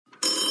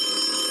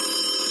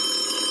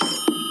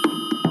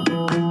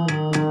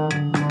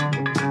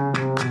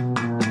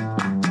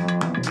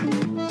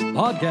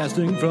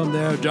Podcasting from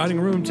their dining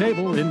room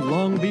table in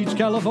Long Beach,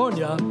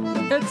 California,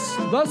 it's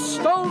the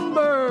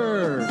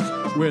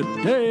Stonebergs with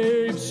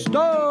Dave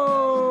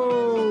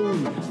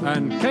Stone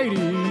and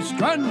Katie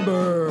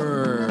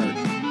Strandberg.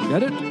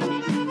 Get it?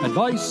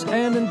 Advice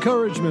and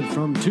encouragement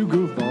from two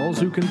goofballs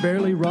who can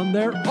barely run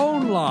their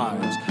own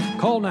lives.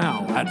 Call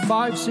now at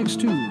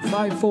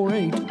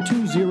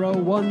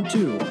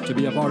 562-548-2012 to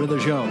be a part of the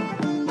show.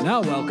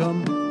 Now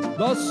welcome,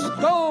 the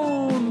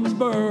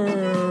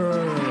Stonebergs.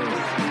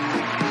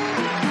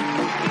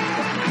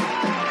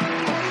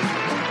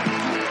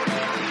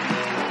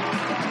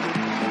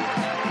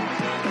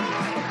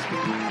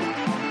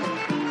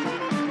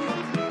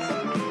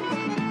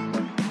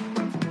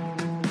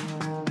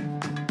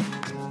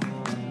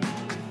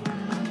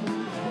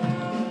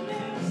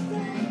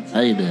 How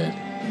you did?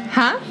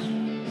 Huh?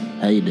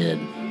 How you did?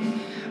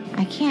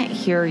 I can't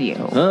hear you.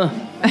 Huh?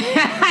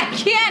 I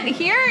can't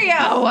hear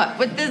you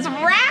with this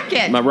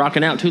racket. Am I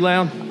rocking out too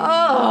loud?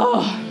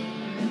 Oh,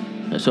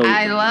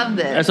 I love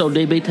this. That's old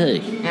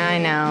DBT. I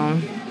know.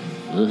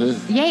 Uh-huh.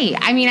 Yay.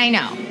 I mean, I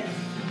know.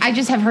 I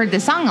just have heard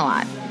this song a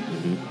lot.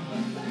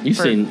 You've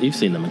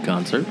seen them in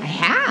concert. I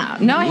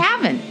have. No, I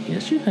haven't.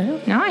 Yes, you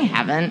have. No, I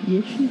haven't.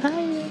 Yes, you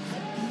have.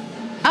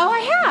 Oh, I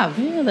have.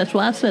 Yeah, that's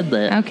why I said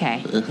that.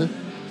 Okay. Uh-huh.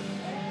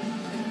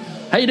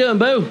 How you doing,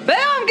 Boo? Boo,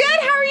 I'm good.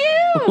 How are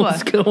you?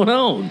 What's going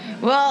on?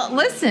 Well,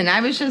 listen,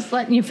 I was just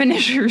letting you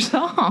finish your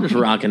song. Just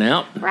rocking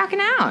out. Rocking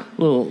out.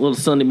 Little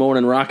Sunday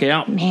morning rock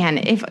out. Man,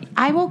 if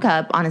I woke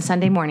up on a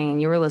Sunday morning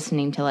and you were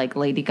listening to like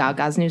Lady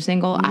Gaga's new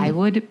single, I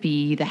would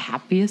be the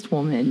happiest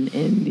woman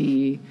in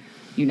the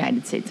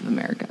United States of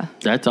America.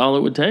 That's all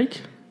it would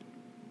take?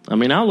 I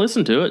mean, I'll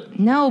listen to it.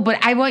 No, but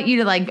I want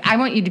you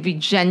to be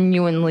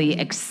genuinely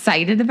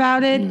excited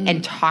about it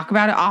and talk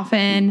about it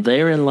often.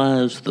 Therein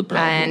lies the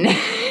problem. And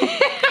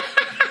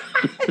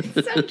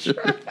so true.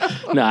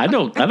 No, I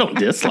don't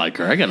dislike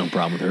her. I got no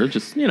problem with her.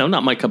 Just,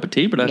 not my cup of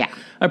tea, but I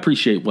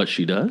appreciate what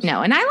she does.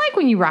 No, and I like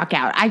when you rock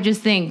out. I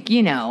just think,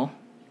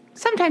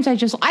 sometimes I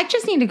just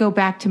need to go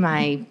back to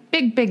my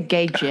big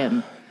gay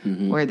gym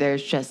where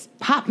there's just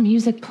pop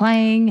music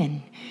playing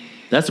and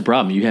that's the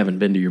problem. You haven't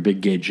been to your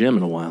big gay gym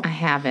in a while. I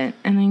haven't,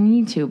 and I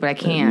need to, but I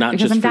can't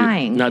because I'm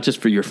dying. Not just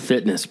for your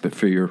fitness, but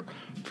for your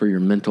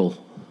mental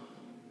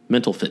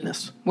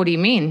fitness. What do you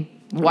mean?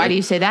 Why do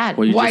you say that?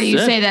 Well, Why do you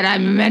say that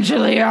I'm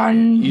mentally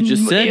on? You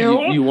just said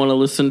you want to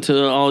listen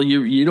to all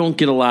you don't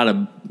get a lot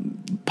of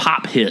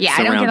pop hits. Yeah,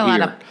 I don't get a lot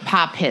of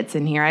pop hits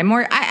in here. I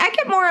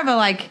get more of a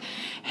like,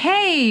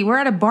 hey, we're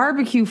at a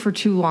barbecue for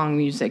too long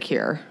music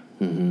here.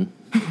 Mm-hmm.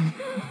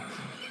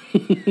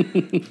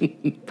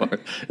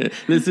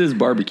 This is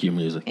barbecue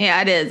music.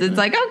 Yeah, it is. It's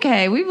like,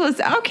 okay, we've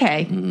listened.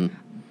 Okay. Mm-hmm.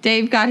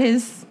 Dave got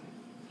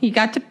he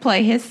got to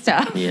play his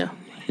stuff. Yeah.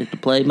 Get to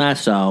play my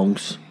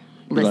songs.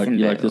 You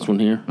like this one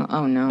here?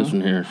 Oh, no. This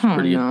one here is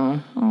pretty. No.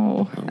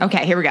 Oh.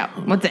 Okay, here we go.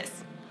 What's this?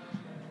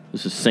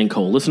 This is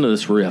Sinkhole. Listen to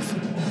this riff.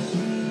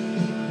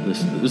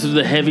 This is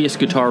the heaviest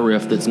guitar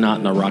riff that's not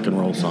in a rock and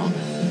roll song.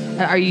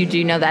 Do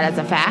you know that as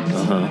a fact?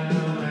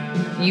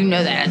 Uh-huh. You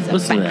know that as a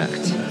Listen fact.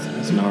 Listen to that.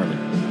 It's gnarly.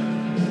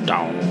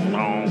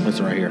 That's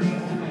right here.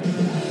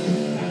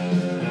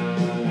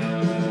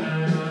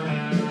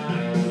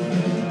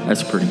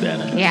 That's pretty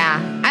bad.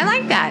 Yeah, I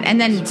like that. And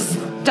then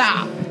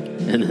stop.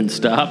 And then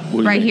stop?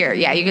 Right here.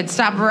 Yeah, you could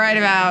stop right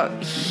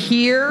about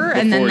here,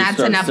 before and then that's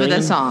enough of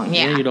the song.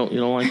 Yeah. You don't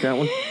like that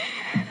one?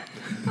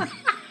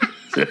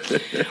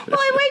 Well,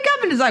 I wake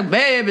up and it's like,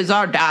 babies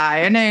are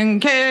dying in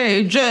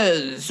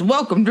cages.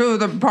 Welcome to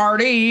the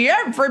party.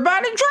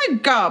 Everybody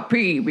drink a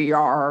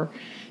PBR.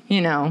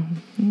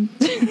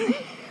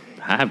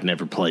 I've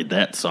never played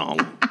that song.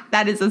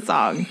 That is a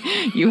song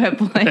you have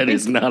played. That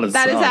is not a song.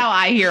 That is how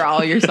I hear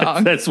all your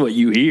songs. That's what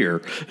you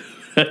hear.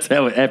 That's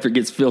how it after it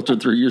gets filtered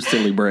through your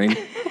silly brain.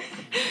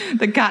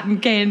 The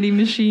cotton candy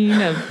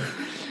machine of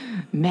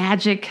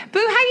magic. Boo,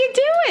 how you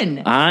doing?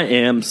 I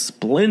am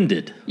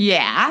splendid.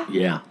 Yeah?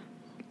 Yeah.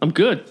 I'm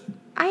good.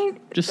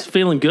 Just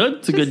feeling good.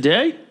 It's a good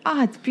day.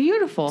 Oh, it's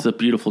beautiful. It's a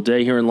beautiful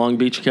day here in Long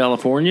Beach,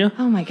 California.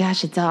 Oh, my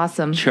gosh, it's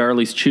awesome.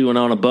 Charlie's chewing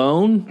on a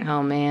bone.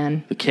 Oh,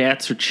 man. The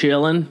cats are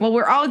chilling. Well,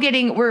 we're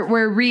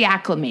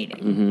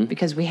reacclimating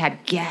because we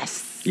had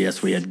guests.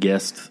 Yes, we had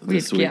guests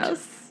this week.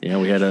 Guests. Yeah,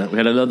 we had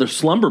another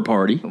slumber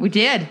party. We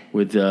did.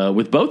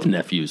 With both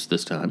nephews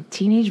this time.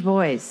 Teenage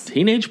boys.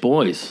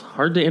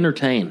 Hard to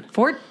entertain.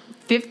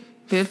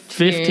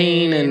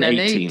 15 and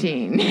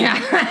 18.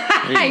 Yeah.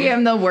 I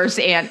am the worst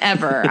aunt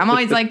ever. I'm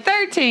always like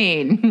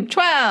 13,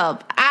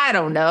 12. I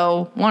don't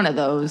know. One of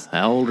those.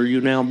 How old are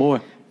you now,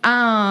 boy?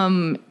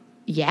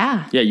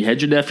 Yeah. Yeah, you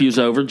had your nephews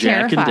over,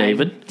 Jack and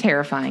David.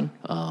 Terrifying.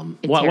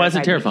 Why is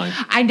it terrifying?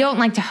 I don't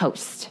like to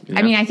host. Yeah.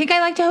 I mean, I think I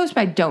like to host,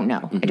 but I don't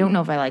know. Mm-hmm. I don't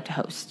know if I like to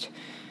host.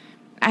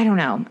 I don't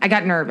know. I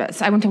got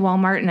nervous. I went to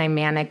Walmart and I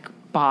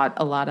bought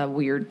a lot of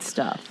weird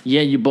stuff.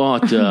 Yeah, you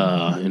bought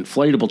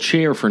inflatable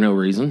chair for no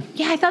reason.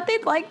 Yeah, I thought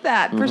they'd like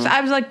that. First, I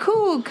was like,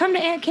 cool, come to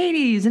Aunt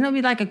Katie's, and it'll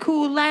be like a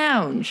cool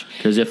lounge.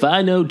 Because if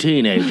I know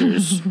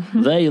teenagers,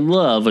 they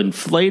love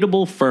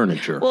inflatable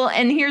furniture. Well,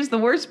 and here's the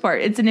worst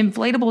part. It's an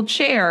inflatable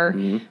chair,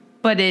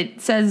 but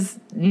it says,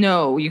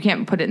 no, you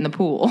can't put it in the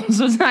pool.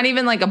 So it's not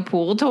even like a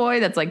pool toy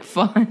that's like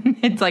fun.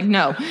 It's like,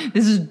 no,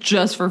 this is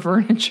just for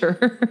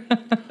furniture.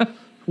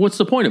 What's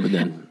the point of it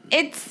then?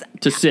 It's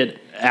to sit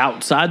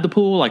outside the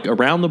pool, like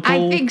around the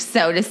pool? I think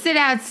so. To sit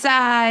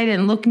outside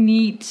and look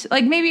neat.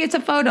 Like maybe it's a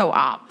photo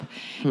op.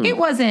 It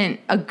wasn't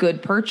a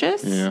good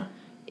purchase. Yeah.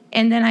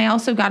 And then I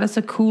also got us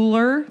a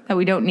cooler that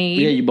we don't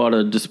need. Yeah, you bought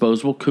a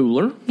disposable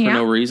cooler for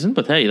no reason,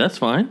 but hey, that's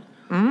fine.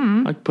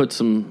 Mm-hmm. I could put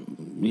some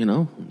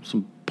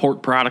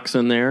pork products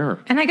in there.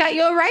 And I got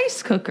you a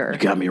rice cooker. You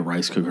got me a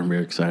rice cooker. I'm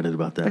very excited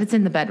about that. But it's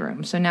in the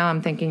bedroom, so now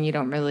I'm thinking you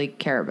don't really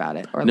care about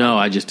it. No,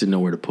 I just didn't know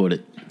where to put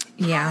it.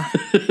 Yeah.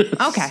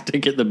 Okay.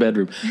 Stick it in the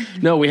bedroom.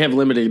 No, we have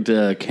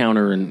limited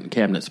counter and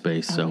cabinet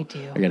space, so we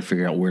do. I got to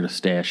figure out where to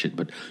stash it.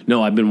 But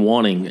no, I've been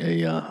wanting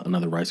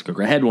another rice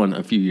cooker. I had one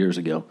a few years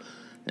ago,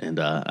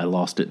 and I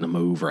lost it in a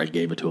move, or I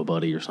gave it to a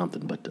buddy or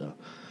something. But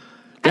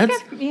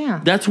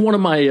that's one of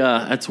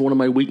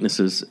my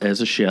weaknesses as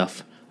a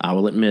chef. I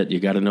will admit, you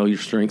got to know your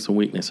strengths and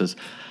weaknesses.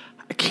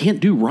 I can't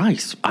do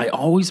rice. I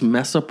always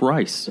mess up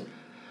rice.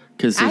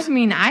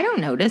 I don't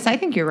notice. I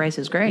think your rice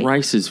is great.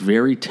 Rice is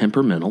very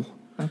temperamental.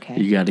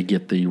 Okay. You got to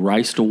get the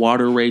rice to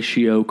water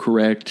ratio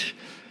correct.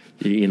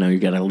 You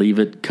got to leave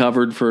it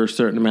covered for a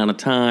certain amount of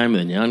time,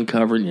 then you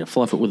uncover it, and you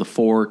fluff it with a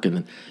fork, and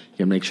then you got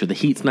to make sure the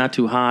heat's not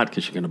too hot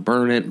because you're going to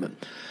burn it. But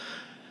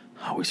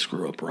I always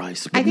screw up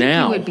rice. But I think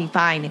you would be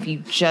fine if you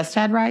just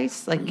had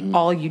rice, like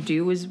all you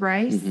do is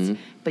rice. Mm-hmm.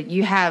 But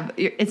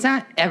it's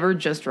not ever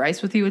just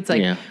rice with you. It's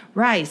like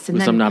rice and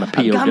then I'm not a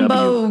POW.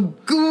 Gumbo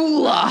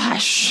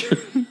goulash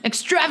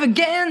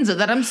extravaganza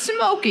that I'm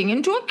smoking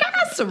into a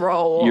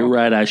casserole. You're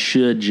right. I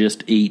should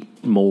just eat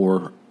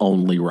more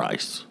only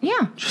rice.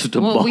 Yeah. Just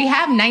a we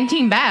have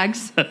 19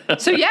 bags.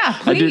 So yeah,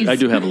 please. I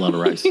do have a lot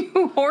of rice.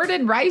 You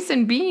hoarded rice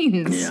and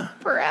beans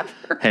forever.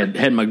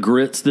 Had my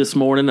grits this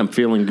morning. I'm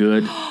feeling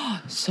good.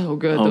 So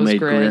good, homemade those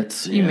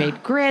grits. You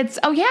made grits.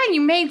 Oh yeah, you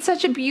made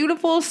such a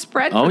beautiful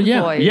spread for the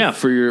boys. Yeah.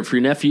 For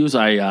your nephews,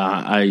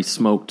 I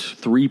smoked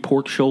 3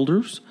 pork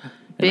shoulders,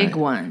 big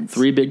ones,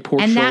 3 big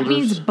pork shoulders, and that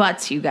means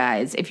butts, you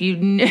guys. If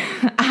you,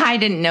 I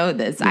didn't know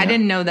this. Yeah. I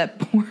didn't know that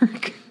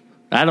pork.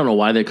 I don't know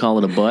why they call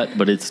it a butt,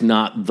 but it's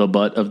not the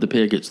butt of the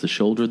pig; it's the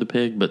shoulder of the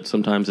pig. But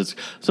sometimes it's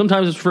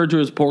referred to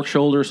as pork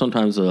shoulder,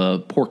 sometimes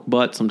a pork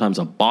butt, sometimes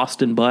a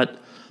Boston butt.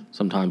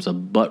 Sometimes a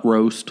butt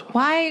roast.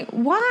 Why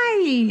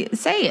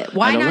say it?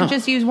 Why not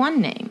just use one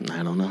name?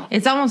 I don't know.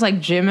 It's almost like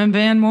Jim and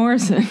Van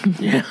Morrison.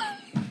 Yeah.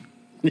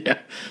 Yeah.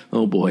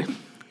 Oh, boy.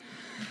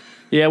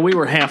 Yeah, we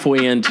were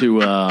halfway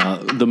into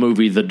the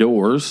movie The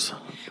Doors.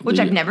 Which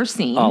I've never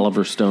seen.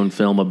 Oliver Stone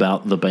film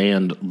about the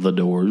band The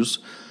Doors.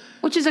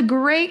 Which is a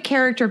great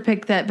character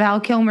pick that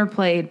Val Kilmer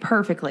played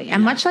perfectly.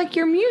 And much like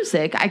your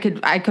music, I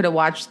could have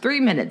watched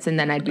 3 minutes and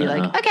then I'd be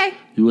like, okay.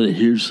 You want to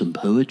hear some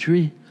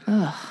poetry?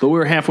 Ugh. But we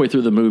were halfway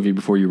through the movie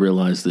before you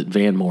realized that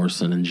Van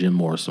Morrison and Jim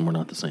Morrison were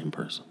not the same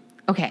person.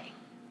 Okay.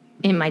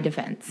 In my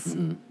defense,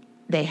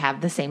 they have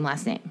the same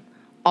last name.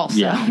 Also.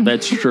 Yeah,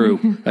 that's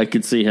true. I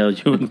could see how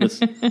you would miss.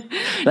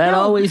 That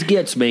always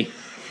gets me.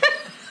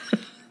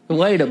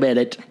 Wait a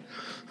minute.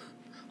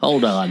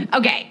 Hold on.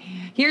 Okay.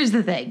 Here's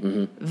the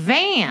thing.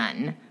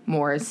 Van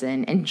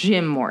Morrison and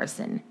Jim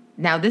Morrison.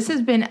 Now, this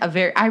has been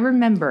I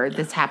remember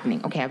this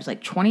happening. Okay, I was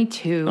like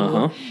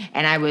 22,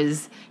 and I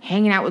was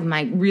hanging out with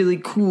my really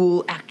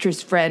cool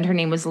actress friend. Her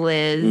name was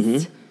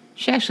Liz.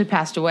 She actually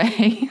passed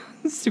away.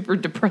 Super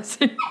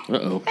depressing.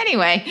 Uh-oh.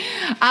 Anyway,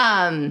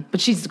 but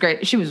she's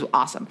great. She was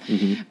awesome.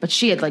 But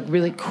she had like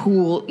really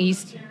cool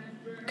East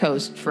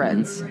Coast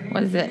friends.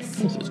 What is this?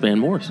 It's Van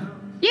Morrison.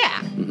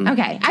 Yeah.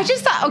 Okay. I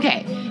just thought,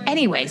 okay.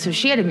 Anyway, so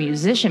she had a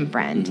musician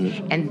friend,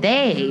 and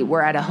they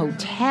were at a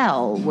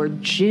hotel where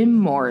Jim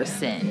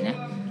Morrison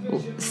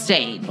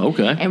stayed.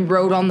 Okay. And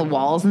wrote on the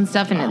walls and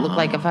stuff, and it looked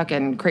like a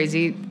fucking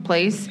crazy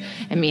place.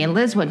 And me and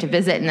Liz went to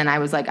visit, and then I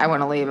was like, I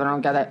want to leave. I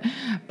don't get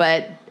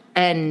it.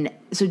 And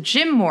so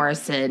Jim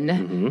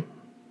Morrison,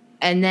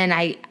 and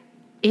then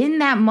in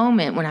that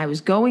moment when I was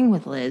going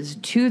with Liz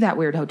to that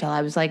weird hotel,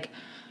 I was like,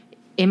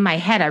 in my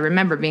head, I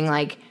remember being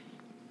like,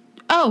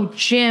 oh,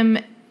 Jim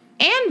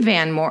and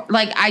Van Moore.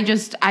 Like, I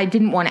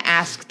didn't want to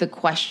ask the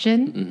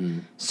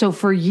question. So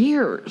for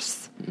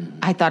years,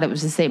 I thought it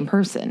was the same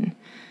person.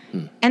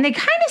 And they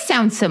kind of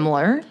sound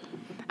similar.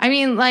 I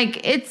mean,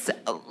 like,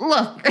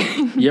 look.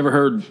 You ever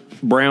heard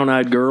Brown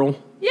Eyed Girl?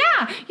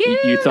 Yeah.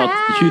 You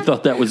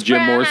thought that was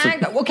Jim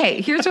Morrison?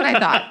 Okay, here's what I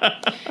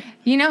thought.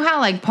 You know how,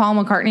 like, Paul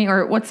McCartney,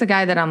 or what's the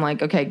guy that I'm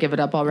like, okay, give it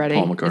up already?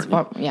 Paul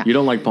McCartney. Yeah. You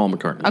don't like Paul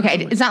McCartney.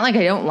 Okay, it's not like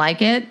I don't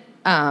like it.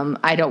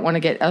 I don't want to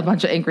get a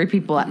bunch of angry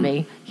people at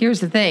me. Here's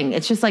the thing.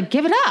 It's just like,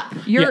 give it up.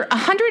 You're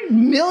 100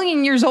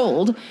 million years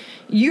old.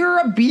 You're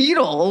a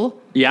Beatle.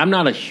 Yeah, I'm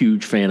not a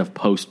huge fan of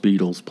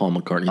post-Beatles Paul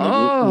McCartney.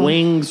 Like,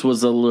 Wings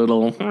was a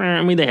little...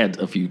 I mean, they had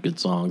a few good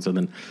songs, and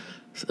then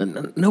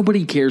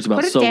Nobody cares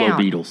about solo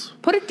Beatles.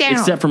 Put it down.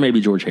 Except for maybe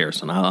George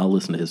Harrison. I'll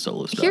listen to his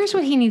solo stuff. Here's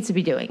what he needs to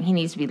be doing. He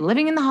needs to be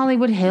living in the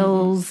Hollywood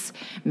Hills,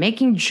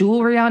 making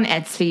jewelry on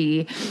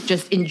Etsy,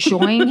 just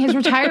enjoying his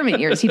retirement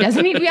years. He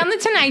doesn't need to be on The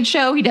Tonight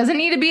Show. He doesn't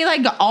need to be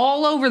like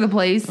all over the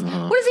place.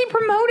 What is he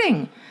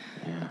promoting?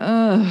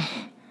 Yeah.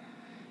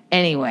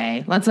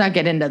 Anyway, let's not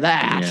get into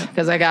that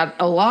because I got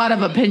a lot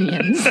of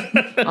opinions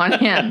on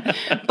him.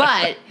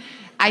 But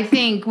I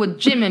think with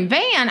Jim and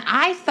Van,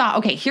 I thought,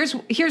 okay, here's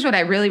what I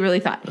really, really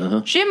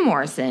thought. Jim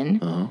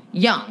Morrison,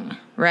 young,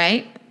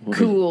 right?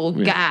 Cool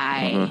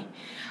guy.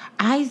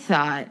 I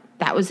thought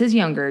that was his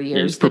younger years.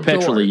 Yeah, he's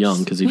perpetually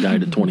young because he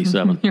died at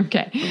 27.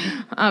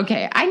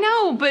 Okay. I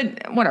know,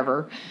 but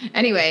whatever.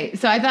 Anyway,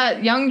 so I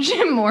thought young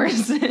Jim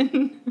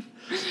Morrison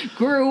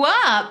grew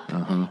up,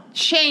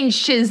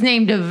 changed his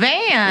name to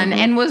Van,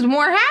 and was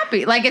more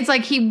happy. Like, it's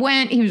like he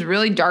was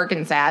really dark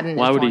and sad in his 20s.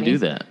 Why would he do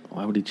that?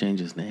 Why would he change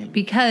his name?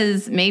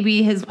 Because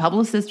maybe his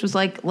publicist was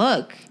like,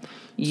 look,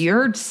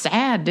 you're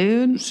sad,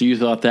 dude. So you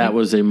thought that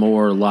was a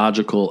more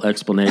logical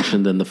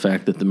explanation than the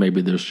fact that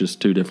maybe there's just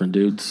two different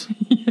dudes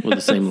with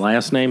the same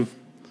last name?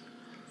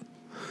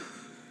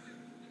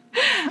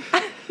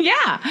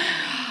 Yeah.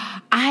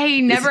 I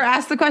never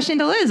asked the question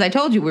to Liz. I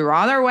told you we were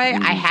on our way.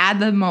 I had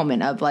the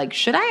moment of like,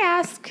 should I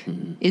ask?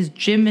 Is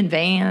Jim and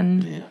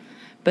Van? Yeah.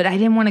 But I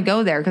didn't want to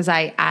go there because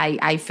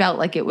I felt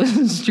like it was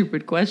a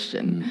stupid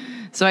question.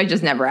 So I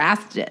just never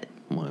asked it.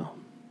 Well,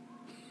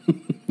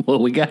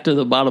 we got to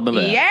the bottom of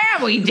that.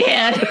 Yeah, we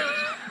did.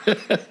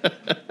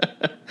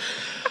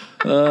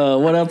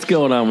 What else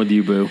going on with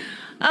you, Boo?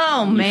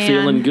 Oh, man. You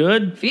feeling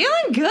good?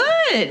 Feeling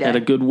good. Had a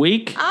good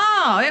week?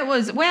 Oh, it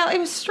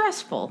was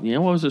stressful. Yeah,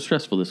 what was it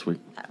stressful this week?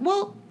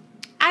 Well,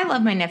 I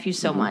love my nephews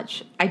so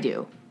much. I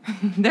do.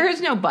 There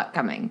is no but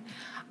coming.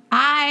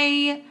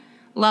 I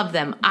love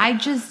them. I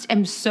just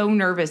am so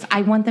nervous.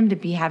 I want them to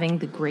be having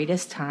the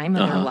greatest time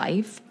of their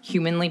life,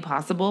 humanly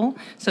possible.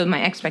 So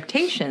my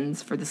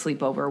expectations for the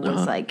sleepover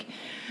was like,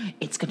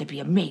 it's going to be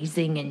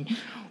amazing and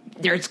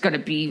there's going to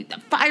be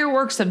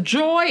fireworks of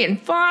joy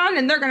and fun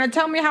and they're going to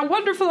tell me how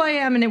wonderful I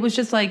am. And it was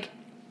just like,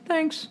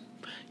 thanks.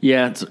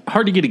 Yeah, it's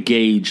hard to get a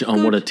gauge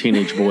on what a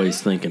teenage boy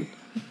is thinking.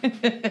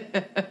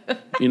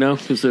 You know,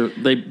 because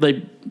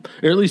they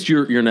or at least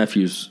your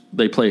nephews,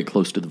 they play it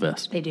close to the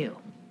vest. They do.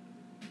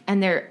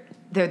 And they're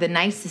the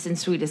nicest and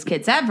sweetest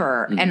kids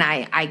ever. And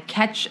I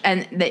catch,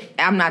 and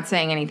I'm not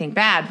saying anything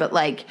bad, but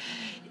like,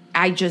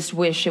 I just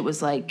wish it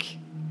was like,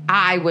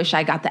 I wish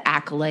I got the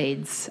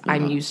accolades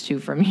I'm used to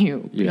from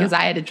you because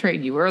I had to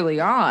trade you early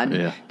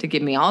on to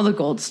give me all the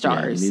gold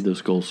stars. Yeah, you need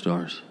those gold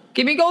stars.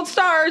 Give me gold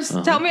stars.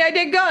 Tell me I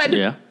did good.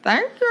 Yeah.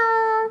 Thank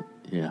you.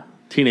 Yeah.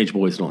 Teenage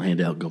boys don't hand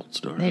out gold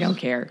stars. They don't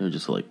care. They're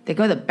just like... They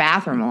go to the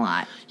bathroom a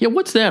lot. Yeah,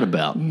 what's that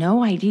about?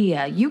 No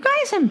idea. You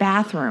guys in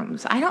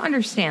bathrooms. I don't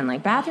understand.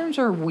 Like, bathrooms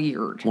are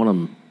weird. One of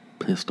them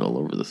pissed all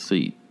over the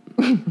seat.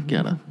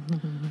 Gotta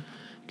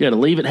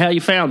leave it how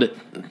you found it,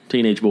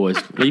 teenage boys.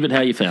 Leave it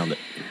how you found it.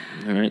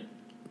 All right?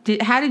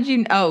 How did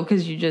you... Oh,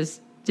 because you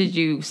just... Did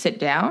you sit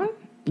down?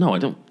 No, I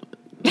don't.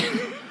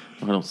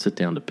 I don't sit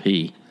down to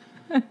pee.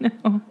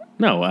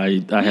 No,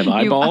 I have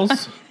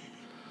eyeballs.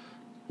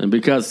 And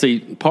because, see,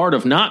 part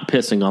of not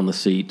pissing on the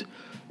seat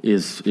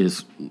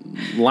is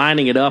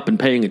lining it up and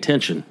paying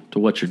attention to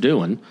what you're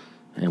doing.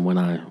 And when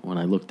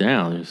I look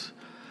down, it's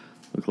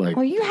look like...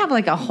 Well, you have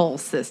like a whole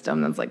system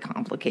that's like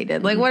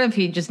complicated. Like, what if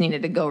he just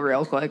needed to go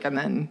real quick and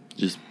then...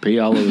 Just pee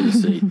all over the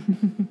seat.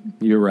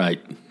 You're right.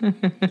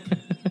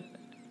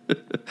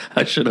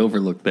 I should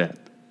overlook that.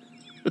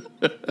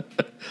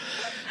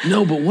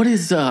 No, but what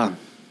is... Do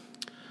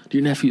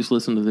your nephews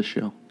listen to this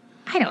show?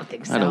 I don't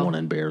think so. I don't want to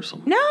embarrass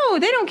them. No,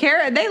 they don't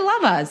care. They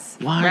love us.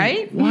 Why?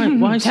 Right?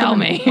 Why Tell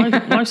me.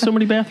 Why so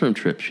many bathroom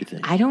trips, you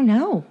think? I don't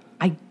know.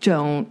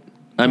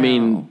 I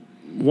mean,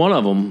 one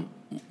of them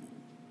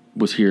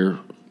was here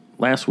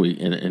last week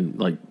and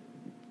like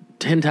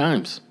 10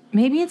 times.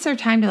 Maybe it's their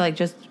time to like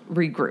just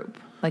regroup.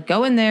 Like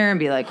go in there and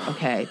be like,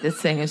 okay, this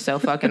thing is so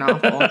fucking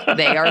awful.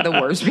 They are the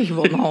worst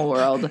people in the whole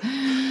world.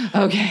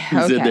 Okay.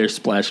 He's in there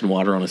splashing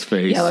water on his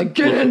face. Yeah, like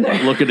get in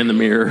there. Looking in the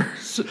mirror.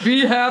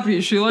 Be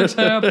happy. She looks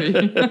happy.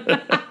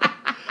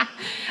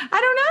 I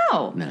don't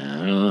know.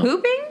 No.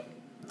 Pooping?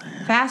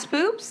 Fast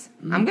poops?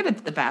 I'm good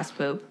at the fast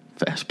poop.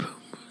 Fast poop.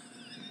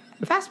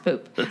 Fast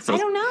poop. I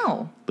don't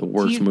know. The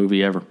worst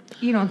movie ever.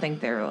 You don't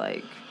think they're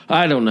like...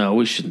 I don't know.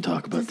 We shouldn't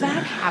talk about that. Does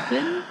that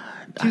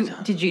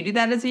happen? Did you do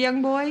that as a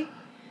young boy?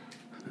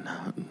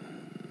 No.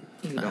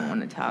 You don't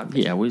want to talk.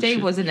 Yeah,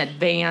 Dave was an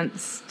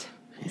advanced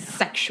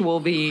sexual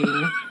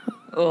being.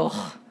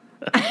 Ugh.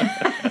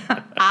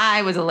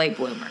 I was a late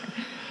bloomer.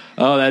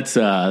 Oh, that's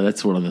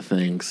one of the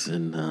things,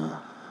 and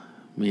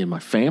me and my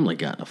family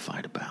got in a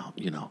fight about,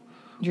 you know.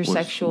 Your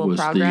sexual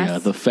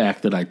progress? The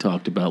fact that I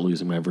talked about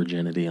losing my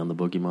virginity on the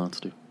Boogie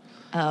Monster.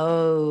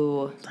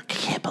 Oh. I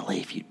can't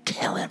believe you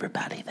tell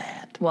everybody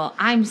that. Well,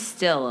 I'm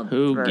still a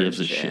Who virgin. gives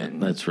a shit?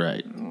 That's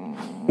right.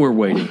 We're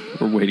waiting.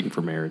 We're waiting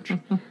for marriage.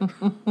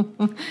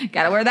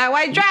 Gotta wear that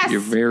white dress. You're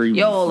very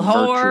you old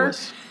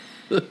virtuous.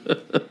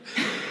 whore.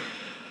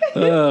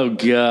 Oh,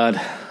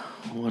 God.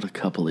 What a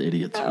couple of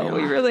idiots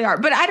we really are.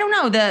 But I don't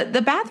know.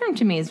 The bathroom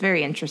to me is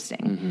very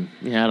interesting.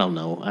 Mm-hmm. Yeah, I don't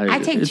know. I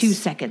take 2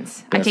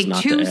 seconds. I take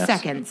 2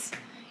 seconds.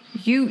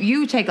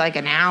 You take like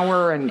an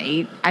hour and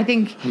 8. I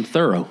think I'm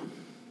thorough.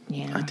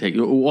 Yeah. I take.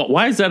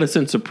 Why is that a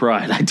sense of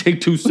pride? I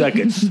take 2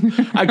 seconds.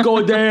 I go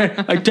in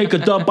there. I take a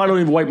dump. I don't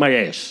even wipe my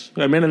ass.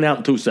 I'm in and out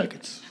in 2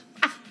 seconds.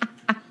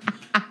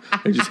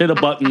 I just hit a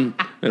button,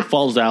 and it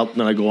falls out, and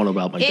then I go on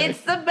about my day.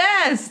 It's the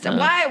best.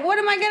 Why? What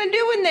am I going to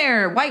do in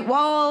there? White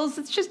walls.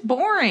 It's just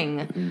boring.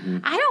 Mm-hmm.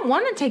 I don't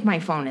want to take my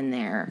phone in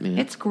there. Yeah.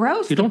 It's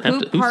gross. You don't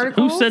have to.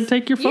 Who said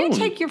take your phone? You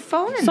take your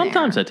phone in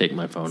Sometimes there. I take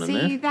my phone in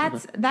there. See,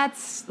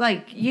 that's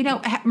like,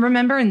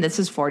 remember in This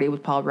Is 40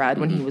 with Paul Rudd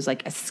when he was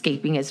like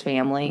escaping his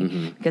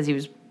family because he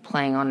was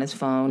playing on his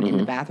phone in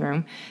the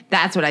bathroom?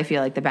 That's what I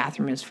feel like the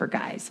bathroom is for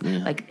guys. Yeah.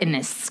 Like an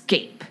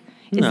escape.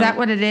 Is that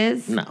what it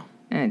is? No.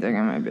 I think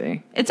it might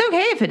be. It's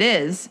okay if it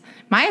is.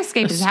 My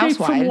escape is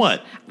Housewives. From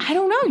what? I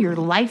don't know. Your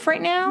life right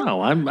now?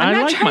 No, I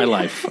like my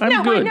life.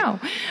 I'm good. I know,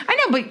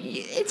 but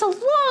it's a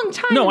long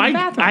time in the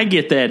bathroom. I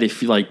get that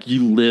if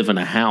you live in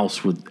a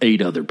house with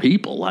 8 other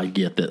people. I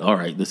get that. All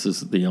right, this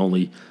is the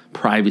only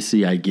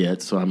privacy I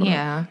get, so I'm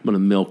gonna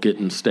milk it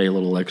and stay a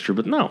little extra.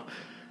 But no,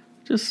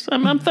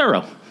 I'm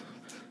thorough.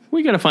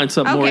 We got to find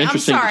something more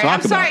interesting to talk about.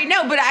 I'm sorry.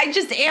 No, but I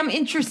just am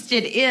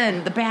interested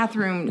in the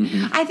bathroom.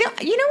 Mm-hmm. I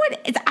think, you know what?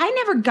 I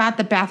never got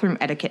the bathroom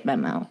etiquette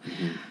memo.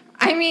 Mm-hmm.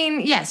 I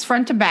mean, yes,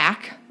 front to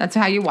back. That's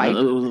how you wipe.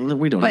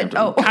 We don't have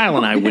to. Kyle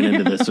and I went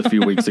into this a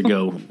few weeks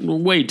ago.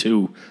 Way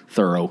too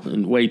thorough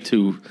and way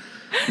too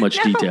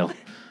much detail.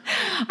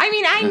 I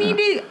mean,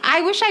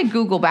 I wish I'd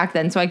Google back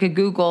then so I could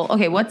Google,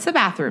 okay, what's the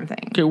bathroom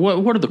thing? Okay,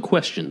 what are the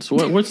questions?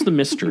 What's the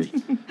mystery?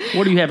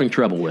 What are you having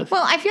trouble with?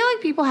 Well, I feel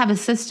like people have a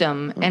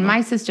system, and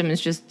my system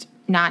is just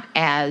not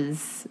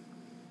as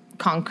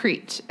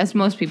concrete as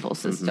most people's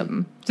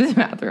system to the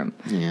bathroom.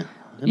 Yeah.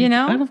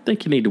 I don't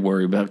think you need to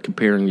worry about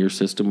comparing your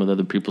system with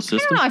other people's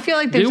systems. I don't know. I feel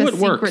like there's a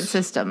secret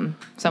system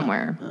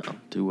somewhere.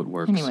 Do what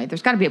works. Anyway,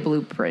 there's got to be a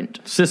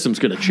blueprint. System's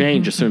going to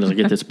change as soon as I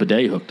get this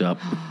bidet hooked up.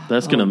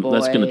 That's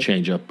gonna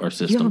change up our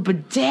system. You have a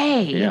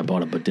bidet? Yeah, I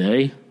bought a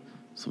bidet.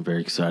 So I'm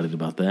very excited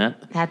about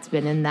that. That's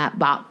been in that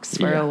box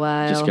for a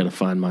while. Just got to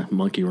find my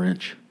monkey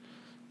wrench.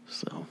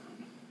 So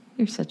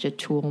you're such a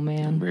tool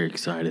man. I'm very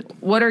excited.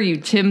 What are you,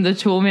 Tim the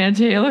Tool Man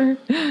Taylor?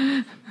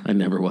 I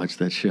never watched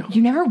that show.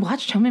 You never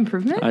watched Home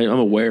Improvement? I'm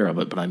aware of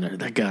it, but I never.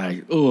 That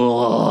guy.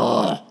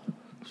 Ugh.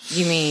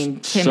 You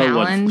mean Tim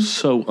Allen?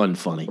 So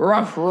unfunny.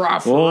 Rough. Men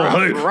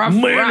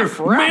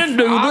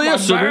do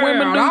this and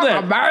women do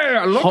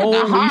that. Look at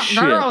the hot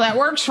girl that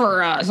works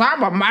for us.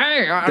 I'm a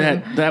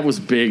man. That was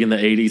big in the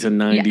 80s and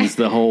 90s. Yeah.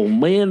 The whole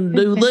men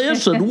do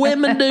this and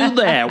women do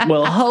that.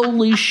 Well,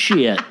 holy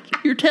shit.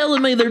 You're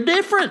telling me they're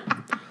different?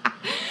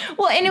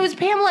 Well, and it was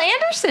Pamela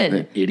Anderson.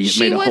 That idiot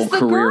made a whole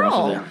career off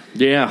of that.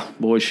 Yeah,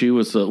 boy, she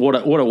was what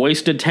a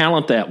wasted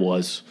talent that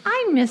was.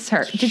 I miss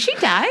her. Did she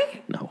die?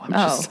 No, I'm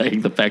just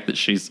saying the fact that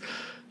she's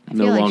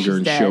no longer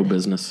in show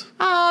business.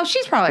 Oh,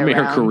 she's probably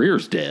around. Her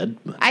career's dead.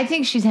 I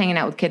think she's hanging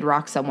out with Kid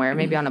Rock somewhere,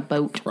 maybe on a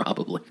boat.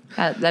 Probably.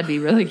 That'd be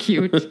really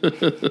cute.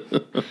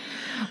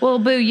 Well,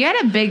 Boo, you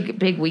had a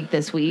big week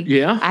this week.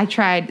 Yeah.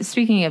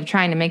 Speaking of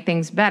trying to make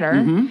things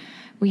better,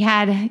 we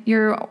had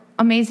your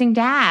amazing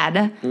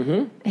dad.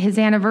 His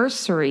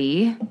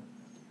anniversary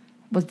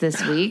was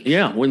this week.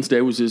 Yeah,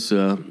 Wednesday was his.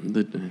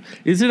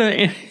 Is it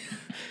an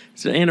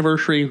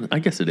anniversary? I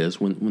guess it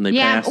is when they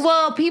pass. Yeah,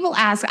 well, people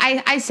ask.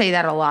 I say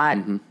that a lot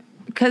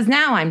because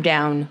now I'm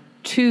down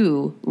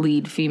 2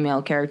 lead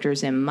female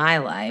characters in my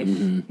life.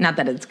 Not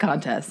that it's a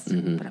contest,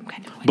 but I'm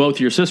kind of. Both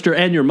your sister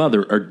and your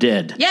mother are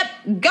dead.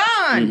 Yep,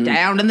 gone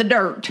down in the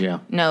dirt. Yeah.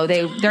 No,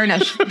 they're in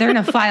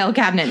a file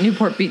cabinet in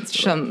Newport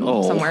Beach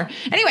somewhere.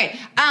 Anyway,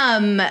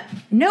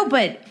 no,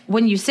 but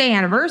when you say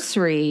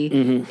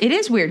anniversary, it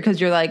is weird because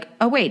you're like,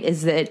 oh wait,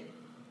 is it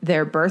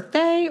their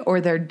birthday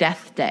or their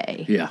death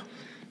day? Yeah.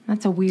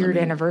 That's a weird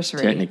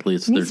anniversary. Technically,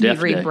 it's their death day. Needs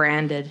to be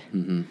rebranded.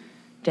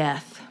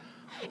 Death.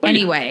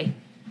 Anyway.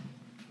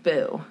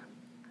 Boo.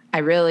 I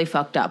really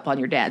fucked up on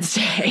your dad's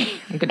day.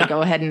 I'm going to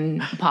go ahead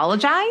and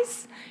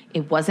apologize.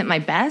 It wasn't my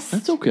best.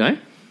 That's okay.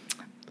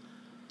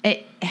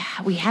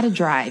 We had a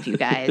drive, you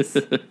guys.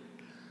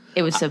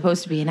 It was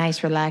supposed to be a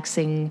nice,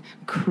 relaxing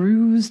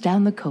cruise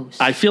down the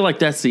coast. I feel like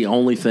that's the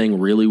only thing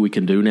really we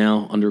can do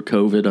now under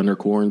COVID, under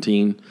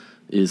quarantine,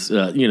 is,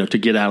 to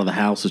get out of the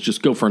house is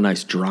just go for a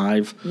nice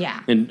drive.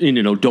 Yeah. And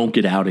don't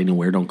get out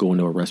anywhere. Don't go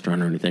into a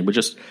restaurant or anything. But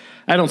just,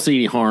 I don't see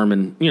any harm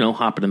in,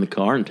 hopping in the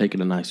car and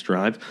taking a nice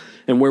drive.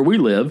 And where we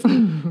live,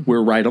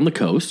 we're right on the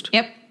coast.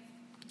 Yep.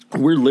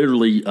 We're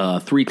literally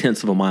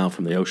 0.3 of a mile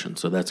from the ocean,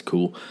 so that's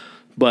cool.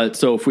 But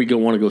so if we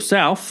want to go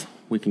south,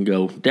 we can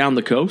go down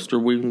the coast, or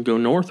we can go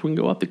north, we can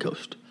go up the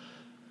coast.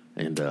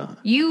 And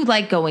you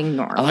like going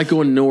north. I like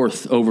going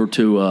north over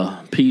to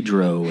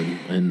Pedro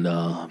and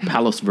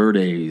Palos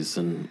Verdes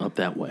and up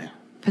that way.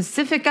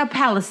 Pacifica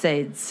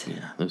Palisades.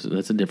 Yeah,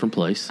 that's a different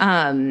place.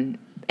 And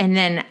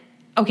then,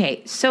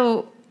 okay,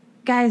 so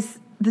guys,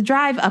 the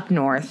drive up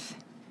north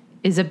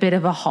is a bit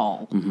of a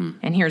haul. Mm-hmm.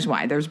 And here's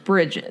why. There's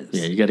bridges.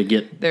 Yeah, you got to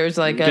get... There's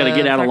like a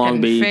get out of Long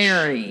Beach.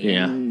 Ferry.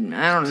 Yeah. And,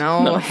 I don't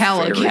know,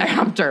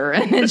 helicopter.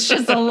 And it's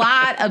just a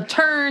lot of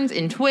turns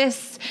and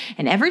twists.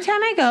 And every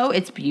time I go,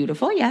 it's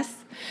beautiful, yes.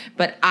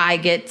 But I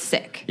get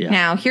sick. Yeah.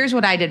 Now, here's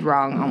what I did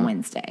wrong on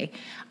Wednesday.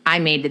 I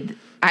made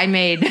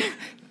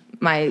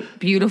my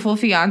beautiful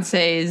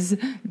fiance's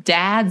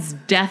dad's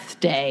death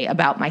day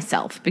about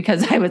myself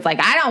because I was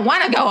like, I don't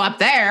want to go up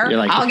there.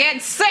 Like, I'll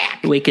get sick.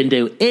 We can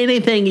do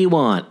anything you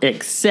want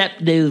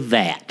except do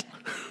that.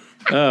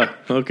 Oh,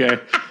 okay.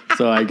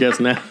 So I guess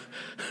now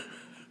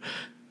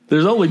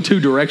there's only two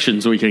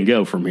directions we can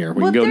go from here.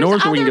 We can go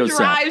north or we can go south.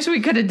 There's other drives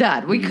we could have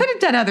done. We could have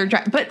done other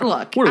drives. But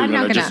look, I'm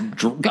not going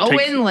to go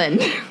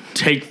inland.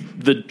 Take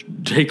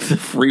the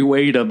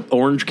freeway to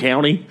Orange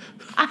County.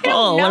 I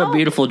don't know. What a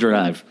beautiful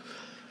drive.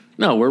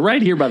 No, we're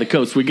right here by the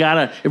coast. If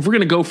we're going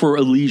to go for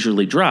a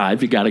leisurely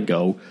drive, you got to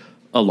go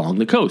along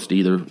the coast,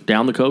 either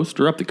down the coast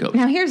or up the coast.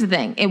 Now, here's the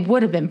thing. It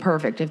would have been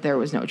perfect if there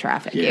was no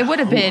traffic. Yeah. It would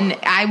have been,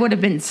 I would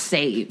have been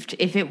saved.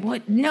 If it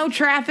would, no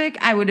traffic,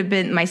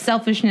 my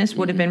selfishness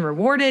would have been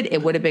rewarded.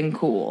 It would have been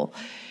cool.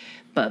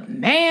 But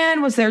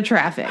man, was there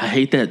traffic. I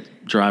hate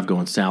that drive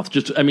going south.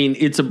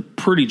 It's a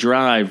pretty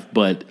drive,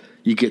 but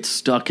you get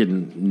stuck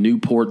in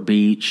Newport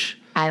Beach.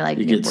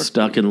 You get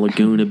stuck in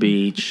Laguna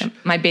Beach.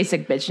 My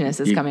basic bitchness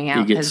is coming out.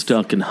 You get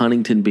stuck in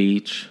Huntington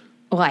Beach.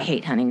 Well, I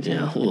hate Huntington.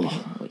 Yeah.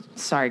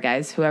 Sorry,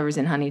 guys. Whoever's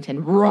in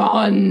Huntington,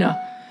 run.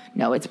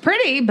 No, it's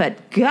pretty,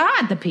 but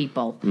God, the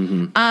people.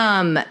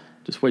 Mm-hmm.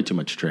 Just way too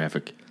much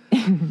traffic.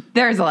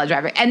 There's a lot of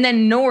traffic. And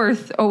then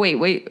north. Oh,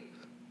 wait.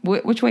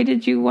 Which way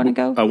did you want to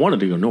go? I wanted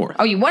to go north.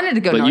 Oh, you wanted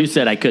to go north. But you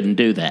said I couldn't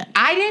do that.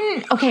 I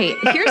didn't. Okay,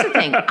 here's the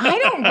thing. I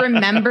don't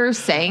remember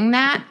saying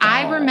that.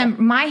 I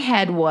remember my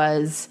head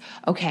was,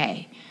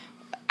 okay,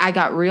 I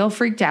got real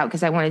freaked out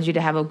because I wanted you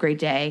to have a great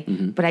day,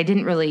 but I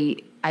didn't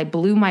really, I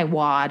blew my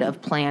wad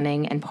of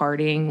planning and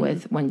partying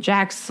with when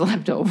Jack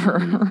slept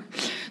over.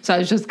 So I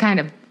was just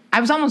I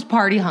was almost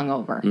party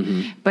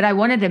hungover, but I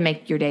wanted to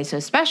make your day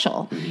so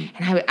special.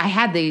 And I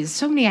had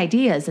so many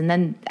ideas, and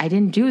then I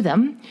didn't do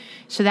them.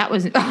 So that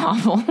was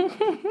awful.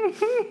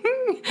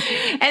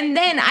 And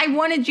then I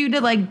wanted you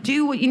to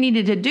do what you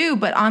needed to do.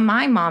 But on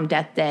my mom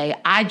death day,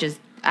 I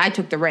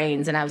took the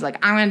reins and I was like,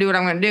 I'm going to do what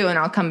I'm going to do and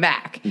I'll come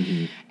back.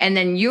 Mm-hmm. And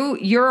then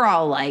you're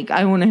all like,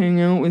 I want to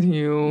hang out with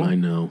you. I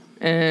know.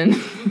 And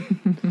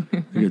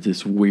I got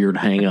this weird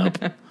hang up.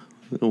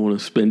 I want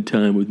to spend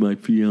time with my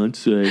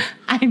fiance.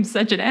 I'm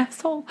such an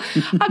asshole.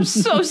 I'm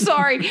so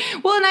sorry.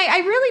 Well, and I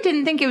really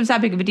didn't think it was that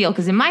big of a deal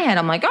because in my head,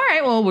 I'm like, all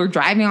right, well, we're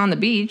driving on the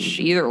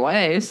beach either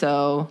way.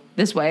 So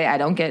this way I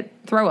don't get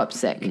throw up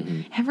sick.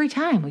 Mm-hmm. Every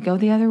time we go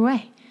the other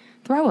way.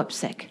 Throw up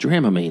sick.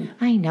 Dramamine.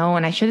 I know,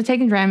 and I should have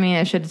taken Dramamine.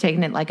 I should have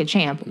taken it like a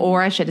champ.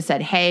 Or I should have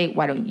said, hey,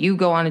 why don't you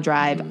go on a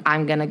drive?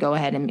 I'm going to go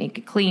ahead and make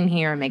it clean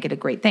here and make it a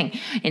great thing.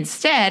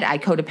 Instead, I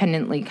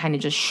codependently kind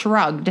of just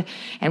shrugged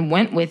and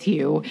went with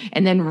you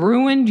and then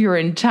ruined your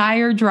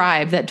entire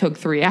drive that took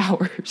 3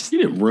 hours. You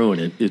didn't ruin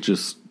it. It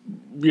just,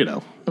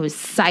 It was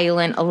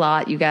silent a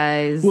lot, you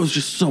guys. Well, it was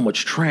just so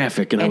much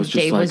traffic, and I was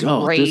just Dave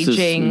like, raging. This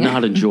is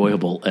not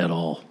enjoyable at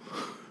all.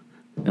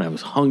 And I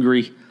was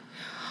hungry.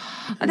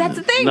 That's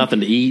the thing. Nothing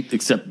to eat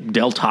except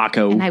Del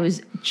Taco. And I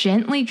was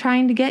gently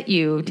trying to get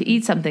you to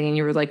eat something, and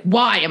you were like,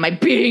 why? Am I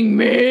being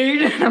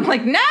mean? And I'm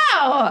like, no.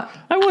 I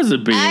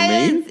wasn't being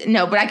mean.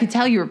 No, but I could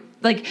tell your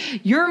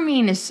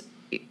mean is,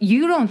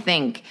 you don't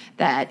think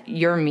that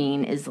your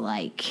mean is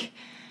like,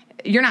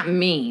 you're not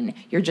mean.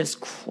 You're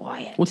just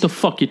quiet. What the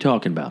fuck you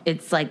talking about?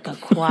 It's like a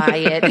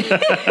quiet...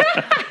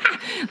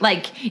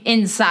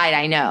 inside,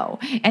 I know.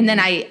 And then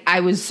I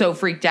was so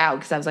freaked out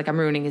because I was like, I'm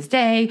ruining his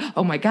day.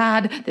 Oh, my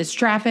God, this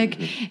traffic.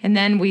 Mm-hmm. And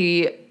then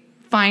we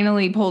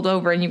finally pulled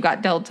over and you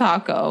got Del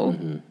Taco.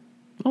 Mm-hmm.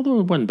 Although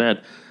it wasn't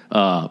bad.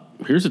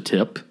 Here's a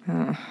tip.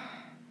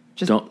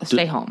 Just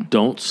stay home.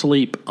 Don't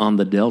sleep on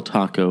the Del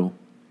Taco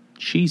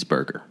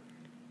cheeseburger.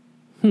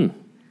 Okay.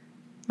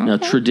 Now,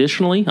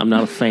 traditionally, I'm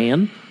not a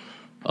fan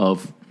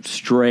of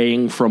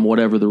straying from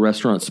whatever the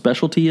restaurant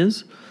specialty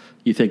is.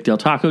 You think Del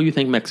Taco, you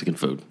think Mexican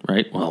food,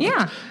 right? Well,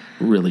 yeah.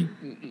 Really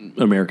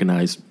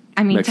Americanized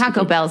Mexican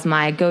Taco food. Bell's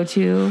my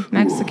go-to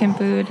Mexican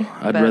food. We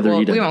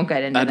won't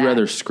get into that. I'd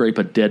rather scrape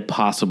a dead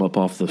possum up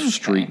off the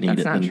street and eat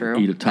it than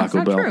eat a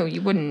Taco Bell. That's not true.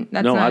 You wouldn't.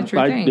 That's not a true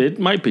thing. It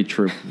might be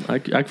true. I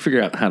can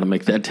figure out how to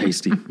make that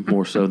tasty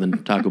more so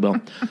than Taco Bell.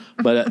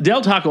 But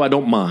Del Taco, I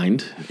don't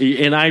mind.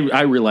 And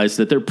I realize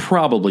that they're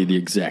probably the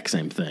exact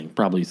same thing.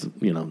 Probably,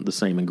 the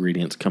same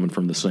ingredients coming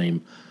from the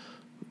same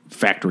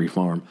factory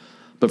farm.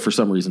 But for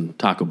some reason,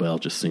 Taco Bell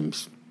just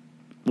seems...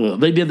 Well,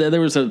 they did that. There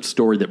was a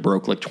story that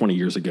broke 20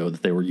 years ago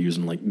that they were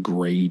using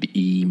grade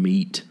E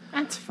meat.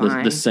 That's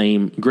fine. The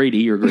same... Grade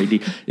E or grade D.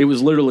 It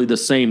was literally the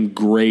same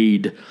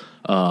grade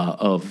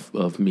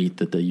of meat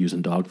that they use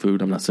in dog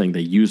food. I'm not saying they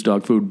use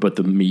dog food, but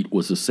the meat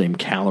was the same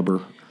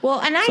caliber. Well,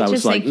 and I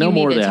just think you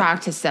need to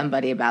talk to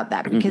somebody about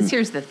that because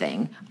here's the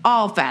thing.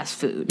 All fast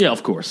food. Yeah,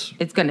 of course.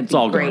 It's going to be It's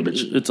all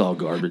garbage. It's all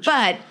garbage.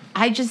 But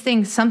I just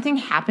think something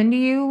happened to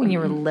you when you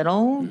were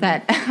little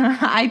that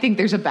I think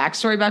there's a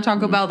backstory about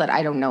Taco Bell that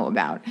I don't know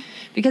about.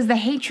 Because the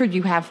hatred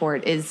you have for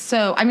it is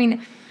so, I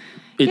mean,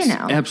 it's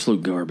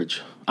absolute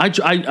garbage.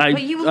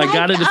 But you like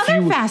other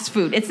fast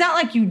food. It's not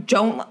like you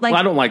don't like. Well,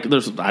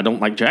 I don't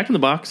like Jack in the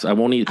Box. I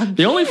won't eat. Again,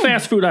 the only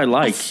fast food I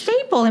like, a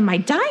staple in my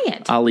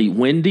diet. I'll eat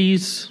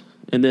Wendy's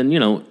and then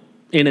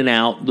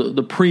In-N-Out,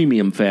 the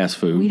premium fast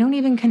food. We don't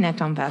even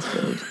connect on fast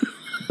food.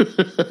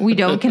 We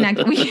don't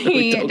connect.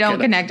 We don't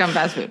connect on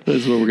fast food.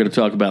 That's what we're going to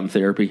talk about in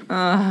therapy.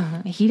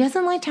 He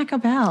doesn't like Taco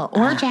Bell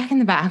or Jack in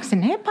the Box,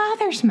 and it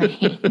bothers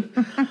me.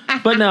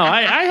 But no,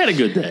 I had a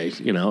good day.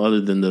 Other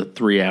than the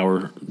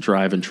 3-hour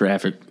drive in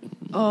traffic.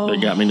 That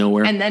got me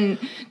nowhere. And then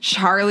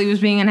Charlie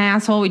was being an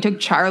asshole. We took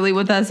Charlie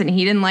with us, and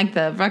he didn't like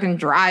the fucking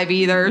drive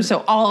either.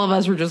 So all of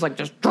us were just like,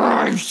 "Just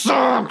drive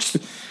sucks."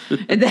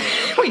 And then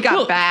we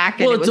got back,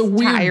 and it was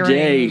tiring.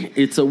 Day.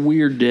 It's a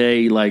weird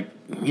day,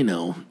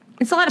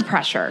 It's a lot of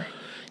pressure.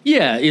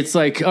 Yeah, it's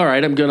like, all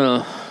right, I'm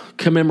gonna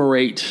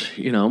commemorate,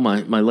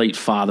 my late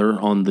father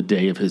on the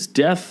day of his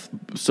death.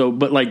 So,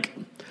 but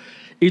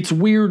it's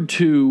weird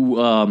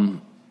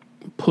to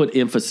put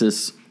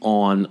emphasis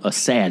on a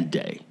sad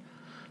day.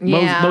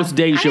 Yeah, most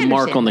days you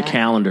mark on the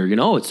calendar,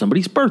 it's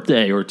somebody's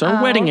birthday or it's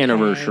our wedding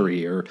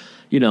anniversary or,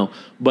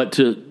 but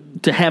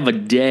to have a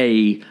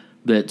day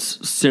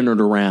that's centered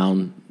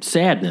around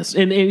sadness.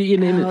 And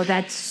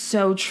that's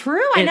so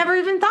true. I never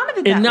even thought of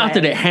it that way. And not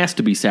that it has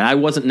to be sad. I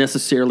wasn't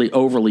necessarily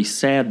overly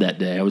sad that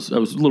day. I was a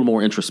little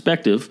more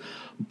introspective,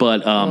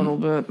 but a little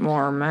bit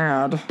more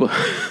mad.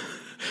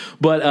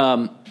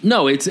 But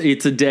no, it's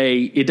a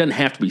day. It doesn't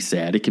have to be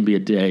sad. It can be a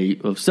day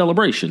of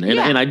celebration.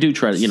 And I do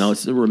try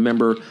to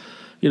remember,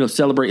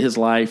 celebrate his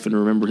life and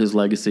remember his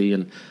legacy.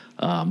 And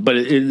but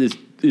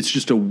it's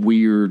just a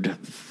weird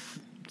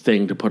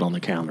thing to put on the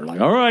calendar.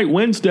 Like, all right,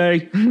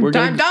 Wednesday, we're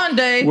gonna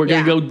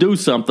go do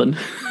something.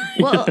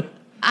 Well,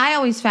 I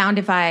always found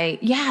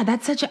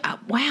that's such a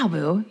wow,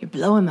 boo, you're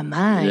blowing my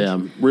mind. Yeah,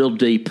 real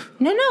deep.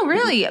 No,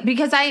 really,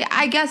 because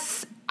I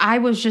guess I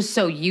was just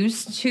so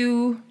used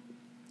to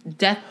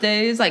death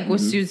days, like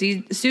with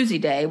Susie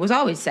Day was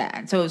always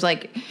sad. So it was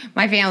like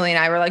my family and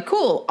I were like,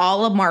 cool,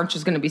 all of March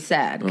is going to be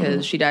sad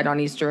because she died on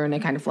Easter and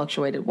it kind of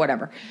fluctuated,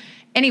 whatever.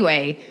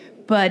 Anyway,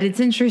 but it's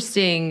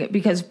interesting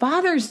because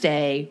Father's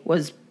Day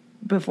was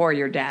before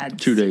your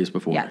dad's. 2 days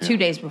before. Yeah, 2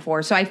 days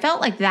before. So I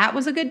felt like that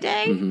was a good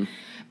day. Mm-hmm.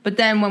 But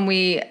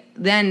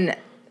then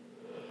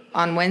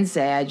on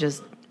Wednesday,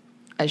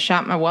 I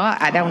shot my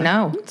what? I don't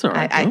know. It's all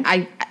right.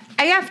 I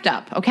effed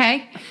up,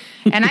 okay?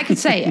 And I could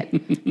say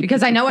it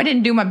because I know I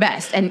didn't do my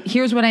best. And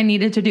here's what I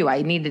needed to do.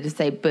 I needed to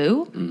say,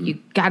 boo, you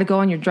got to go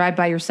on your drive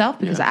by yourself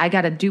because I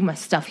got to do my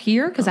stuff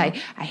here because I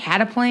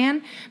had a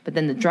plan. But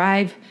then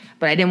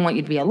but I didn't want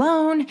you to be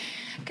alone.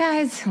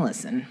 Guys,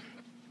 listen.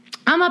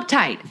 I'm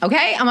uptight,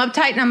 okay? I'm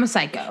uptight and I'm a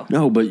psycho.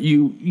 No, but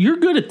you're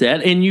good at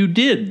that, and you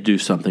did do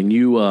something.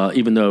 You,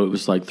 even though it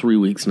was like 3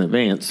 weeks in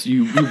advance,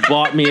 you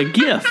bought me a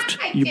gift.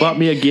 You bought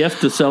me a gift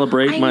to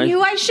celebrate I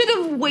knew I should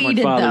have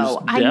waited,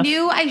 though. Death. I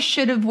knew I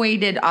should have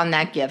waited on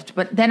that gift,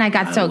 but then I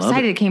got so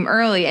excited it came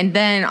early, and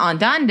then on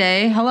Dawn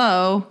Day,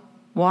 hello,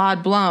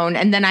 wad blown,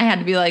 and then I had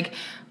to be like,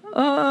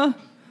 I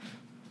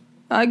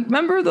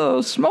remember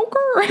the smoker?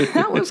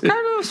 That was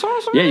kind of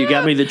saucy. Yeah, you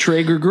got me the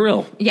Traeger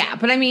grill. Yeah,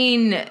 but I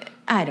mean,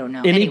 I don't know.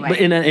 And anyway.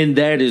 And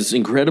that is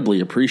incredibly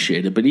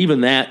appreciated. But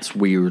even that's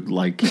weird.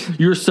 Like,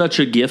 you're such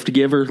a gift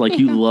giver. Like,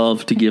 you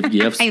love to give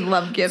gifts. I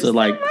love gifts. So,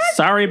 like,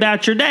 sorry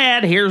about your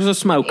dad. Here's a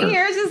smoker.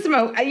 Here's a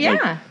smoke.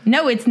 Yeah.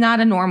 No, it's not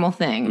a normal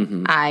thing.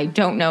 Mm-hmm. I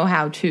don't know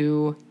how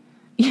to.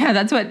 Yeah,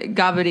 that's what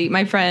Gabadi,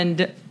 my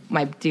friend,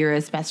 my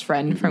dearest best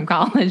friend from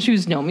college,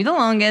 who's known me the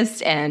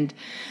longest. And,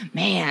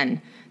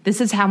 man, this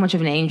is how much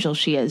of an angel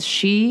she is.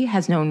 She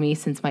has known me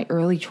since my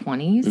early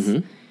 20s.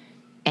 Mm-hmm.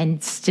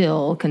 And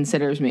still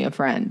considers me a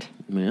friend.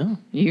 Yeah.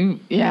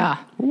 Yeah.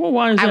 Well,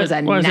 why is that? I was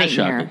a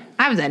nightmare.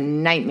 I was a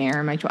nightmare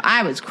in my 20s.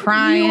 I was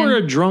crying. You were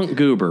a drunk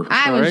goober.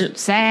 I was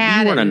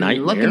sad. You weren't a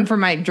nightmare. Looking for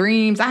my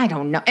dreams. I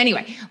don't know.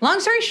 Anyway, long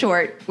story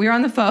short, we were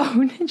on the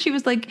phone and she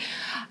was like,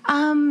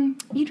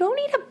 you don't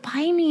need to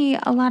buy me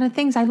a lot of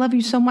things. I love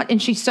you so much. And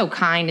she's so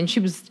kind. And she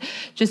was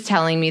just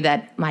telling me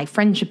that my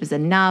friendship is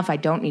enough. I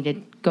don't need to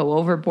go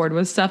overboard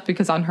with stuff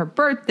because on her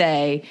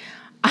birthday,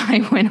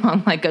 I went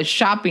on like a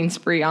shopping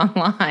spree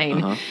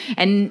online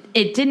and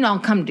it didn't all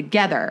come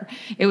together.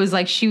 It was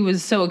like she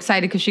was so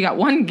excited because she got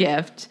one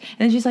gift and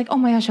then she's like, oh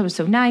my gosh, that was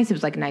so nice. It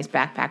was like a nice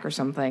backpack or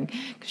something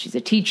because she's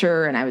a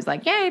teacher. And I was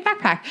like, yay,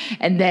 backpack.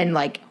 And then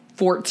like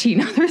 14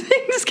 other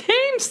things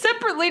came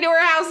separately to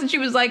her house and she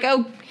was like,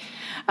 oh,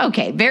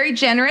 okay, very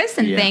generous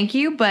and thank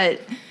you, but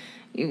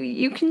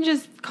you can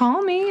just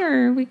call me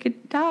or we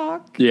could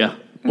talk. Yeah.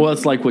 Well,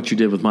 it's like what you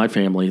did with my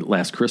family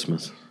last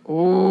Christmas.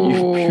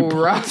 Ooh,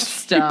 rough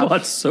stuff. You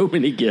bought so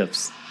many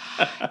gifts.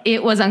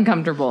 It was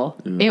uncomfortable.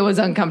 Yeah. It was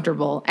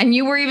uncomfortable. And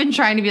you were even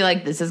trying to be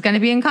like, this is going to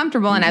be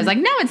uncomfortable. And I was like,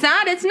 no, it's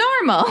not. It's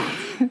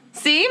normal.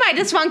 See, my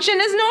dysfunction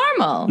is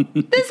normal.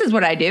 This is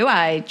what I do.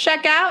 I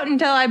check out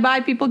until I buy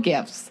people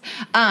gifts.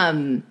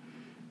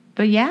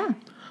 But yeah.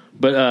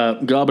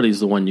 But Gobbity's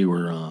the one you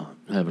were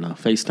having a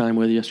FaceTime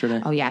with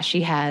yesterday? Oh, yeah.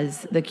 She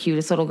has the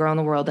cutest little girl in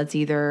the world that's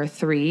either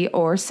 3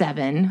 or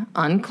 7.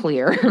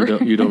 Unclear.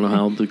 You don't know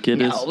how old the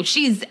kid is? No,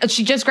 she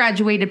just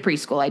graduated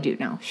preschool. I do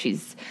know.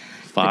 She's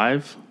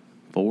 5,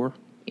 4?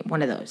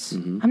 One of those.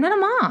 Mm-hmm. I'm not a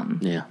mom.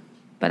 Yeah.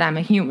 But I'm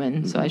a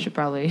human, so I should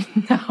probably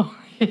know.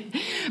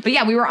 But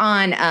yeah, we were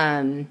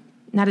on,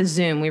 not a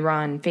Zoom. We were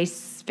on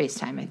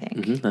FaceTime, I think.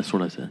 Mm-hmm. That's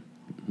what I said.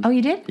 Mm-hmm. Oh,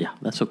 you did? Yeah,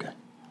 that's okay.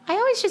 I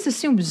always just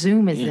assume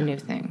Zoom is the new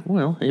thing.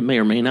 Well, it may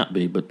or may not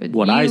be, but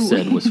what I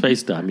said was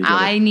FaceTime.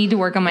 I need to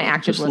work on my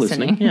active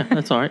listening. Yeah,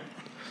 that's all right.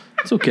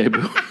 It's okay,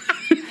 boo.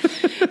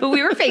 But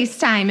we were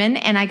FaceTiming,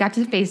 and I got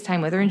to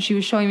FaceTime with her, and she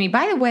was showing me,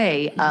 by the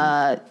way,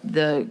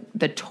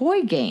 the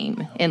toy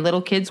game in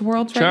little kids'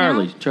 worlds right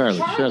now. Charlie,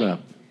 shut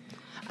up.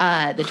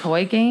 The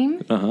toy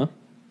game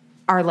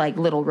are like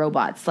little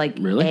robots, like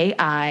really?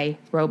 AI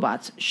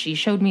robots. She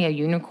showed me a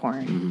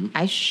unicorn. Mm-hmm.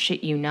 I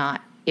shit you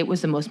not. It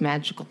was the most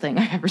magical thing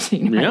I've ever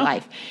seen in my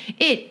life.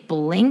 It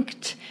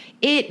blinked.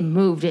 It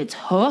moved its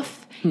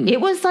hoof.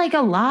 It was like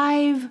a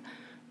live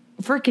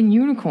freaking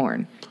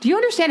unicorn. Do you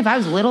understand if I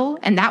was little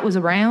and that was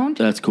around?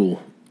 That's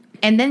cool.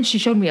 And then she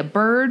showed me a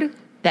bird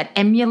that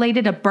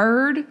emulated a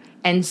bird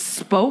and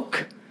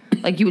spoke.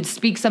 Like you would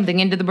speak something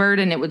into the bird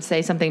and it would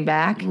say something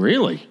back.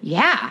 Really?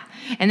 Yeah.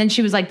 And then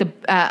she was like,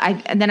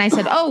 and then I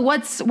said, oh,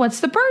 what's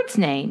the bird's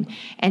name?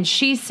 And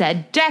she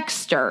said,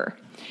 Dexter.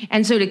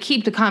 And so to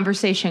keep the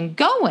conversation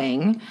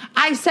going,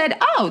 I said,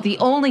 oh, the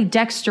only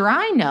Dexter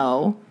I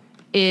know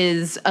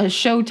is a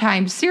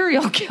Showtime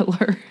serial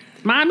killer.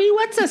 Mommy,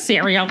 what's a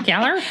serial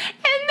killer? And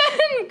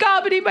then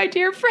Gobbity, my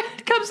dear friend,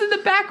 comes in the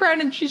background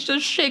and she's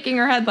just shaking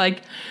her head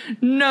like,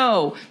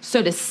 no.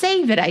 So to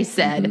save it, I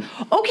said,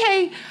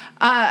 okay,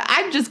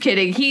 I'm just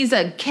kidding. He's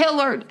a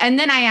killer. And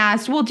then I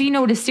asked, well, do you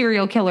know what a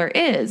serial killer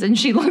is? And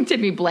she looked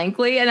at me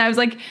blankly and I was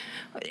like,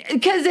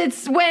 because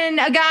it's when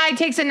a guy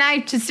takes a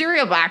knife to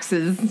cereal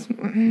boxes.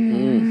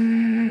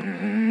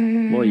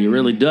 Well, you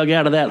really dug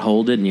out of that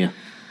hole, didn't you?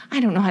 I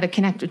don't know how to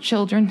connect with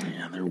children.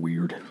 Yeah, they're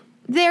weird.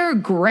 They're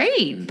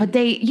great, but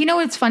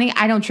it's funny.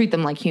 I don't treat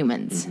them like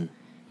humans. Mm-hmm.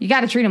 You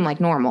got to treat them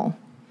like normal.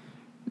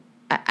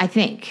 I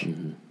think.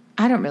 Mm-hmm.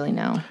 I don't really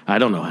know. I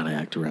don't know how to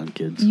act around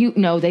kids.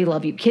 They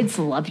love you. Kids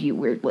love you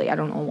weirdly. I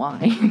don't know why.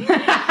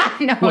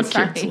 No, what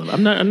sorry. Kids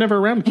love? I'm never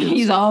around kids.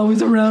 He's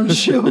always around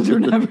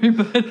children,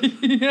 everybody.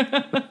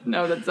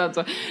 No, that sounds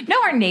so.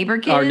 No, our neighbor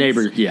kids. Our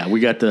neighbor, yeah. We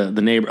got the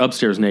neighbor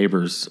upstairs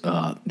neighbors.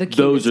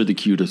 Those are the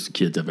cutest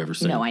kids I've ever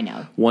seen. No, I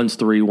know. One's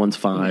 3, one's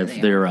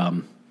 5. They're I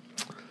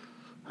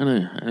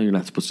know you're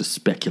not supposed to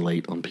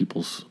speculate on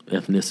people's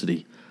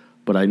ethnicity,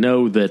 but I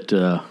know that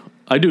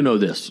I do know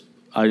this.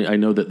 I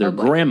know that their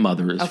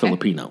grandmother is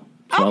Filipino.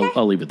 So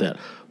I'll leave it at that.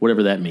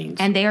 Whatever that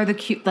means. And they are the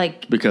cute,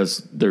 like... Because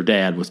their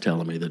dad was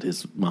telling me that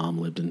his mom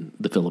lived in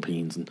the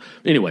Philippines. And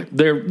anyway,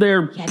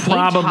 they're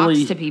probably...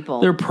 Talks to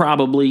people. They're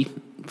probably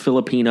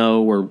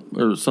Filipino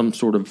or some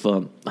sort of...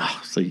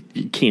 so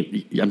you can't...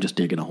 I'm just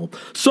digging a hole.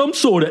 Some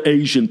sort of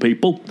Asian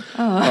people.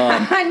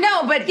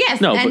 No, but yes.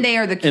 They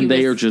are the cutest. And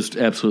they are just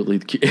absolutely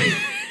cute.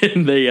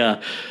 And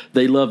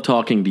they love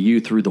talking to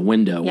you through the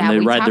window. Yeah, when they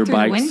we ride their through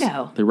bikes. the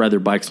window. They ride their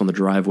bikes on the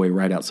driveway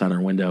right outside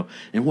our window.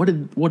 And what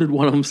did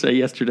one of them say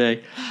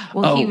yesterday?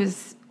 Well, he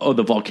was... Oh,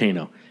 the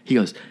volcano. He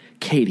goes,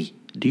 Katie,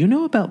 do you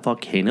know about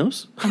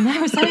volcanoes? And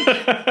I was like,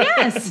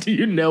 yes. Do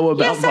you know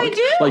about Yes, I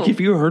do. Like, have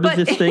you heard of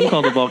this thing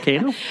called a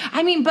volcano?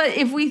 I mean, but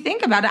if we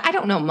think about it, I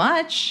don't know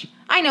much.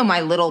 I know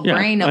my little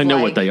brain of I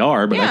know what they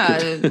are,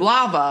 but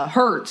lava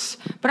hurts.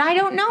 But I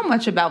don't know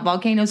much about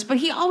volcanoes. But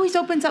he always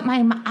opens up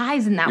my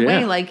eyes in that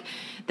way. Like,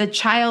 the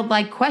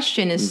childlike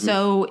question is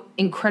so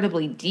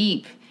incredibly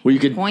deep. Well,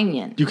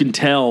 poignant. You can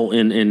tell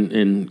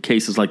in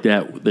cases like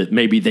that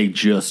maybe they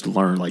just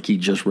learned, like he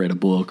just read a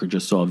book or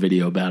just saw a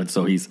video about it,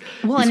 so he's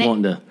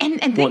wanting to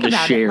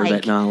share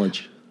that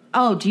knowledge.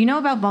 Oh, do you know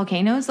about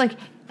volcanoes? Like,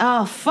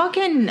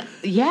 fucking,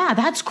 yeah,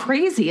 that's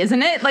crazy,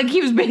 isn't it? Like,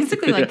 he was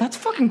basically like, that's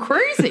fucking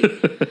crazy.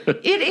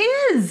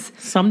 It is.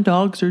 Some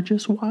dogs are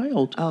just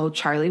wild. Oh,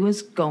 Charlie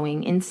was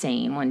going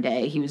insane one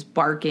day. He was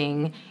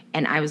barking,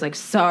 and I was like,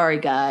 sorry,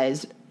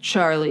 guys.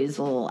 Charlie's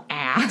a little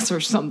ass or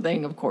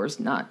something. Of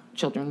course, not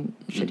children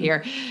should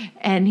hear.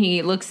 And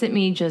he looks at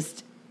me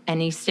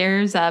and he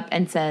stares up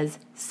and says,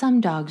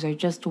 some dogs are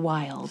just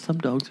wild. Some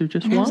dogs are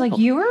just wild. I was like,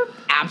 you are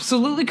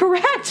absolutely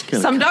correct.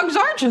 Some dogs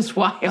are just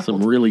wild.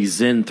 Some really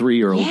zen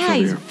 3-year-olds. Yeah,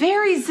 he's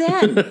very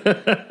zen.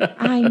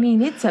 I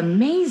mean, it's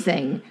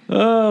amazing.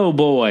 Oh,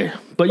 boy.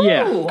 But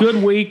yeah,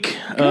 good week.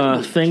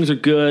 Things are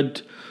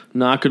good.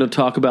 Not going to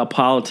talk about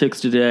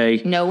politics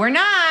today. No, we're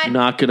not.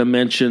 Not going to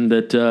mention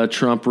that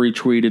Trump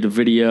retweeted a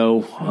video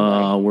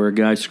where a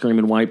guy's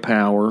screaming white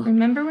power.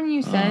 Remember when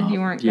you said you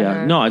weren't going to...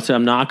 Yeah, no, I said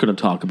I'm not going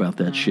to talk about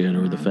that shit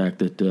or the fact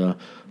that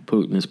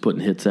Putin is putting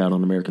hits out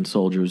on American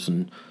soldiers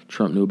and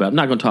Trump knew about it. I'm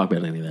not going to talk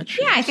about any of that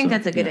shit. Yeah, I think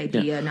that's a good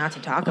idea not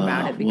to talk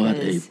about it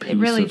because it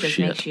really just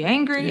makes you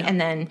angry. Yeah. And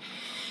then...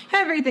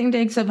 Everything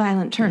takes a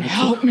violent turn.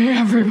 Help me,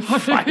 everybody.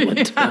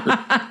 Violent turn.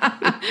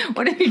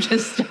 What if you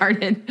just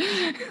started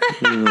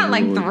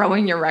like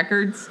throwing your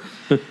records?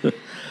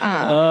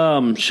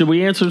 Should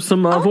we answer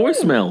some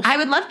voicemails? I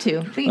would love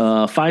to. Please.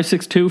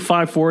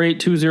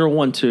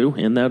 562-548-2012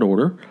 in that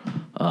order.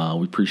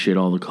 We appreciate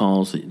all the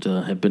calls that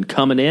have been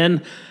coming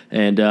in.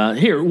 And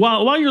here,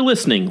 while you're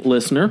listening,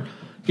 listener,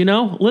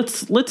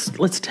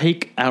 let's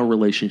take our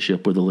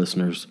relationship with the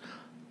listeners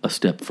a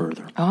step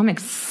further. Oh, I'm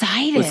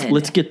excited.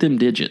 Let's get them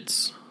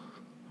digits.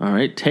 All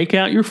right, take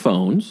out your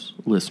phones,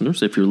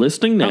 listeners. If you're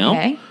listening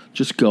now,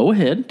 just go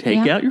ahead,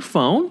 take out your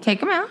phone. Take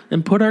them out.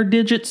 And put our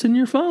digits in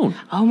your phone.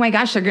 Oh, my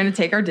gosh, they're going to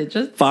take our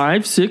digits?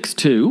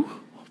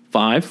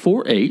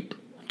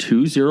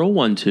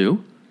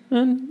 562-548-2012.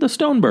 And the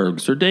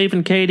Stonebergs, or Dave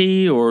and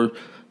Katie, or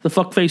the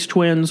Fuckface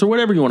Twins, or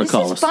whatever you want to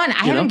call us. This is fun.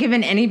 I haven't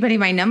given anybody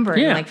my number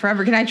in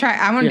forever. Can I try?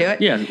 I want to do it.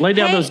 Yeah, lay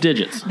down those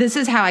digits. This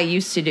is how I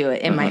used to do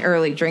it in my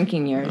early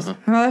drinking years.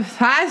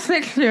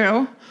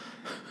 562.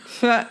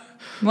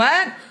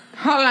 What?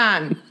 Hold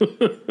on.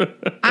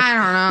 I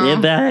don't know.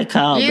 You better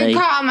call me. You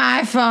call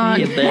my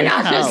phone, and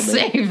I'll just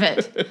save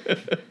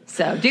it.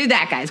 So do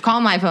that, guys.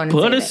 Call my phone and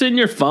put us in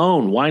your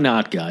phone. Why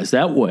not, guys?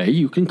 That way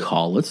you can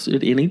call us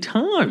at any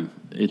time.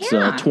 It's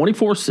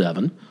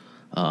 24/7.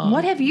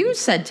 What have you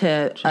said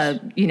to a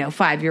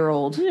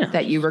 5-year-old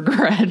that you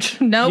regret?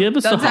 Nope, give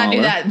us let's not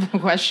do that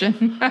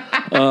question.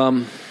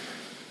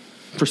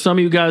 For some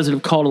of you guys that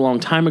have called a long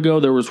time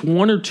ago, there was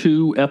 1 or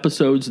 2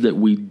 episodes that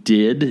we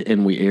did,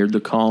 and we aired the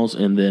calls,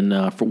 and then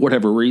for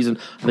whatever reason,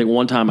 I think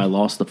one time I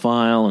lost the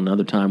file,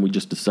 another time we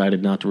just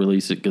decided not to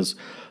release it because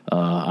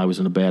I was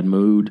in a bad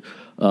mood.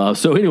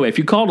 So anyway, if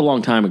you called a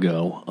long time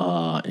ago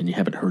and you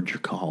haven't heard your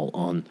call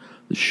on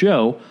the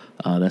show,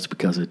 that's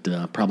because it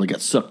probably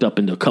got sucked up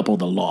into a couple of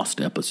the lost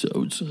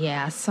episodes.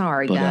 Yeah,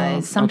 sorry,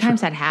 guys.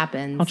 Sometimes that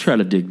happens. I'll try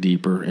to dig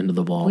deeper into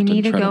the vault. We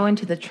need to go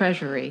into the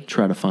treasury.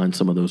 Try to find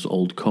some of those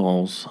old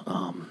calls.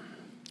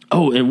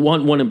 And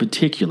one in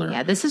particular.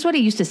 Yeah, this is what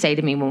he used to say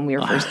to me when we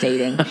were first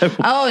dating.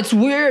 It's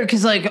weird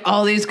because,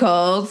 all these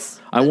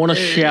calls. I want to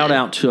shout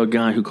out to a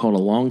guy who called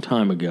a long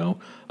time ago.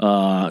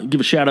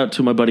 Give a shout out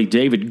to my buddy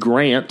David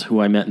Grant,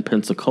 who I met in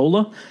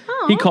Pensacola.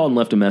 He called and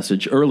left a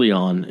message early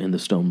on in the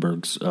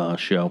Stonebergs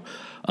show.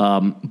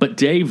 But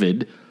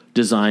David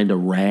designed a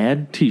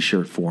rad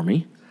T-shirt for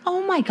me.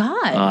 Oh, my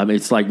God.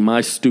 It's like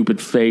my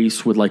stupid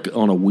face with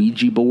on a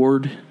Ouija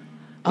board.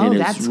 And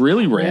it's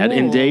really rad.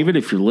 And David,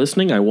 if you're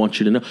listening, I want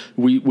you to know,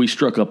 we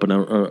struck up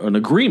an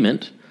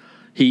agreement.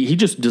 He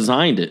just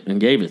designed it and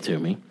gave it to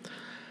me.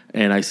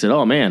 And I said,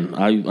 oh, man,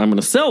 I'm going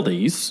to sell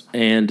these,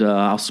 and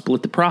I'll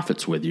split the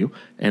profits with you.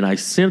 And I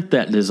sent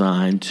that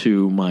design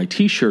to my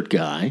T-shirt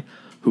guy,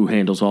 who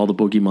handles all the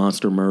Boogie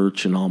Monster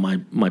merch and all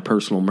my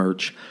personal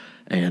merch,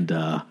 and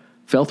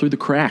fell through the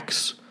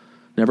cracks.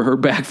 Never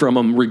heard back from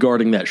him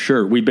regarding that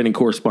shirt. We've been in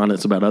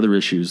correspondence about other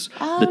issues,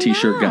 the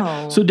T-shirt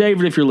guy. So,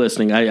 David, if you're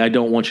listening, I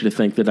don't want you to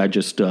think that I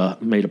just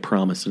made a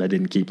promise that I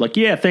didn't keep.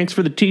 Thanks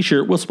for the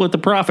T-shirt. We'll split the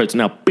profits.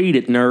 Now, beat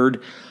it,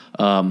 nerd.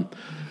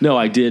 No,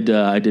 I did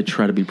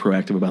try to be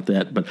proactive about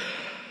that, but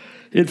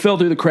it fell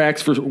through the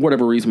cracks for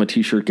whatever reason. My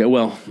T-shirt guy,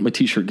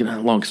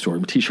 long story.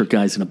 My T-shirt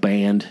guy's in a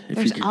band.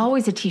 There's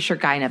always a T-shirt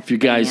guy in a band. If you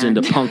guys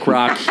into punk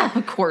rock,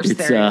 of course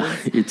there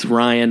is. It's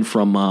Ryan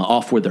from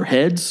Off With Their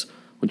Heads,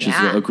 which is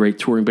a great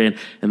touring band,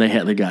 and they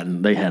had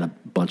a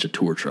bunch of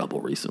tour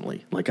trouble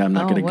recently. I'm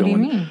not going to go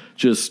and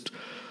just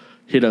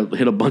hit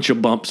a bunch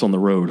of bumps on the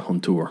road on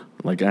tour.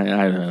 I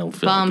don't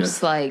feel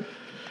bumps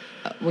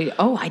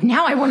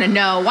now I want to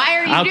know. Why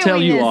are you I'll doing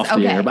tell you this? off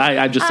the air. But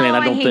I'm just saying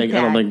I don't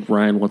think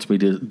Ryan wants me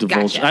to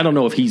divulge. Gotcha. I don't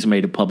know if he's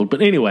made it public.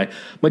 But anyway,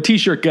 my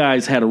T-shirt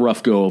guy's had a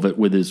rough go of it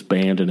with his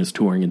band and his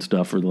touring and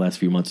stuff for the last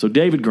few months. So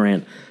David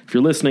Grant, if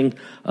you're listening,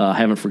 I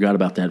haven't forgot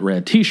about that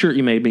rad T-shirt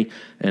you made me,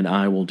 and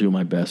I will do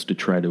my best to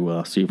try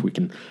to see if we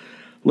can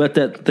let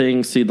that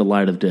thing see the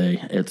light of day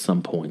at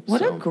some point.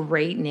 What a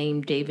great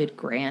name, David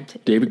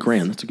Grant. David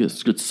Grant. That's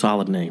a good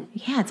solid name.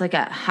 Yeah, it's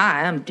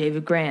hi, I'm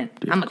David Grant.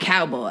 I'm a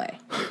cowboy.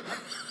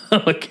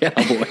 I'm a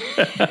cowboy.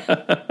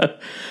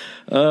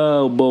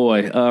 Oh,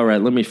 boy. All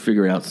right, let me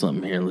figure out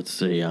something here. Let's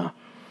see. All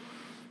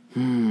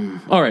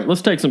right,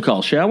 let's take some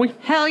calls, shall we?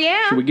 Hell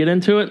yeah. Should we get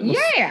into it?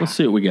 Yeah. Let's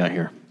see what we got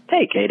here.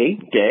 Hey, Katie,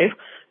 Dave.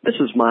 This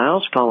is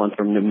Miles calling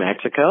from New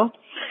Mexico.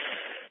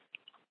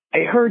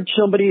 I heard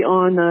somebody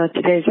on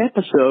today's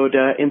episode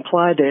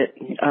imply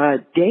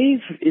that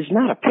Dave is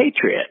not a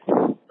patriot.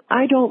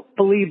 I don't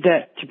believe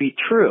that to be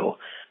true.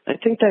 I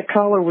think that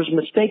caller was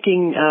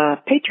mistaking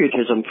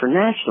patriotism for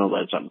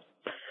nationalism.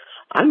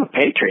 I'm a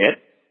patriot.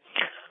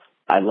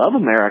 I love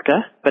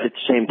America, but at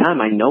the same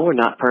time, I know we're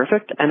not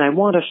perfect, and I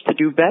want us to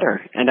do better.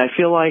 And I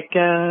feel like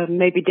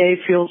maybe Dave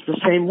feels the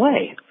same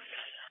way.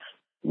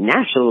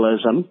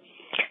 Nationalism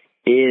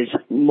is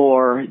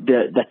more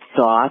the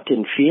thought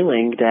and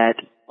feeling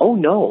that, oh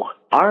no,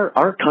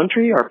 our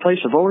country, our place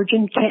of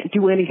origin can't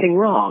do anything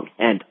wrong.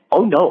 And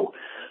oh no,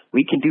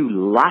 we can do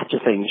lots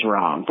of things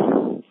wrong.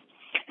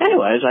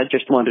 Anyways, I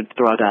just wanted to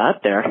throw that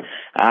out there.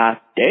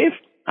 Dave,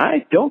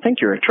 I don't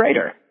think you're a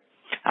traitor.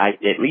 I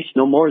at least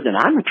know more than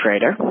I'm a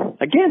traitor.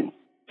 Again,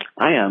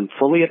 I am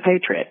fully a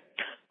patriot.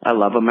 I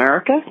love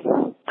America.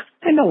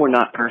 I know we're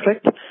not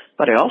perfect,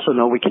 but I also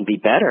know we can be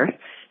better,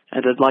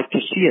 and I'd like to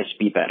see us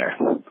be better.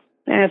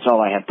 That's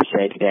all I have to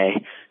say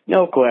today.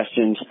 No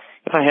questions.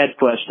 If I had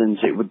questions,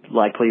 it would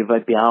likely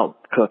be out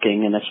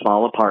cooking in a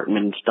small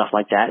apartment and stuff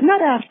like that, and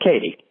I'd ask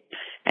Katie.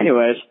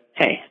 Anyways,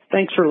 hey,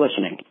 thanks for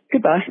listening.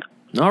 Goodbye.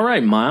 All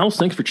right, Miles.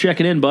 Thanks for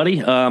checking in, buddy.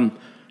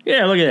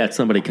 Yeah, look at that.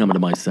 Somebody coming to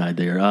my side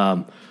there.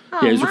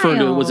 Yeah, he's referring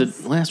to, was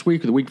it last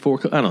week or the week before?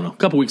 I don't know. A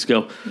couple weeks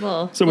ago.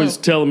 Somebody's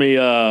telling me,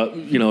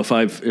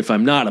 if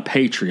I'm not a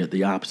patriot,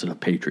 the opposite of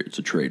patriot's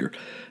a traitor.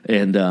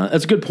 And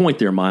that's a good point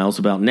there, Miles,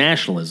 about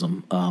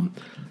nationalism.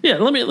 Yeah,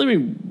 let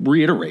me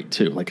reiterate,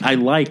 too. Like, I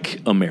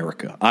like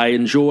America. I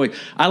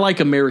like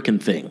American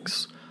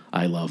things.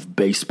 I love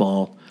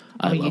baseball.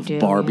 I love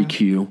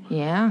barbecue.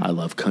 Yeah. I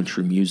love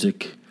country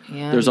music.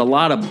 Yeah. There's a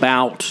lot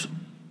about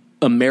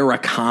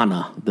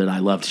Americana that I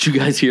love. Did you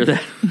guys hear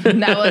that?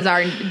 That was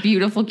our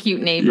beautiful,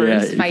 cute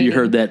neighbors fighting. If you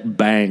heard that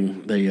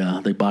bang,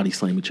 they body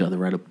slam each other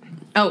right up.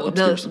 Oh,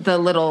 upstairs.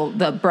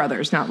 the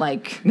brothers, not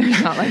like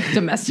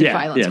domestic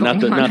violence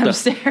going on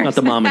upstairs. Not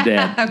the mom and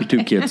dad, Okay. the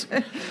two kids.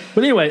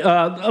 But anyway,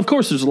 of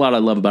course, there's a lot I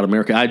love about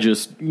America. I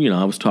just,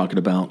 I was talking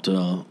about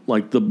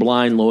like the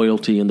blind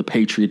loyalty and the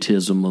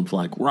patriotism of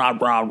like rah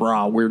rah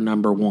rah, we're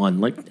number one.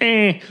 Like,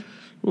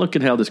 look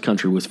at how this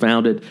country was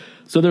founded.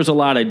 So there's a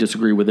lot I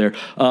disagree with there.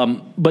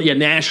 But yeah,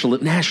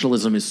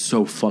 nationalism is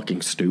so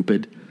fucking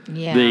stupid.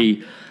 Yeah.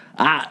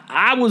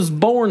 I was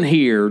born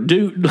here,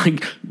 dude.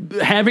 Like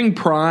having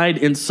pride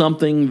in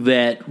something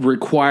that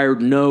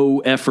required no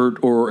effort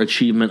or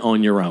achievement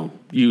on your own.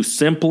 You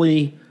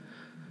simply,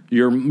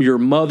 your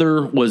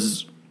mother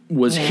was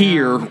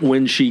here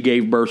when she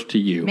gave birth to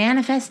you.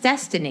 Manifest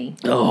destiny.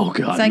 Oh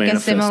God, it's like a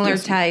similar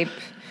destiny. type.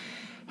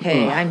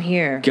 Hey, I'm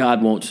here.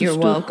 God wants You're us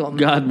welcome.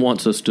 God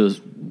wants us to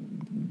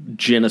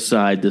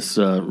genocide this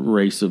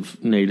race of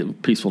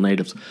peaceful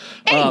natives.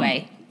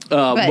 Anyway.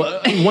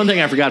 But one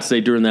thing I forgot to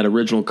say during that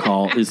original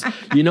call is,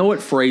 you know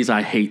what phrase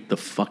I hate the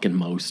fucking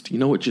most? You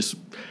know what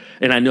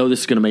and I know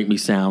this is going to make me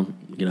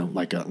sound,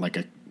 like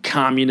a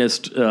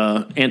communist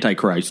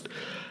antichrist.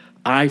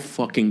 I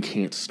fucking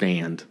can't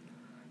stand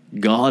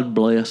God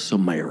bless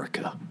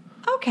America.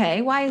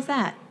 Okay, why is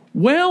that?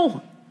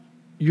 Well,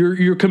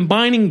 you're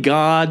combining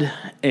God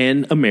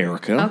and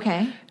America.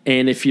 Okay.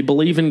 And if you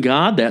believe in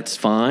God, that's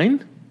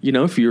fine.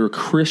 If you're a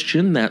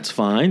Christian, that's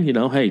fine.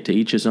 Hey, to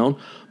each his own.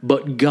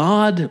 But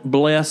God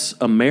bless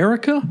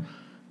America?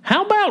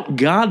 How about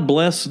God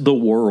bless the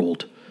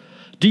world?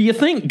 Do you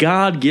think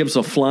God gives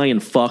a flying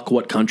fuck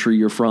what country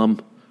you're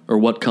from or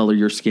what color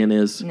your skin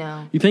is?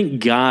 No. You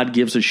think God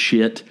gives a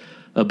shit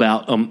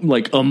about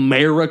like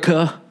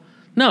America?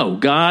 No,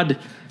 God,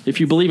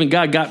 if you believe in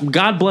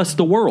God bless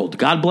the world.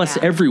 God bless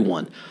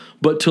everyone.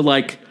 But to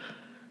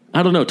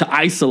to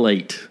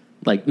isolate.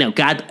 Like, no,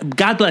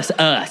 God bless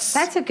us.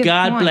 That's a good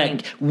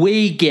point.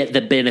 We get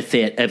the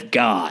benefit of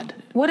God.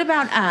 What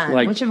about,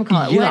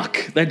 whatchamacallit?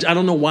 Yuck. I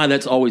don't know why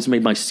that's always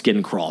made my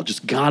skin crawl.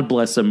 Just God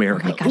bless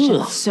America. Oh my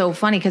gosh, it's so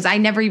funny because I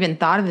never even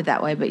thought of it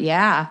that way. But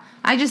yeah,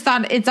 I just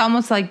thought it's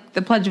almost like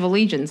the Pledge of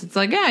Allegiance. It's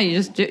like,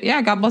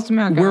 God bless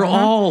America. We're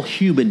all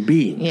human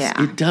beings.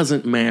 Yeah. It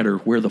doesn't matter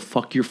where the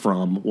fuck you're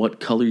from, what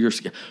color your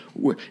skin.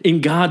 In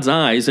God's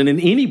eyes and in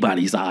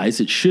anybody's eyes,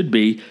 it should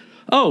be,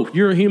 oh,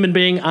 you're a human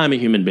being, I'm a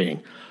human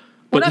being.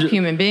 What up,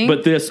 human being?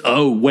 But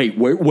wait,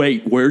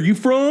 where are you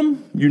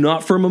from? You're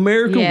not from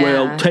America? Yeah.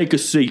 Well, take a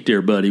seat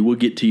there, buddy. We'll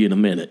get to you in a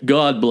minute.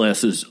 God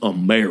blesses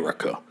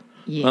America.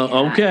 Yeah.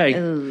 Okay.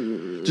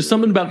 Ooh. Just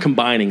something about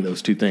combining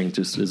those two things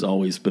just has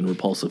always been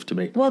repulsive to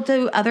me. Well,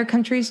 do other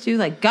countries do?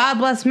 Like, God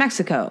bless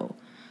Mexico.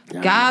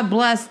 God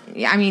bless,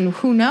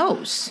 who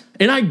knows?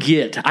 And I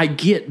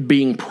get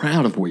being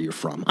proud of where you're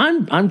from.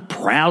 I'm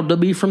proud to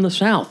be from the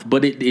South,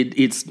 but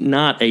it's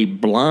not a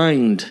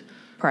blind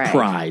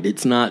pride.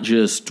 It's not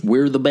just,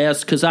 we're the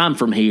best because I'm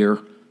from here.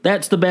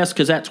 That's the best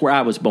because that's where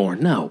I was born.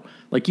 No.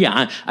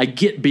 I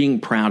get being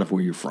proud of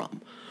where you're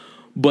from.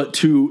 But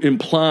to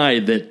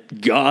imply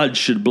that God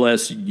should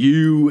bless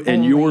you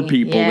and your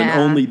people and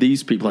only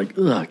these people,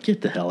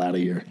 get the hell out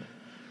of here.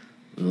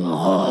 Ugh.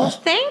 Well,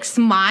 thanks,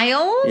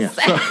 Miles. Yeah,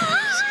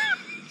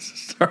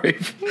 sorry.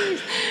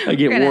 I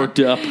get worked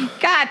up.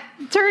 God,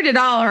 turned it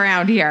all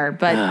around here.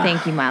 But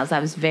thank you, Miles.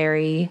 That was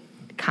very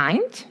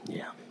kind.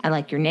 Yeah. I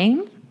like your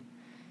name.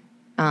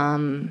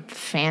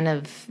 Fan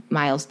of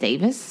Miles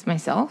Davis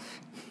myself.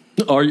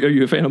 Are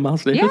you a fan of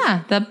Miles Davis?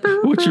 Yeah.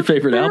 What's your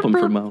favorite album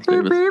from Miles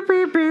Davis?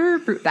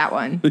 That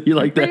one. You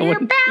like that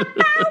one?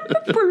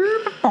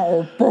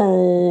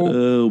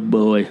 Oh,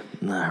 boy.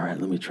 All right,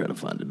 let me try to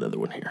find another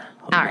one here.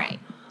 All right.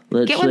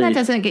 Get one that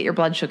doesn't get your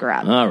blood sugar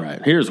up. All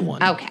right, here's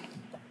one. Okay.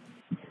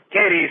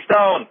 Katie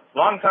Stone,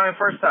 long time,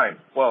 first time.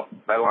 Well,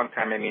 by long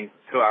time I mean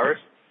 2 hours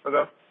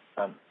ago.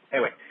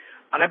 Anyway,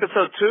 on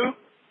episode 2,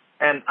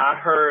 and I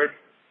heard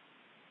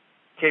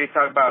Katie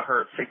talk about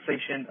her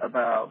fixation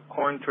about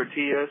corn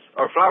tortillas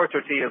or flour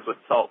tortillas with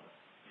salt.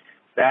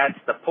 That's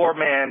the poor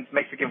man's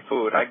Mexican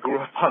food. I grew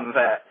up on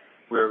that.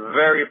 We're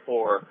very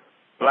poor.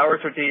 flour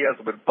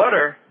tortillas with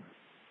butter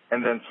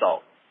and then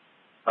salt.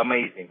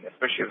 Amazing,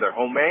 especially if they're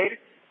homemade.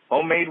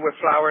 Homemade with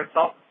flour and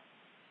salt.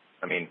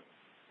 I mean,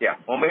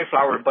 yeah, homemade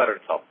flour with butter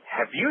and salt.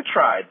 Have you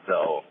tried,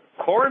 though,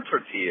 corn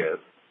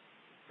tortillas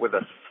with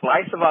a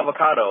slice of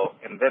avocado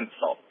and then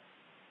salt?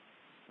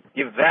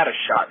 Give that a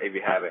shot if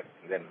you haven't,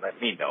 and then let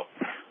me know.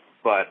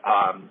 But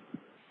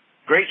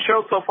great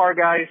show so far,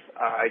 guys.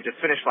 I just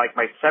finished like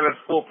my 7th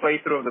full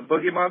playthrough of the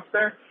Boogie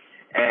Monster,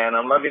 and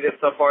I'm loving it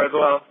so far as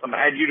well. I'm going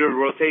to add you to the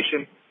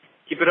rotation.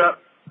 Keep it up.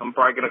 I'm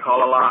probably going to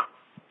call a lot.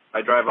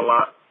 I drive a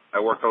lot. I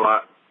work a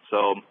lot.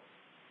 So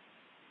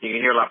you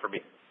can hear a lot from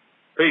me.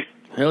 Peace.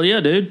 Hell yeah,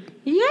 dude.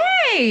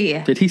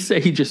 Yay! Did he say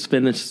he just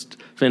finished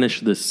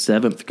the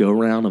 7th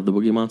go-round of the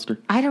Boogie Monster?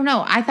 I don't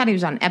know. I thought he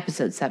was on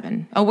episode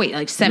 7. Oh, wait,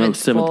 like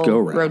 7th full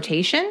go-round.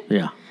 Rotation?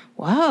 Yeah.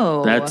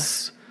 Whoa.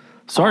 That's...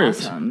 Sorry,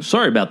 awesome.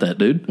 Sorry about that,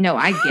 dude. No,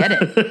 I get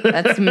it.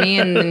 That's me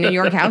and the New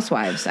York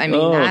Housewives. I mean,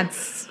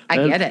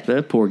 I get it.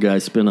 That poor guy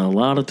spent a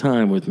lot of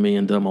time with me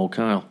and dumb old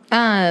Kyle.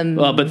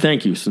 But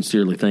thank you,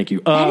 sincerely, thank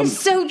you. That is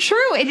so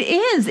true. It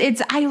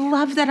is. I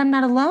love that I'm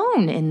not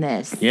alone in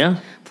this.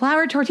 Yeah.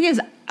 Flour tortillas.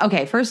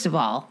 Okay, first of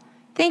all,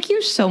 thank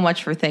you so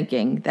much for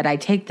thinking that I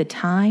take the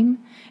time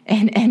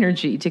and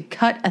energy to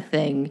cut a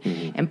thing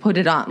and put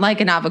it on, like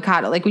an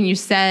avocado. Like when you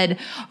said,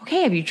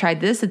 okay, have you tried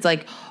this? It's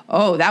like,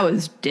 oh, that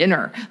was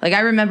dinner. Like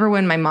I remember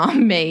when my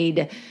mom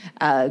made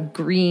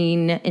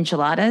green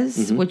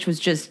enchiladas, which was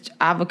just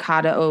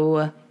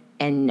avocado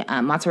and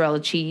mozzarella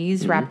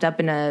cheese wrapped up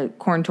in a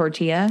corn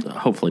tortilla.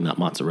 Hopefully not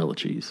mozzarella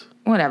cheese.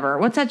 Whatever.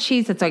 What's that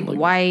cheese that's like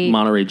white?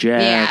 Monterey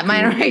Jack. Yeah,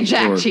 Monterey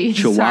Jack cheese.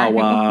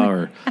 Chihuahua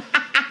or...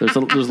 There's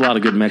a lot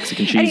of good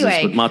Mexican cheeses,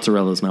 anyway, but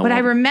mozzarella is not one. But I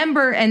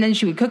remember, and then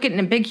she would cook it in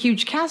a big,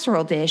 huge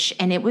casserole dish,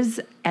 and it was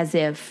as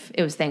if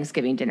it was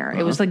Thanksgiving dinner.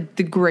 It was like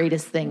the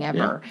greatest thing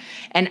ever. Yeah.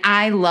 And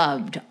I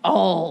loved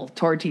all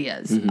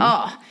tortillas.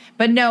 Oh,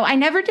 but no, I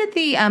never did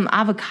the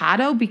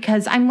avocado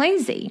because I'm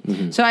lazy.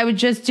 So I would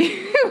just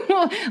do,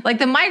 like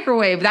the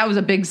microwave, that was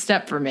a big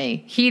step for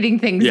me. Heating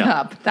things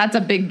up, that's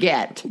a big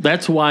get.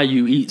 That's why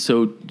you eat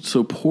so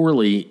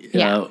poorly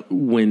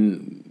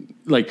when...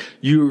 Like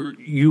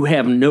you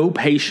have no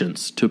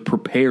patience to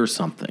prepare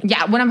something.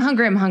 Yeah, when I'm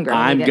hungry, I'm hungry.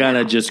 I'm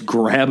gonna just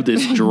grab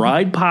this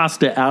dried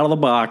pasta out of the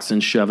box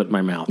and shove it in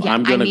my mouth. Yeah,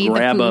 I'm gonna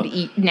grab the food to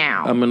eat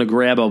now. I'm gonna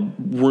grab a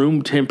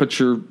room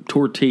temperature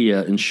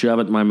tortilla and shove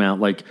it in my mouth.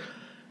 Like,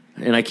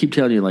 and I keep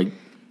telling you, like,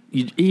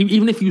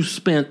 even if you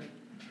spent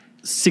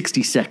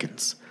 60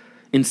 seconds,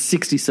 in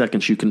 60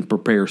 seconds you can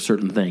prepare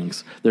certain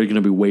things that are going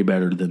to be way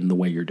better than the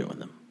way you're doing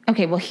them.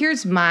 Okay, well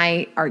here's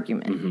my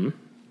argument.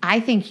 I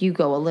think you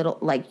go a little,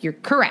 like, you're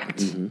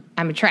correct.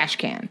 I'm a trash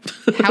can.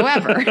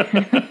 However,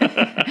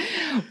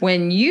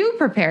 when you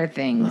prepare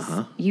things,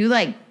 you,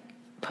 like,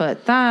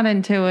 put thought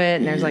into it,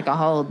 and there's, like, a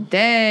whole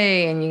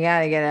day, and you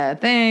got to get a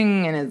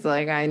thing, and it's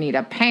like, I need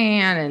a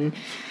pan, and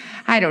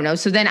I don't know.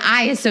 So then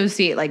I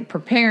associate, like,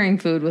 preparing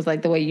food with,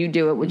 like, the way you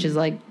do it, which is,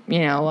 like,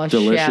 you know, a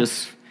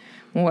delicious. Chef.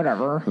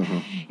 Whatever.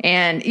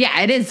 And, yeah,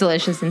 it is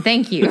delicious, and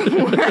thank you.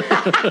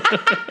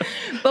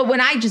 But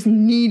when I just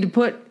need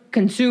to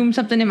consume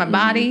something in my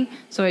body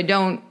so I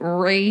don't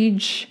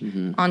rage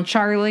on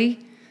Charlie,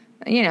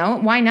 you know,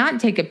 why not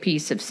take a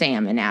piece of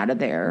salmon out of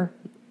there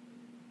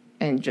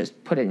and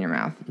just put it in your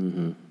mouth?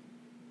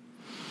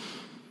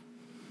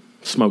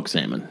 Smoked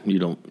salmon. You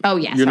don't. Oh,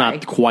 yeah. You're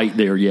not quite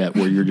there yet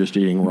where you're just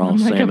eating raw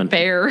salmon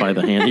by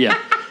the hand. Yeah.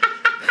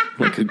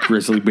 Like a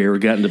grizzly bear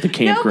got into the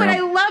campground. No, but I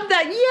love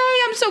that.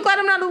 Yay, I'm so glad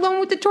I'm not alone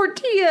with the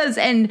tortillas.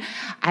 And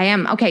I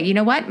am. Okay, you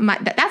know what?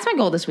 That's my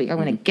goal this week. I'm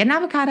going to get an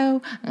avocado,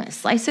 I'm going to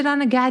slice it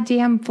on a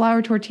goddamn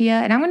flour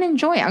tortilla, and I'm going to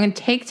enjoy it. I'm going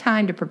to take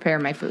time to prepare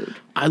my food.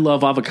 I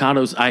love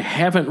avocados. I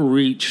haven't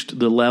reached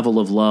the level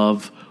of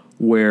love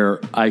where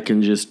I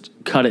can just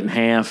cut it in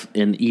half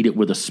and eat it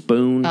with a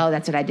spoon. Oh,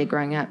 that's what I did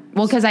growing up.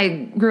 Well, because I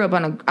grew up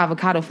on an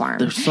avocado farm.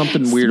 There's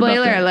something weird about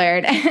that. Spoiler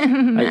alert.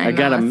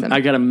 I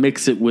gotta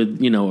mix it with,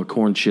 you know, a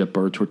corn chip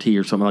or a tortilla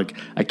or something. Like,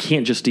 I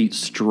can't just eat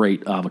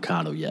straight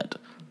avocado yet.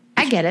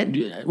 I get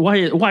it. Why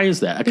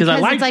is that? Because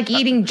it's like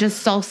eating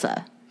just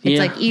salsa. It's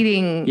like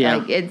eating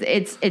like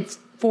it's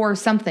for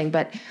something.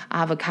 But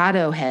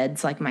avocado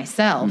heads like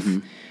myself,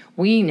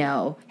 we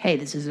know, hey,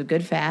 this is a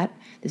good fat.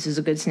 This is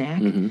a good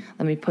snack.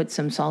 Let me put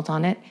some salt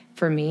on it.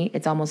 For me,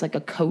 it's almost like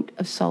a coat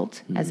of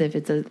salt, as if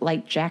it's a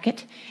light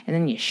jacket, and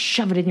then you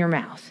shove it in your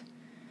mouth.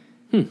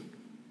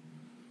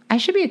 I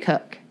should be a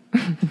cook.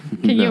 Can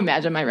you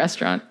imagine my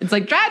restaurant? It's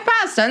like dried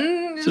pasta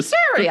and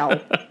cereal.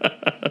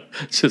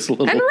 Just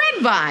little, and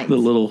red vines. The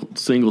little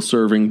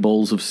single-serving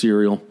bowls of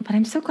cereal. But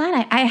I'm so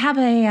glad I have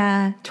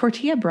a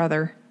tortilla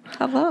brother.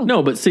 Hello.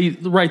 No, but see,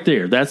 right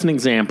there, that's an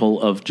example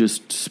of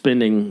just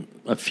spending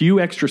a few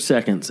extra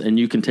seconds and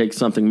you can take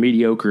something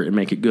mediocre and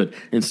make it good.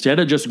 Instead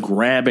of just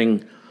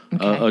grabbing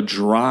a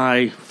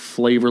dry,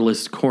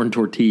 flavorless corn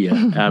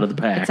tortilla out of the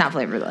pack. It's not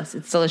flavorless.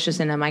 It's delicious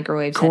in a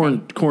microwave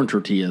setting. Corn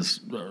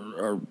tortillas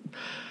are...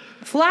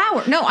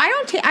 Flour. No,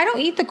 I don't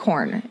eat the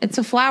corn. It's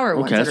a flour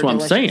one. Okay, that's what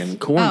delicious. I'm saying.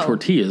 Corn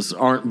tortillas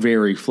aren't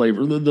very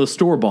flavorful. The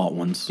store-bought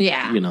ones.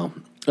 Yeah. You know.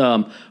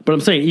 But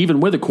I'm saying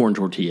even with a corn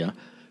tortilla,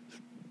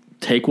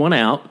 take one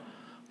out,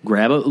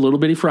 grab a little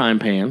bitty frying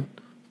pan,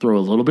 throw a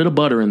little bit of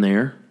butter in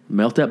there,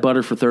 melt that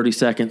butter for 30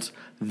 seconds,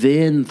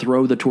 then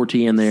throw the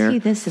tortilla in there. See,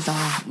 this is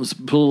all.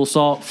 Put a little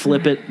salt,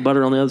 flip it,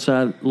 butter on the other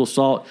side, a little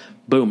salt,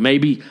 boom.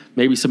 Maybe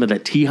some of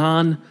that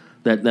Tijan,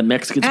 that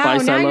Mexican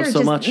spice I love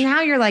so much.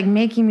 Now you're like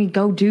making me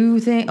go do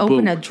things,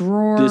 open a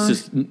drawer. This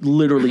is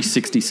literally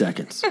 60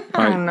 seconds. All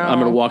right, I'm going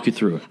to walk you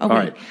through it. Okay. All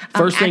right,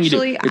 first thing you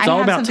do, it's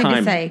all about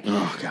time.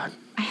 Oh, God.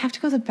 I have to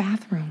go to the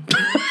bathroom.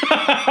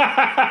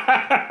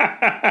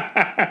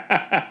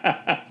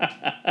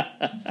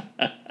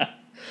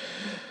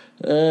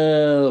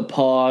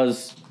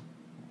 Pause.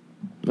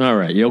 All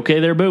right, you okay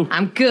there, Boo?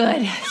 I'm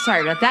good.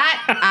 Sorry about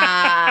that.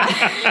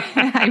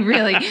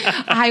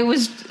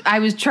 I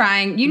was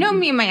trying. You know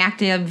me and my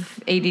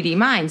active ADD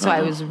mind, so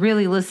I was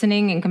really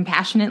listening and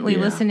compassionately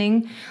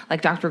listening,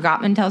 like Dr.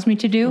 Gottman tells me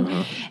to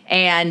do.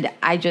 And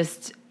I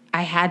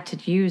had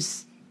to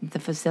use the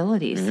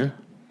facilities. Yeah.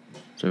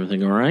 Is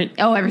everything all right?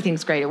 Oh,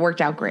 everything's great. It worked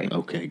out great.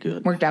 Okay,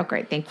 good. Worked out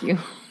great. Thank you.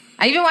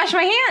 I even washed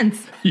my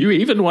hands. You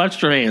even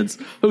washed your hands.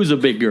 Who's a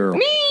big girl?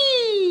 Me.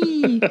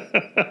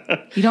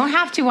 You don't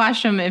have to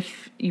wash them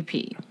if you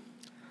pee.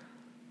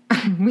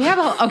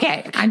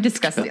 Okay, I'm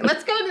disgusting.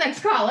 Let's go to the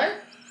next caller.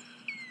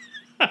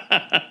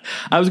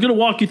 I was going to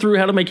walk you through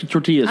how to make your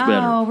tortillas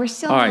better. Oh, we're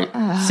still... All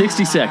right,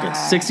 60 seconds.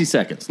 60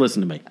 seconds.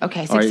 Listen to me.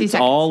 Okay, 60 seconds. It's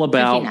all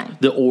about 59.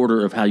 the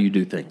order of how you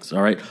do things.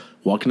 All right?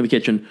 Walk into the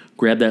kitchen,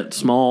 grab that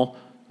small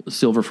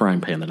silver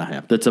frying pan that I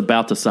have that's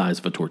about the size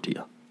of a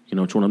tortilla. You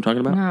know which one I'm talking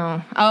about?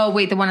 No. Oh,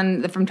 wait, the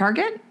one from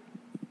Target?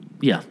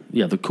 Yeah,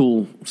 the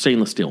cool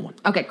stainless steel one.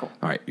 Okay, cool.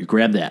 All right, you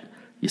grab that.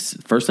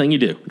 First thing you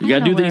do, you got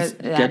to do these.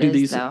 You got to do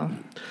these. Though.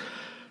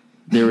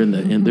 They're in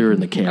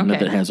the cabinet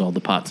that has all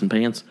the pots and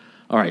pans.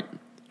 All right,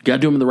 you got to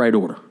do them in the right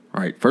order.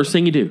 All right, first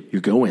thing you do, you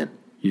go in,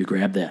 you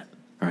grab that.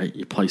 All right,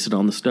 you place it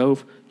on the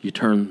stove. You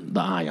turn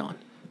the eye on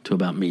to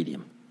about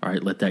medium. All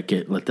right, let that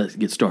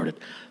get started.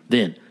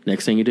 Then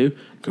next thing you do,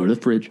 go to the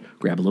fridge,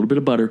 grab a little bit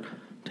of butter.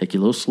 Take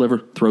your little sliver,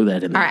 throw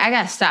that in there. All right, I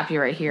got to stop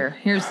you right here.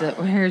 Here's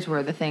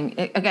where the thing.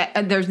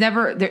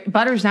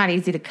 Butter's not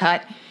easy to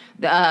cut.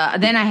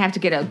 Then I have to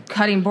get a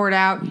cutting board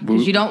out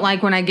because you don't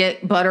like when I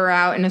get butter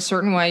out in a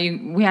certain way.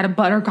 We had a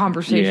butter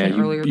conversation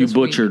earlier. You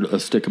butchered a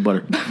stick of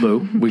butter.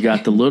 Boo. We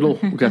got the little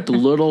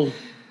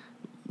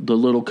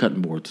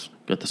cutting boards.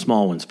 Got the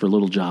small ones for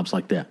little jobs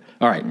like that.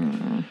 All right.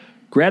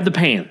 Grab the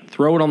pan,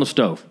 throw it on the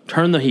stove,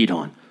 turn the heat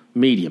on,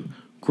 medium.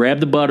 Grab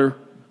the butter,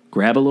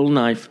 grab a little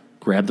knife,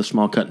 grab the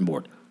small cutting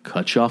board.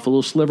 Cut you off a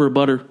little sliver of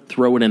butter,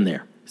 throw it in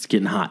there. It's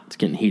getting hot. It's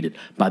getting heated.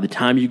 By the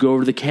time you go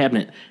over to the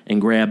cabinet and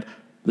grab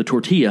the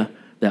tortilla,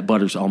 that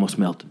butter's almost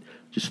melted.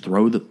 Just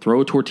throw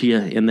a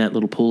tortilla in that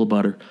little pool of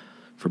butter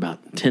for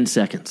about 10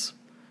 seconds,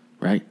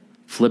 right?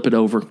 Flip it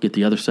over, get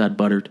the other side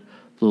buttered. A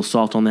little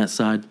salt on that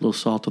side, a little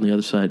salt on the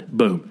other side.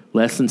 Boom.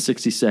 Less than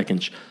 60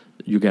 seconds,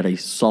 you got a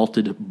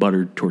salted,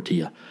 buttered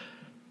tortilla.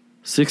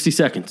 60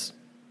 seconds.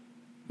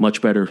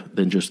 Much better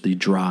than just the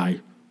dry,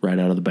 right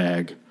out of the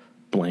bag,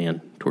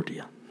 bland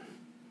tortilla.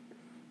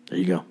 There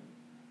you go.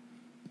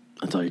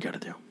 That's all you got to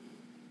do.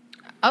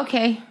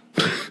 Okay.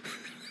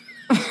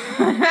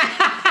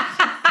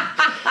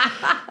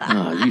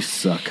 Oh, you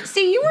suck.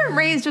 See, you weren't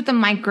raised with the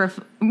micro.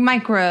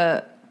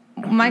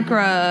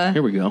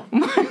 Here we go.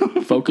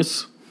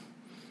 Focus.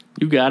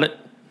 You got it.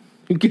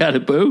 You got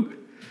it, Boo.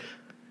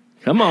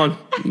 Come on.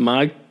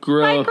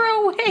 Microwave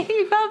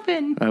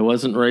oven. I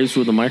wasn't raised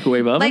with a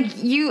microwave oven.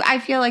 I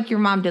feel like your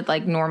mom did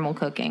normal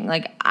cooking.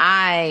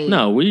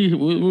 No,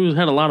 we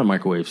had a lot of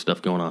microwave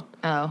stuff going on.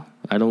 Oh.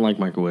 I don't like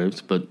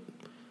microwaves, but.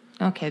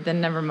 Okay, then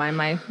never mind.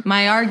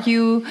 My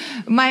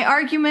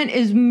argument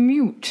is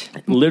mute.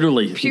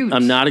 Literally,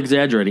 I'm not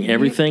exaggerating.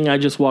 Everything I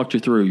just walked you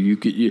through,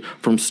 you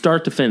from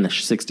start to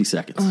finish, 60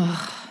 seconds.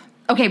 Ugh.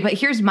 Okay, but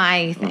here's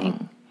my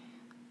thing.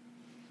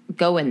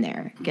 Go in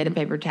there, get a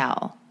paper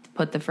towel,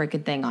 put the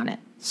freaking thing on it,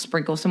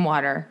 sprinkle some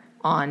water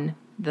on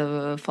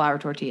the flour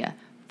tortilla,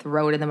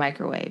 throw it in the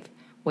microwave,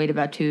 wait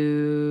about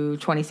 20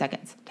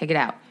 seconds, take it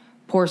out.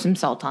 Pour some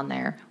salt on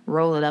there,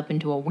 roll it up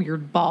into a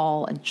weird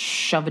ball, and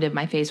shove it in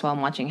my face while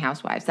I'm watching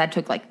Housewives. That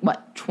took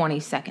 20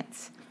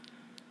 seconds.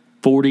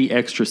 40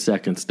 extra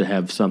seconds to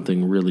have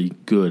something really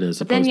good as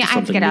opposed to something mediocre. Then you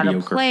have to get out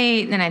a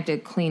plate, and then I have to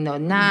clean the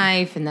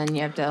knife, and then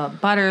you have to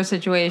butter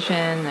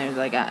situation.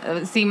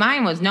 There's see,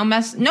 mine was no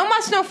muss, no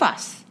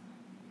fuss.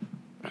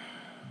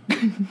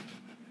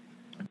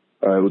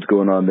 All right, what's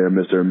going on there,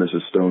 Mr. and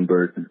Mrs.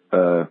 Stoneberg?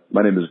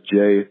 My name is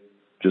Jay.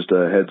 Just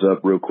a heads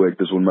up real quick,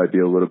 this one might be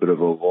a little bit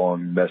of a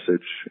long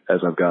message,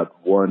 as I've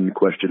got one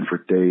question for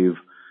Dave,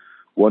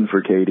 one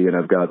for Katie, and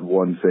I've got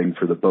one thing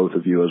for the both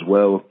of you as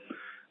well.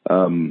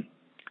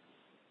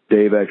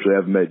 Dave, actually,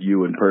 I've met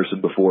you in person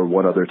before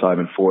one other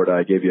time in Florida.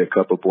 I gave you a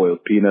cup of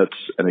boiled peanuts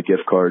and a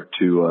gift card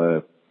to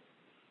a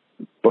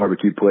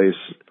barbecue place.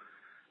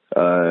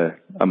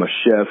 I'm a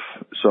chef,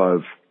 so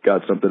I've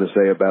got something to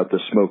say about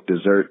the smoked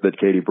dessert that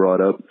Katie brought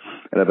up,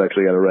 and I've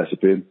actually got a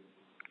recipe.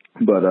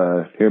 But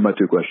here are my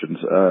two questions.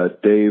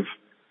 Dave,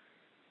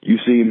 you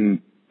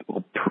seem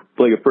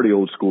like a pretty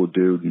old school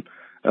dude,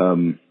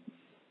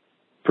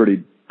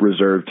 pretty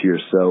reserved to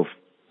yourself.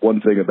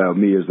 One thing about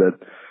me is that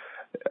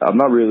I'm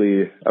not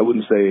really, I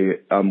wouldn't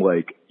say I'm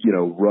like,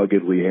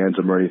 ruggedly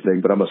handsome or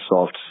anything, but I'm a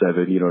soft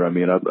 7, you know what I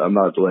mean? I'm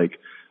not like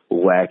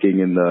lacking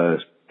in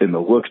the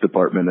looks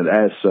department, and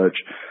as such,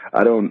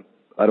 I don't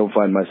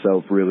find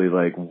myself really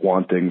like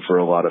wanting for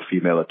a lot of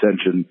female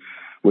attention,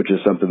 which is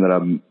something that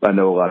I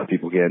know a lot of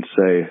people can't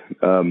say.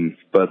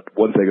 But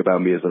one thing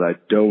about me is that I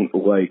don't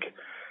like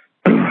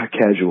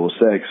casual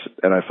sex,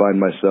 and I find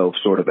myself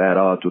sort of at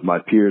odds with my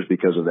peers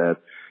because of that.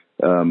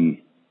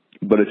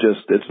 But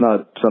it's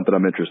not something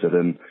I'm interested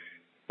in.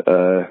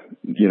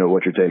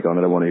 What's your take on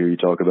it? I want to hear you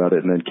talk about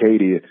it. And then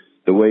Katie,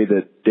 the way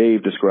that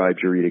Dave described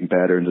your eating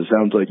patterns, it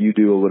sounds like you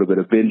do a little bit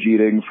of binge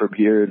eating from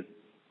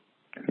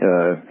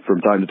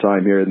time to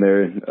time here and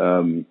there.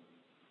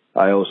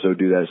 I also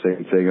do that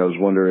same thing. I was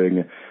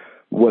wondering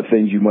what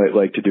things you might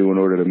like to do in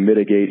order to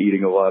mitigate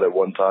eating a lot at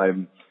one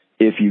time,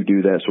 if you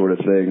do that sort of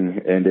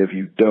thing. And if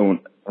you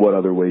don't, what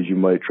other ways you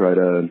might try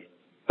to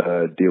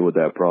deal with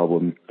that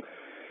problem.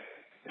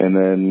 And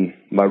then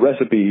my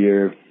recipe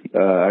here,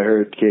 I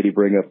heard Katie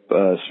bring up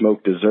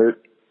smoked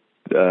dessert.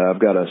 I've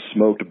got a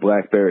smoked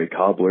blackberry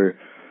cobbler.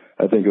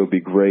 I think it would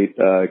be great.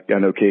 I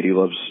know Katie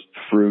loves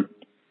fruit.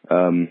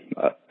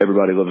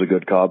 Everybody loves a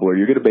good cobbler.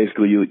 You're going to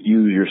basically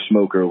use your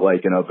smoker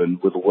like an oven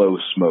with low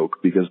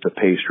smoke, because the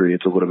pastry,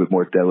 it's a little bit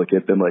more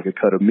delicate than like a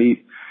cut of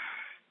meat.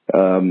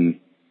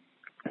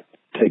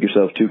 Take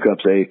yourself 2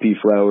 cups of AP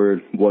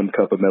flour, 1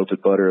 cup of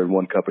melted butter, and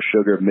 1 cup of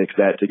sugar. Mix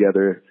that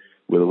together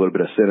with a little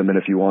bit of cinnamon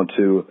if you want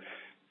to.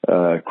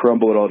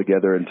 Crumble it all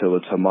together until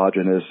it's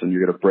homogeneous, and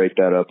you're going to break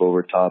that up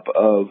over top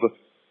of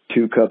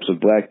 2 cups of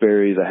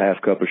blackberries, a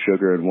half cup of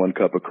sugar, and 1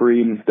 cup of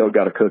cream. Don't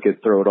got to cook it.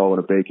 Throw it all in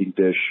a baking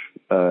dish.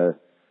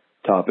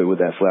 Top it with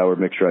that flour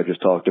mixture I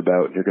just talked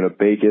about. You're going to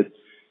bake it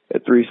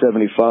at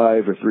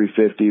 375 or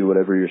 350,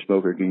 whatever your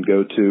smoker can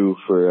go to,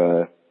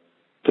 for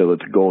till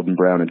it's golden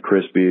brown and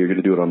crispy. You're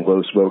going to do it on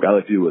low smoke. I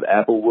like to do it with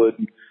apple wood,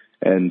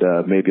 and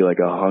maybe like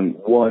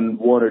one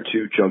or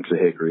 2 chunks of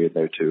hickory in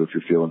there too, if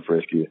you're feeling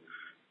frisky.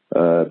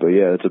 But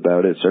yeah, that's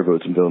about it. Serve it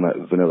with some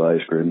vanilla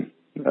ice cream.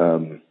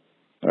 All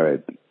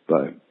right,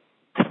 bye.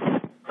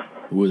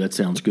 Ooh, that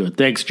sounds good.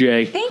 Thanks,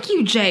 Jay. Thank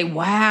you, Jay.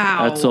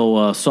 Wow. That's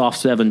a soft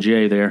 7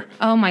 Jay there.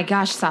 Oh my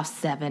gosh, soft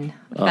 7.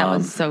 That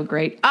was so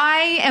great.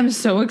 I am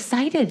so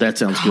excited. That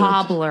sounds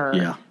Cobbler.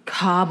 good. Yeah.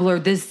 Cobbler.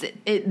 This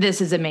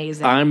is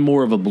amazing. I'm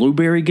more of a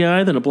blueberry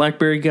guy than a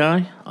blackberry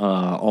guy,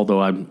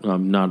 although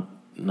I'm not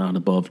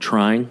above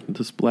trying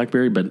this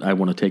blackberry, but I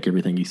want to take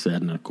everything he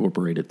said and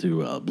incorporate it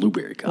to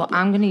blueberry cobbler. Well,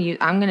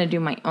 I'm gonna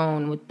do my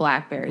own with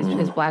blackberries,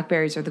 because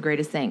blackberries are the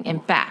greatest thing. In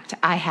fact,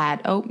 I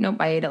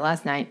ate it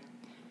last night.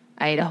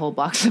 I ate a whole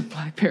box of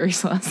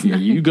blackberries last night.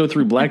 You go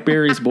through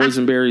blackberries,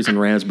 boysenberries,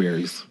 and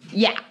raspberries.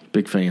 Yeah.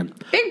 Big fan.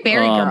 Big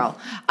berry girl.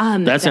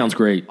 That sounds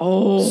great.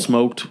 Oh.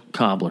 Smoked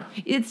cobbler.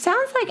 It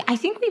sounds like, I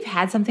think we've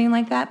had something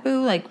like that,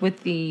 Boo, like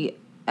with the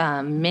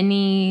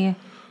mini...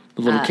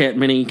 The little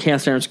mini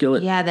cast iron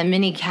skillet? Yeah, the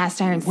mini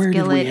cast iron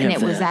skillet, and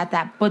it was at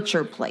that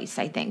butcher place,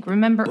 I think.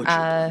 Remember?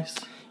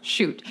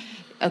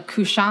 A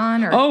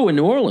Couchon or in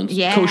New Orleans.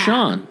 Yeah.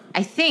 Couchon.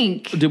 I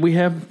think. Did we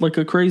have like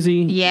a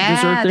crazy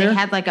dessert there? They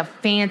had like a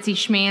fancy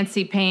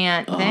schmancy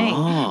pant thing.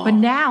 But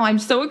now I'm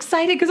so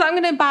excited because I'm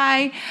going to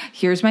buy,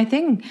 here's my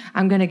thing,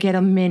 I'm going to get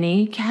a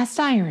mini cast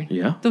iron.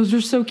 Yeah. Those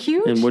are so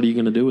cute. And what are you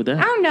going to do with that?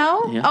 I don't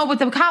know. Yeah. With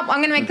the I'm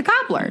going to make the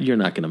cobbler. You're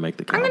not going to make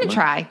the cobbler. I'm going to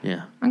try.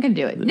 Yeah. I'm going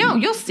to do it. No,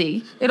 you'll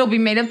see. It'll be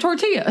made of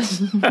tortillas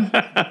in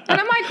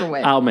a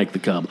microwave. I'll make the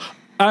cobbler.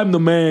 I'm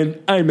the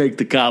man. I make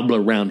the cobbler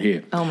around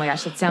here. Oh my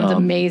gosh, that sounds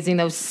amazing.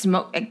 Those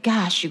smoke.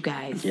 Gosh, you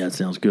guys. Yeah, it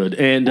sounds good.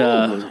 And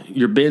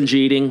you're binge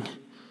eating.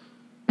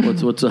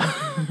 What's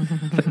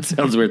that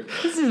sounds weird.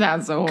 This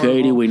sounds so horrible.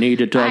 Katie, we need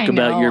to talk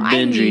about your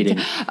binge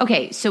eating.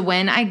 Okay, so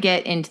when I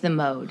get into the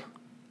mode,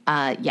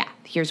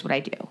 here's what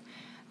I do.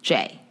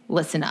 Jay,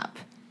 listen up.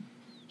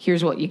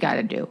 Here's what you got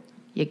to do.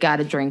 You got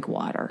to drink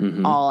water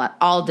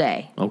all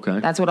day. Okay.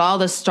 That's what all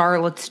the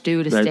starlets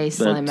do to stay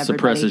slim. That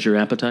suppresses your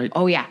appetite?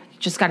 Oh, yeah.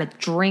 Just got to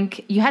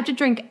drink. You have to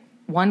drink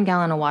 1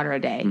 gallon of water a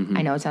day.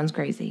 I know it sounds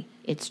crazy.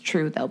 It's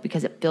true, though,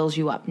 because it fills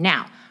you up.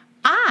 Now,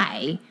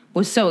 I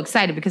was so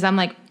excited because I'm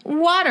like,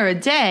 water a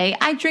day?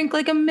 I drink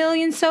like 1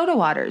 million soda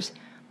waters.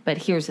 But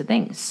here's the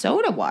thing.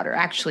 Soda water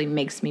actually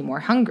makes me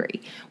more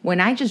hungry. When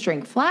I just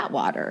drink flat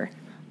water,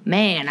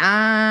 man,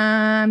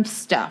 I'm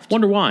stuffed.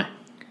 Wonder why.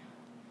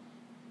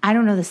 I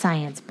don't know the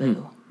science,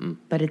 Boo,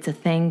 but it's a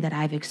thing that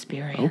I've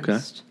experienced. Okay.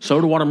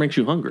 Soda water makes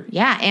you hungry.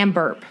 Yeah, and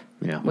burp.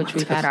 Yeah. Which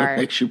we've had our...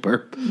 makes you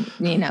burp.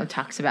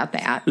 Talks about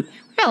that. We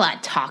had a lot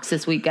of talks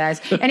this week,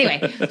 guys.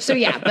 Anyway,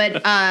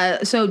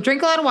 so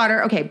drink a lot of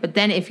water. Okay, but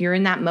then if you're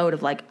in that mode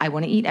of like, I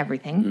want to eat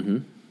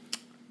everything,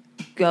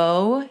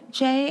 go,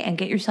 Jay, and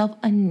get yourself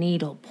a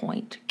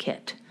needlepoint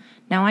kit.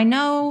 Now, I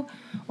know,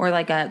 or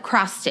like a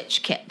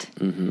cross-stitch kit.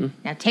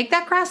 Now, take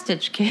that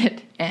cross-stitch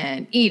kit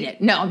and eat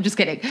it. No, I'm just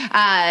kidding.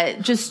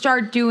 Just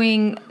start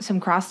doing some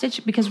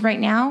cross-stitch, because right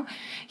now,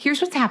 here's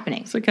what's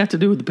happening. What's that got to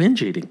do with the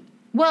binge eating?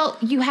 Well,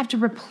 you have to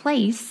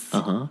replace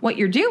what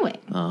you're doing.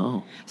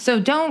 Oh.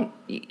 So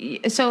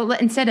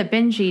instead of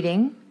binge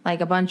eating, like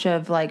a bunch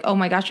of like, oh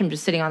my gosh, I'm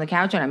just sitting on the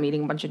couch and I'm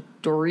eating a bunch of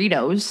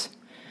Doritos.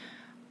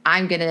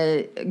 I'm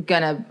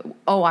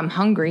I'm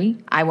hungry.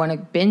 I want to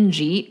binge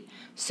eat.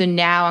 So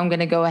now I'm going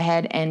to go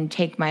ahead and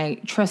take my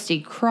trusty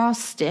cross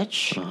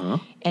stitch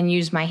and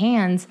use my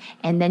hands.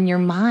 And then your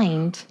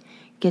mind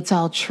gets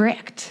all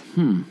tricked.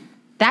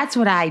 That's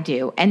what I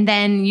do. And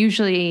then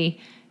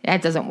usually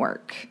that doesn't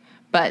work.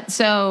 But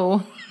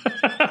so.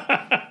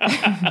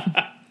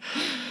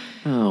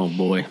 Oh,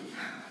 boy.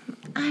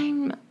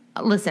 I'm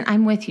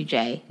with you,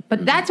 Jay.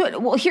 But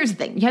here's the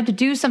thing. You have to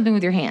do something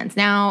with your hands.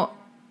 Now,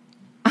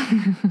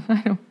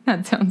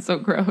 that sounds so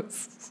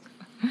gross.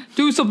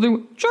 Do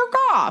something, jerk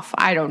off.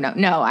 I don't know.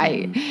 No,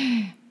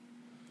 I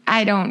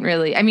don't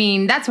really. I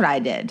mean, that's what I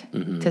did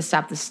to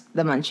stop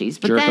the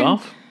munchies. But jerk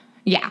off?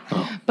 Yeah.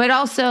 Oh. But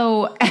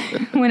also,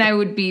 when I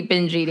would be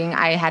binge eating,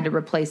 I had to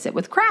replace it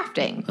with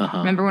crafting.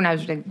 Remember when I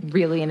was like,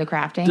 really into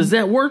crafting? Does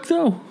that work,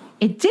 though?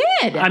 It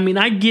did. I mean,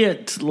 I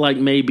get, like,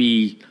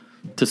 maybe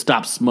to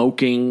stop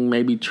smoking,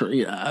 maybe,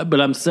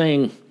 but I'm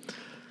saying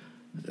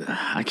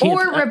I can't.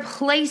 Or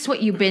replace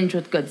what you binge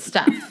with good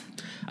stuff.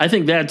 I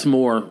think that's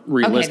more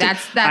realistic. Okay,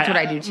 that's what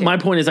I do, too. My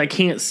point is I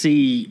can't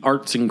see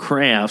arts and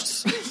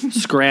crafts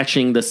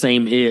scratching the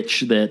same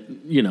itch that,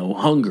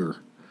 hunger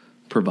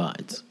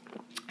provides.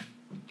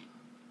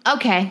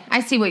 Okay,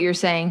 I see what you're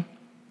saying.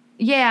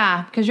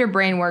 Yeah, because your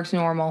brain works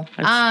normal.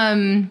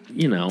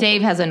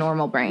 Dave has a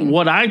normal brain.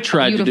 What I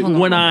tried to do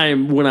when I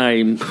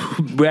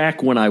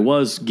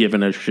was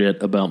giving a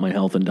shit about my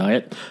health and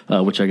diet,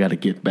 which I got to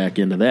get back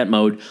into that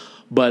mode.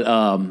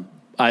 But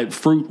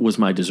fruit was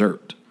my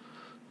dessert,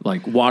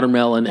 like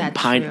watermelon and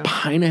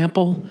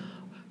pineapple,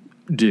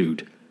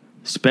 dude.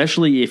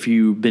 Especially if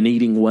you've been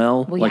eating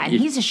well. Well, like and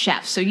he's a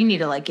chef, so you need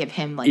to give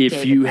him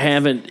if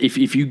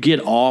you get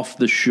off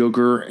the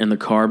sugar and the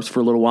carbs for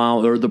a little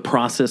while, or the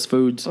processed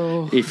foods,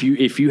 if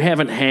you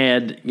haven't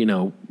had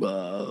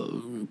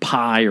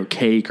pie or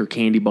cake or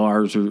candy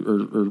bars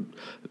or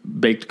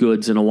baked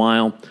goods in a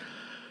while,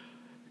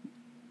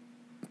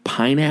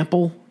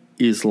 pineapple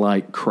is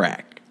like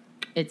crack.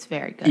 It's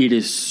very good. It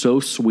is so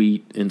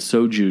sweet and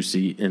so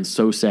juicy and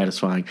so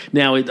satisfying.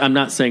 Now, I'm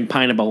not saying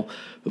pineapple,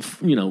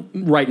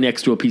 right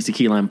next to a piece of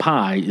key lime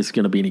pie is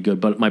going to be any good.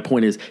 But my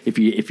point is, if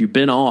you've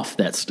been off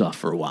that stuff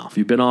for a while, if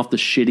you've been off the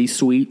shitty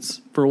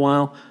sweets for a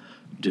while,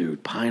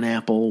 dude,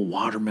 pineapple,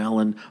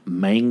 watermelon,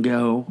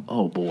 mango,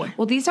 oh boy.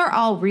 Well, these are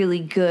all really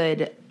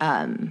good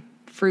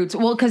fruits.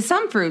 Well, because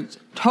some fruits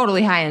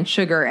totally high in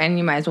sugar, and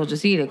you might as well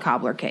just eat a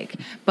cobbler cake.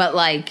 But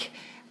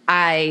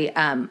I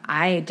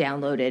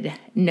downloaded,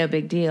 no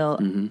big deal,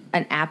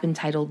 an app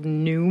entitled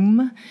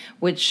Noom,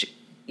 which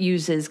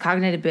uses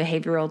cognitive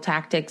behavioral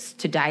tactics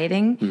to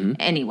dieting.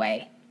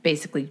 Anyway,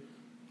 basically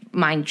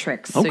mind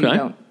tricks.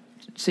 Okay.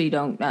 So you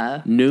don't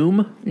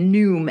Noom?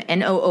 Noom,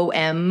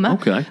 Noom.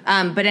 Okay.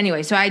 But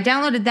anyway, so I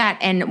downloaded that,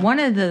 and one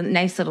of the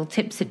nice little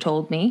tips it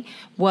told me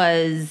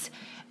was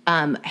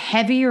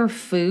heavier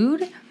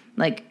food,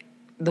 like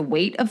the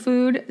weight of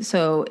food.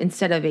 So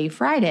instead of a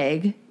fried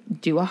egg,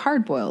 do a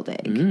hard-boiled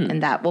egg,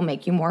 and that will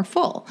make you more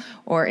full.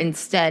 Or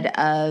instead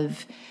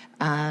of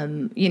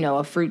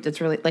a fruit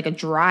that's really like a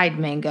dried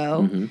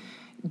mango,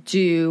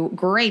 do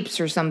grapes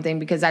or something,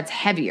 because that's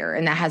heavier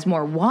and that has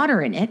more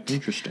water in it.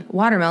 Interesting.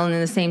 Watermelon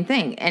is the same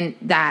thing, and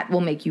that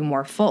will make you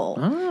more full.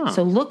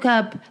 So look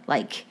up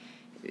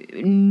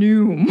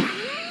Noom.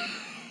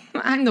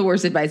 I'm the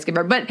worst advice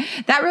giver, but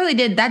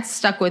that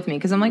stuck with me,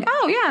 because I'm like,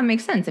 oh yeah, it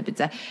makes sense. If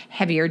it's a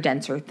heavier,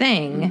 denser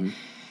thing,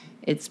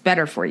 it's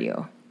better for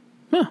you.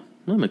 Yeah,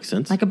 that makes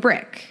sense. Like a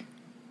brick.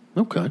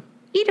 Okay.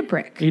 Eat a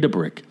brick.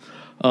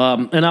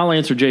 And I'll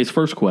answer Jay's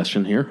first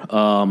question here.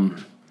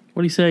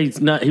 What do you say?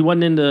 He's never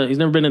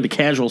been into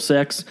casual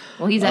sex.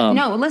 Well,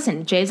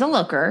 listen, Jay's a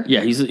looker.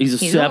 Yeah, he's a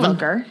 7. A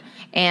looker,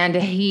 and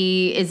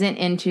he isn't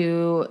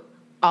into,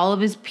 all of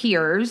his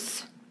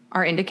peers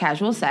are into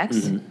casual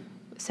sex.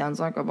 Sounds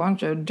like a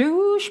bunch of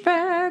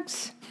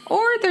douchebags.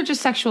 Or they're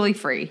just sexually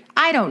free.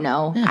 I don't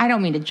know. Yeah. I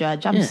don't mean to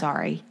judge. I'm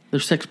sorry. They're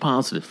sex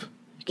positive.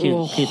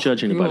 You can't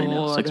judge anybody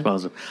now. Sex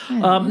positive.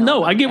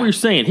 No, I get what you're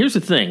saying. Here's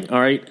the thing,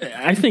 all right?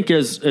 I think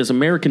as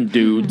American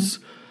dudes,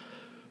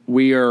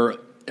 we are,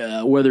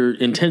 whether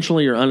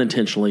intentionally or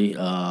unintentionally,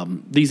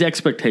 these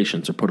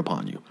expectations are put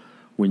upon you.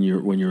 When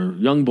you're a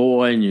young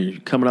boy and you're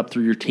coming up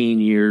through your teen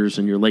years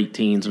and your late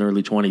teens and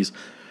early 20s,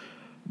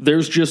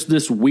 there's just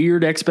this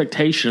weird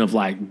expectation of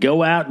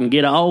go out and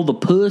get all the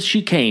puss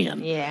you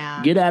can.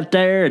 Yeah. Get out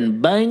there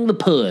and bang the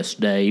puss,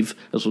 Dave.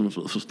 That's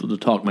the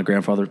talk my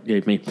grandfather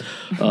gave me.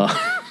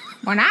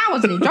 When I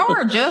was in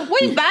Georgia,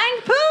 we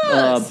banged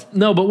puss.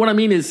 No, but what I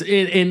mean is,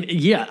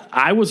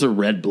 I was a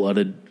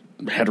red-blooded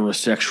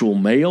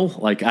heterosexual male.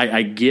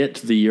 I get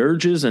the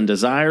urges and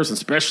desires,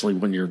 especially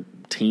when you're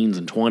teens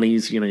and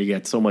 20s. You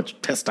get so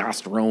much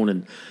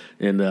testosterone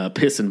and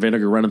piss and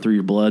vinegar running through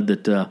your blood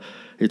that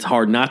it's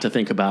hard not to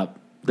think about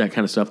that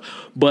kind of stuff.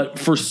 But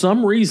for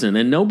some reason,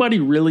 and nobody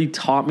really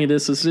taught me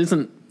this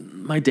isn't,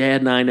 my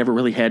dad and I never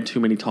really had too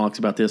many talks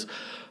about this,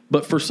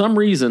 But for some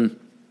reason,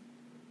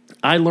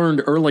 I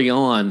learned early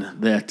on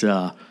that,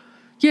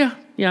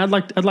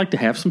 I'd like to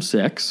have some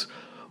sex,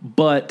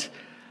 but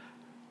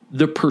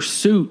the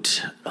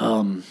pursuit,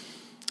 a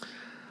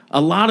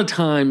lot of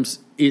times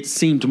it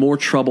seemed more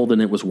trouble than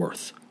it was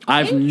worth.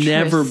 I've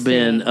never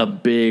been a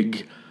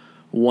big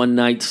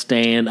one-night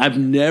stand. I've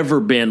never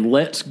been,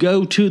 let's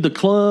go to the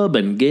club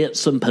and get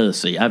some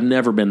pussy. I've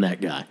never been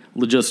that guy.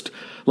 Just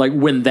like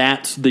when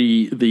that's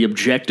the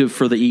objective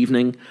for the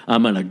evening,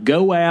 I'm going to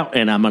go out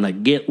and I'm going to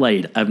get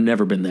laid. I've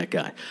never been that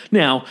guy.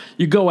 Now,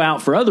 you go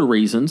out for other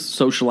reasons,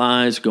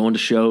 socialize, going to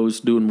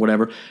shows, doing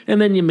whatever, and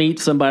then you meet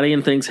somebody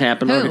and things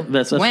happen. Who?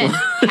 That's when?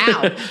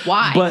 How?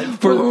 Why? But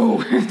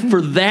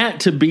for that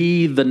to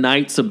be the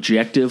night's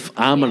objective,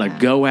 I'm going to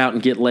go out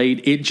and get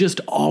laid, it just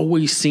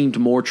always seemed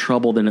more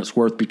trouble than it's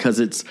worth because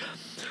it's,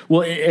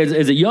 well,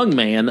 as a young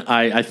man,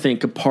 I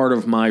think a part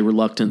of my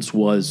reluctance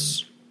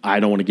was I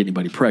don't want to get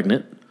anybody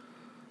pregnant.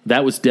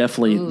 That was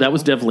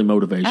definitely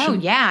motivation. Oh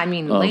yeah, I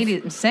mean,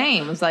 lady,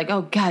 same. It was like,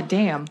 oh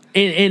goddamn.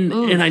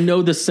 And I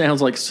know this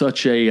sounds like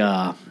such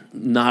a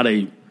not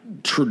a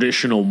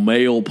traditional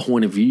male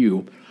point of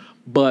view,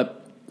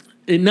 but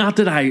not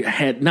that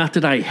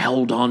I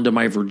held on to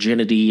my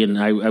virginity and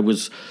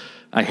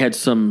I had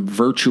some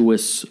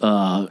virtuous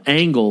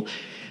angle,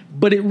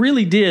 but it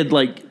really did,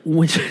 like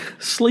when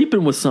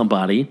sleeping with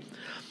somebody.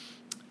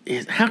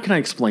 How can I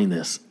explain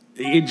this?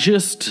 It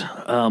just,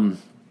 I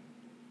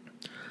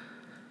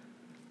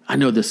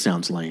know this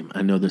sounds lame.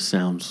 I know this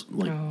sounds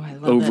like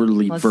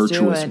overly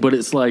virtuous, but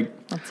it's like,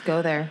 let's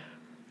go there.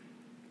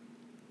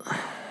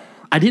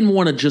 I didn't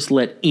want to just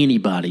let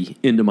anybody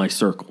into my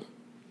circle.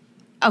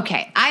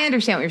 Okay, I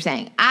understand what you're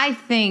saying. I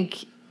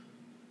think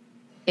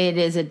it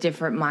is a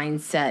different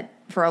mindset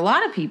for a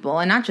lot of people,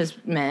 and not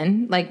just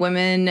men. Like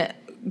women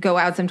go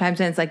out sometimes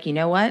and it's like, you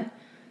know what?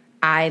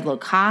 I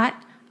look hot.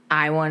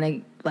 I want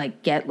to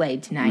like get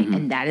laid tonight,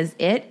 and that is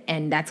it,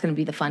 and that's going to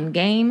be the fun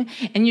game.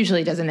 And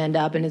usually it doesn't end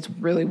up, and it's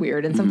really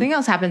weird, and something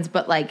else happens.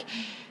 But like,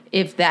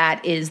 if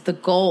that is the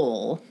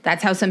goal,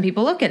 that's how some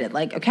people look at it.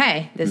 Like,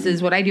 okay, this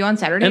is what I do on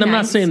Saturday nights. And I'm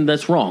not saying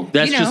that's wrong.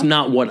 That's just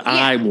not what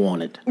I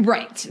wanted.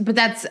 Right. But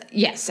that's,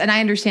 yes, and I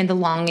understand the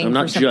longing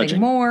for something judging.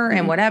 more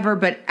and whatever.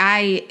 But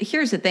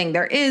here's the thing,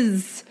 there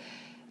is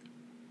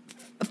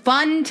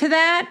fun to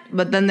that,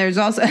 but then there's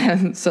also,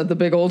 said the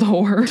big old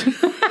whore.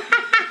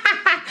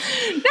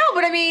 No,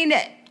 but I mean,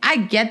 I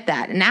get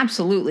that, and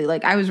absolutely.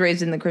 Like, I was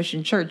raised in the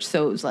Christian church,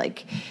 so it was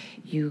like,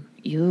 you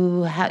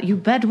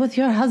bed with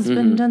your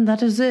husband, and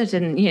that is it,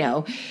 and you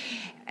know.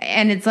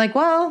 And it's like,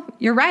 well,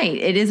 you're right.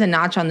 It is a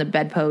notch on the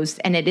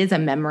bedpost, and it is a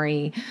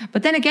memory.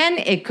 But then again,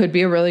 it could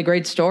be a really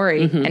great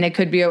story, and it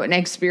could be an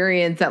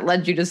experience that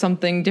led you to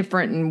something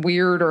different and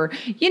weird, or,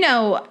 you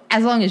know,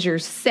 as long as you're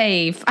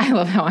safe. I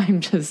love how I'm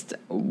just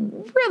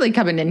really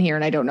coming in here,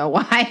 and I don't know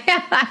why.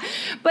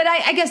 But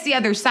I guess the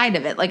other side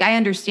of it, like, I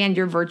understand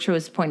your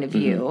virtuous point of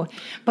view,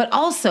 but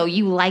also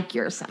you like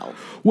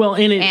yourself. Well,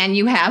 and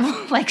you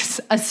have, like,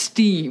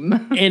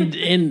 esteem.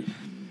 And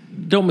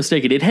don't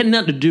mistake it. It had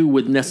nothing to do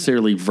with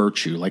necessarily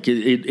virtue. Like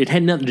it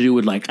had nothing to do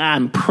with like,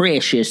 I'm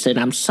precious and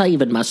I'm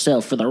saving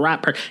myself for the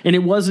right person. And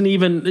it wasn't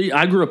even,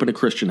 I grew up in a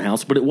Christian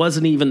house, but it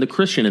wasn't even the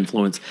Christian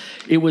influence.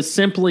 It was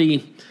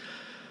simply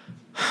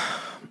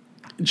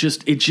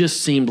it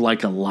just seemed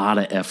like a lot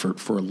of effort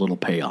for a little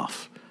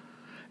payoff.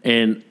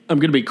 And I'm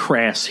going to be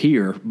crass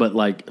here, but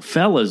like,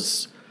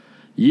 fellas,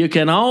 you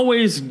can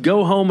always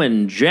go home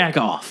and jack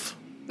off.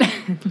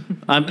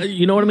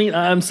 You know what I mean?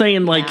 I'm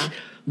saying like,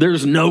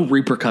 there's no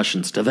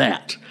repercussions to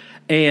that.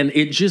 And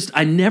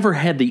I never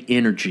had the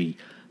energy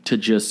to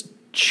just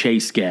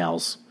chase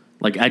gals.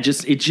 Like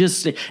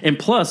and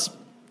plus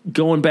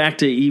going back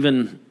to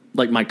even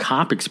like my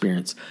cop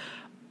experience,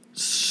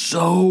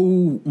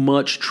 so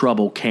much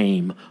trouble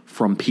came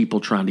from people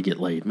trying to get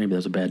laid. Maybe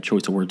that's a bad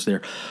choice of words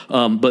there.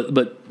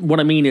 But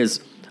what I mean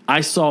is I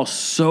saw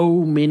so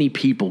many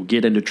people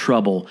get into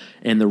trouble,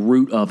 and the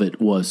root of it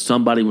was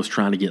somebody was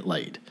trying to get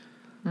laid.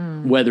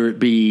 Whether it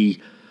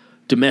be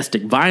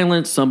domestic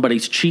violence,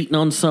 somebody's cheating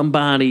on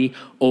somebody,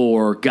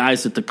 or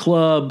guys at the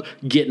club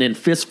getting in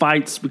fist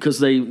fights because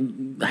they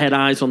had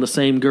eyes on the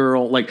same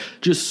girl. Like,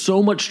 just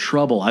so much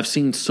trouble. I've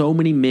seen so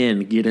many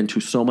men get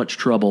into so much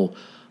trouble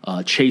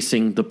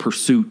chasing the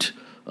pursuit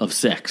of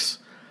sex.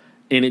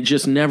 And it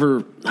just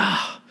never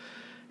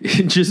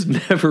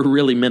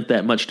really meant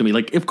that much to me.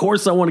 Like, of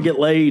course I want to get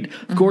laid.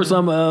 Of course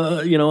I'm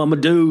a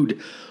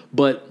dude.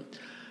 But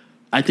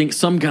I think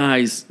some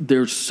guys,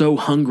 they're so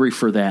hungry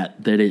for that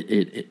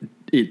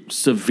it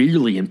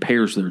severely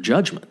impairs their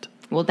judgment.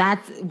 Well,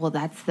 that's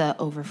the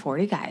over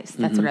 40 guys.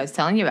 That's what I was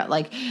telling you about.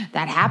 Like,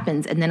 that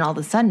happens, and then all of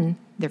a sudden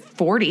they're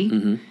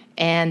 40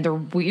 and they're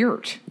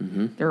weird.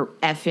 They're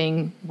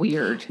effing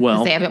weird.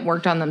 Well, they haven't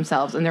worked on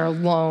themselves, and they're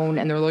alone,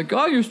 and they're like,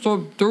 I used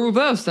to do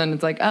this, and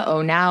it's like,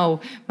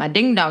 now my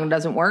ding dong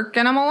doesn't work,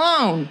 and I'm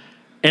alone.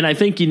 And I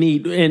think you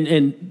need,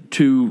 and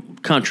to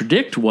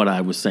contradict what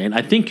I was saying,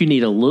 I think you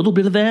need a little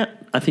bit of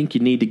that. I think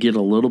you need to get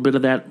a little bit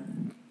of that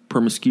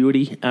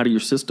promiscuity out of your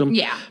system.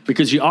 Yeah.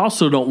 Because you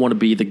also don't want to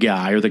be the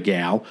guy or the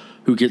gal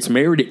who gets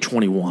married at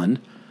 21,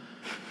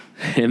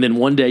 and then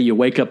one day you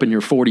wake up and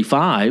you're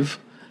 45,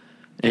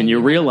 and you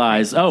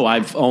realize, oh,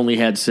 I've only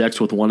had sex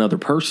with one other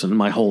person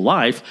my whole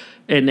life,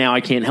 and now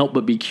I can't help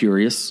but be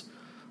curious.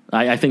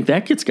 I think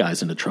that gets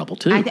guys into trouble,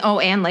 too.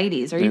 And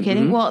ladies. Are you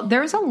kidding? Well,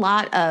 there's a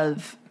lot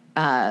of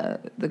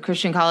the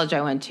Christian college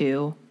I went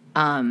to,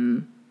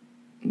 and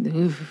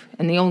the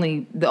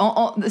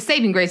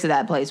saving grace of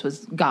that place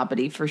was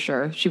Goppity, for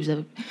sure. She was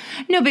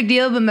no big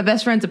deal, but my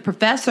best friend's a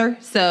professor,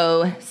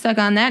 so suck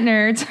on that,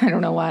 nerds. I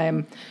don't know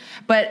why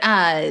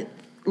But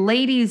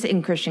ladies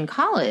in Christian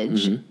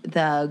college,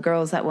 the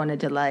girls that wanted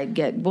to like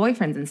get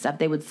boyfriends and stuff,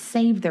 they would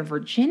save their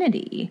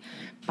virginity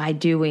by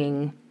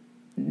doing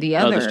the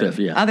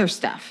other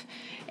stuff.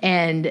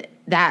 And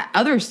that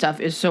other stuff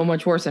is so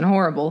much worse and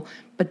horrible.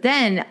 But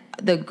then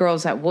the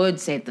girls that would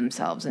save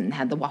themselves and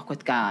had the walk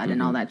with God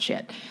and all that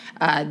shit,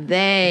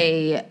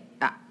 they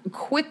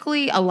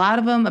quickly, a lot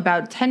of them,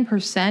 about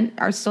 10%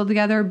 are still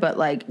together, but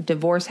like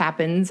divorce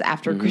happens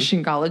after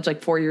Christian college,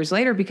 like 4 years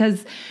later,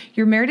 because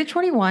you're married at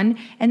 21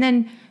 and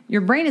then your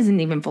brain isn't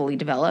even fully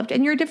developed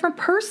and you're a different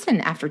person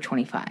after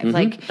 25.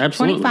 Like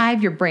Absolutely.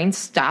 25, your brain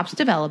stops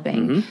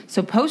developing.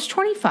 So post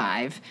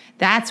 25,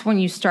 that's when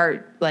you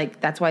start,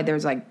 like, that's why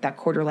there's like that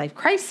quarter life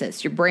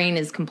crisis. Your brain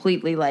is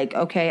completely like,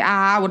 okay,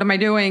 what am I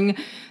doing?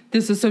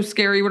 This is so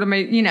scary. What am I,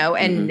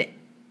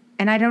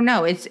 and I don't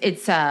know.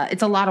 It's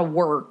a lot of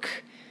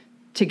work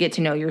to get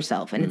to know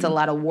yourself, and it's a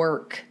lot of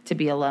work to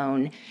be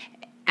alone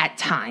at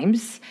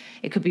times.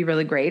 It could be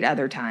really great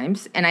other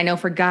times. And I know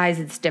for guys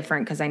it's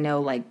different because I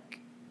know, like,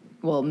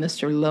 well,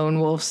 Mr. Lone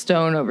Wolf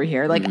Stone over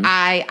here, like,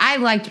 I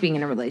liked being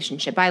in a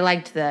relationship. I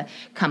liked the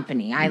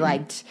company. I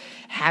liked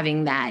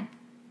having that.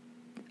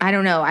 I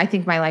don't know. I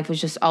think my life was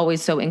just always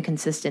so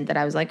inconsistent that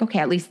I was like, okay,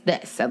 at least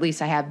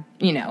I have,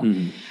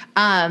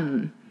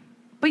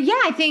 But yeah,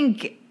 I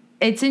think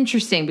it's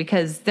interesting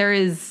because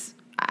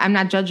I'm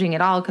not judging at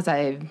all because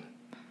I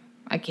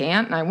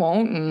can't and I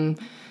won't. And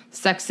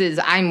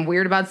I'm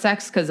weird about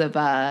sex because of,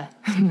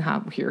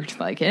 not weird,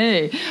 like,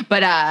 hey,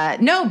 but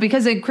no,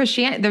 because of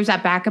Christianity, there's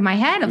that back of my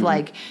head of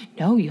like,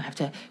 no, you have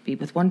to be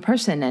with one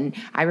person. And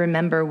I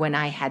remember when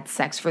I had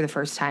sex for the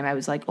first time, I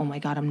was like, oh my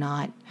God, I'm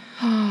not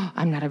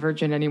a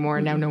virgin anymore.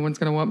 And now no one's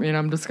going to want me and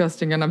I'm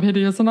disgusting and I'm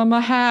hideous and I'm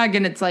a hag.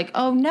 And it's like,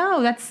 oh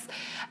no,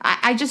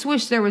 I just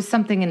wish there was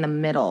something in the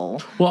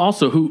middle. Well,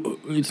 also,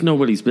 it's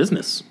nobody's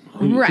business.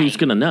 Who's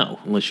going to know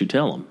unless you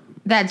tell them?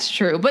 That's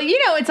true. But,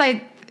 it's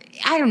like,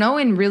 I don't know,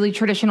 in really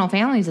traditional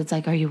families, it's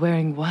like, are you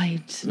wearing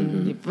white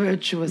and you're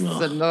virtuous?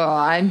 And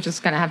I'm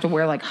just going to have to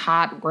wear like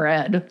hot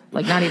red,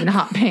 like not even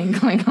hot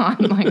pink, like I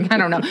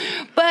don't know.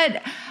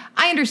 But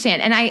I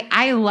understand. And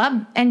I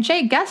love, and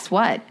Jay, guess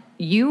what?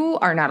 You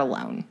are not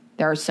alone.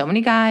 There are so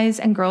many guys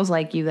and girls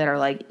like you that are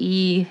like,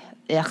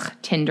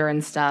 Tinder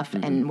and stuff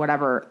and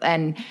whatever.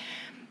 And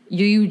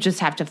you just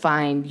have to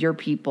find your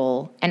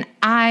people. And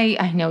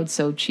I know it's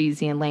so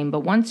cheesy and lame,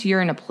 but once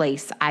you're in a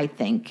place, I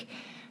think,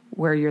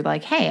 where you're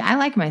like, hey, I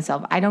like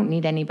myself, I don't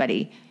need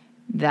anybody,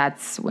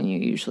 that's when you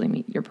usually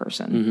meet your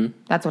person.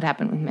 That's what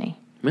happened with me.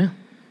 Yeah.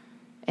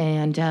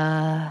 And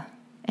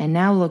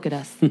now look at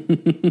us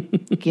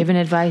giving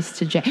advice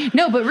to Jay.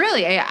 No, but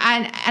really,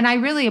 I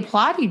really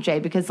applaud you, Jay,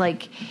 because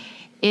like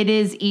it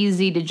is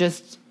easy to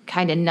just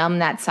kind of numb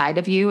that side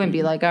of you and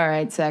be like, all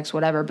right, sex,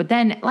 whatever. But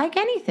then, like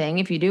anything,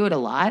 if you do it a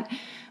lot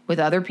with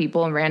other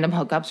people and random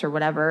hookups or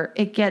whatever,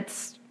 it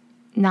gets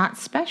not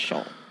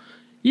special.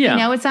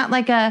 Yeah. It's not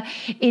like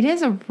it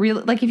is a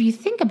real, like if you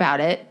think about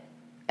it,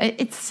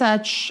 it's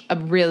such a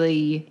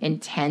really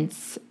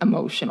intense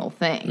emotional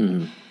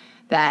thing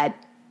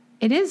that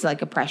it is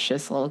like a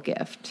precious little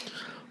gift.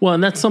 Well,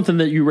 and that's something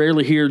that you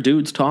rarely hear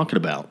dudes talking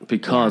about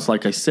because,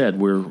 like I said,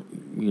 we're,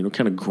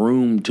 kind of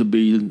groomed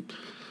to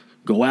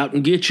go out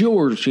and get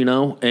yours,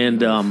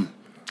 and,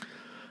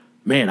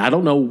 man, I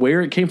don't know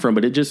where it came from,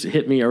 but it just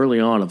hit me early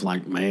on of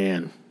like,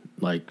 man,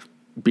 like,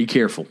 be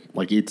careful.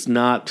 Like, it's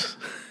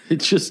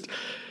just,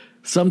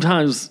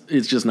 sometimes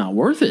it's just not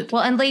worth it.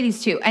 Well, and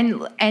ladies too.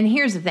 And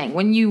here's the thing.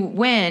 When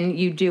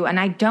you do, and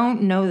I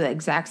don't know the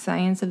exact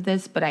science of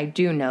this, but I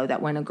do know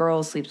that when a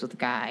girl sleeps with a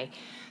guy,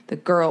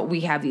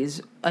 we have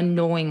these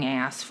annoying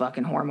ass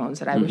fucking hormones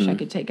that I wish I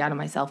could take out of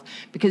myself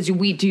because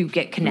we do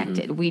get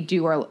connected. We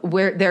do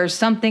there's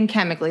something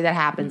chemically that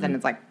happens and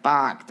it's like,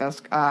 fuck,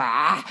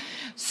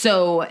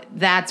 so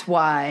that's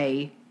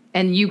why,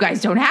 and you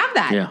guys don't have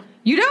that. Yeah.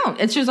 You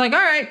don't. It's just like, all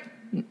right,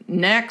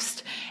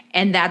 next.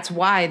 And that's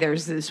why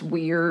there's this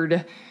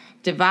weird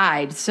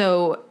divide.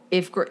 So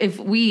if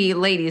we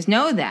ladies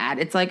know that,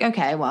 it's like,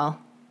 okay,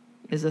 well,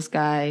 is this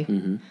guy,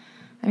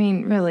 I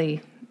mean,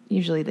 really,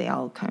 usually they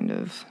all kind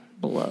of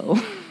blow.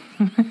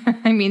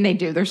 I mean, they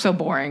do. They're so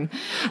boring.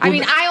 I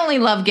mean, I only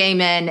love gay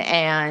men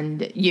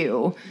and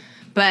you,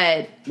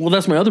 but. Well,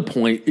 that's my other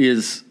point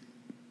is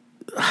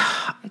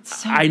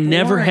it's so I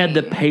never had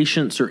the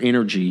patience or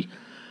energy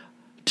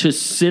to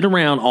sit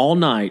around all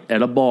night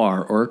at a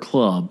bar or a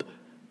club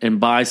and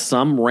buy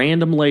some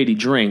random lady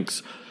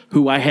drinks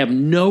who I have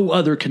no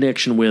other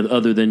connection with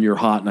other than you're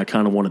hot and I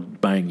kind of want to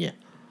bang you.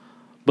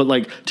 But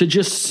like to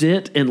just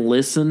sit and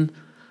listen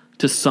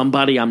to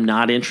somebody I'm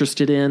not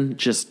interested in,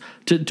 just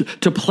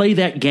to play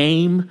that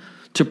game,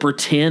 to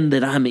pretend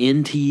that I'm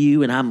into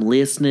you and I'm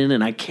listening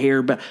and I care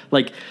about,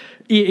 like,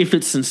 if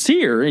it's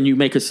sincere and you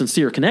make a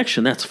sincere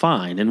connection, that's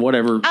fine. And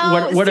whatever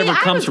comes from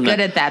that. I was good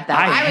at that, though.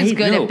 I was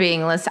good at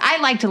being listening.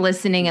 I liked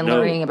listening and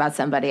learning about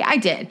somebody. I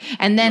did.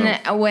 And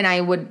then when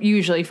I would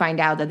usually find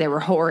out that they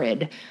were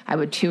horrid, I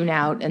would tune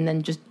out and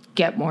then just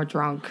get more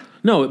drunk.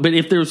 No, but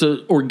if there's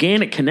an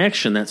organic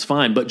connection, that's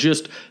fine. But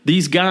just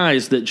these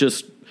guys that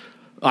just,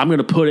 I'm going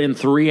to put in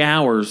 3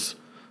 hours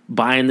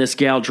buying this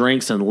gal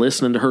drinks and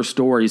listening to her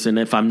stories. And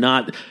if I'm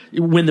not,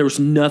 when there's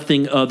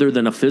nothing other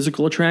than a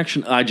physical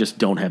attraction, I just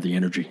don't have the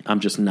energy. I'm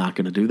just not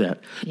going to do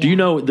that. Yeah. Do you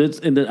know this?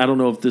 And I don't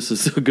know if this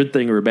is a good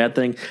thing or a bad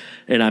thing.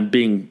 And I'm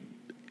being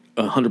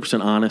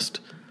 100% honest.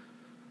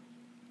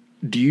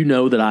 Do you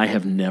know that I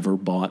have never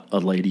bought a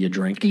lady a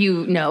drink?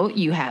 You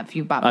have.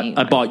 You bought me.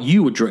 I bought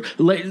you a drink.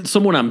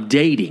 Someone I'm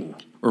dating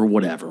or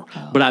whatever.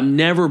 Oh. But I've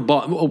never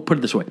bought, put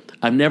it this way.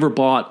 I've never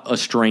bought a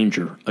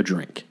stranger a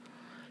drink.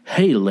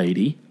 Hey,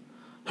 lady,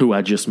 who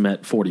I just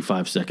met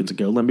 45 seconds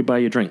ago, let me buy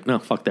you a drink. No,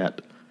 fuck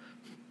that.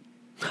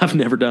 I've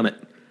never done it.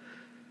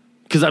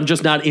 Because I'm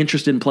just not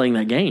interested in playing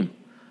that game.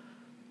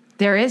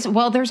 There's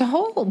a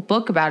whole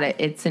book about it.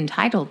 It's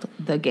entitled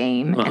The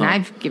Game, and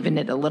I've given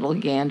it a little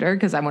gander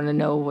because I want to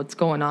know what's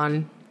going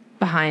on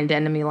behind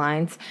enemy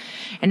lines.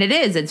 And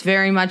it's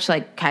very much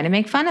like kind of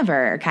make fun of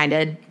her, kind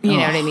of, you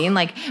know what I mean?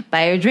 Like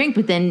buy her a drink,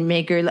 but then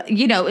make her,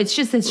 it's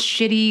just this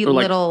shitty or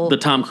like little. The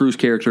Tom Cruise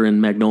character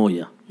in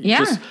Magnolia. Yeah.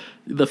 Just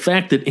the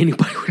fact that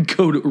anybody would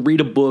go to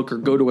read a book or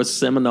go to a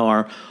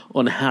seminar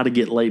on how to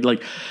get laid.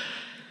 Like,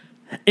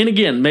 and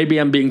again, maybe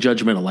I'm being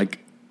judgmental. Like,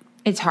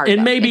 it's hard.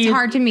 And maybe it's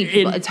hard to meet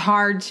people. It's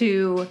hard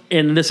to.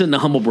 And this isn't a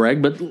humble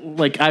brag, but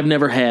like I've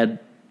never had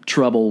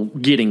trouble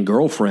getting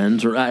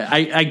girlfriends, or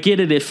I get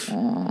it if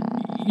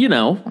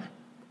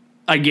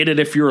I get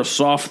it if you're a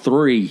soft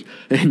 3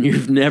 and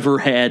you've never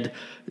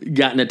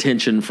gotten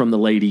attention from the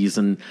ladies,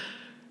 and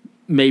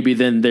maybe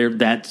then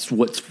that's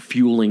what's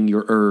fueling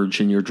your urge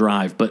and your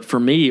drive. But for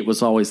me, it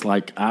was always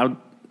like I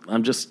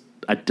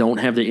don't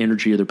have the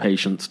energy or the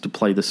patience to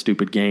play this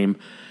stupid game.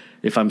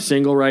 If I'm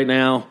single right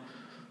now,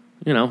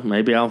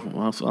 maybe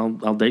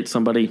I'll date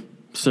somebody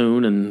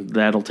soon, and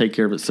that'll take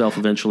care of itself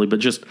eventually. But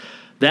just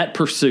that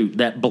pursuit,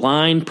 that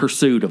blind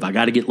pursuit of I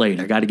got to get laid,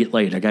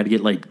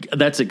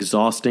 that's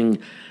exhausting,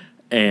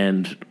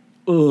 and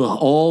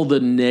all the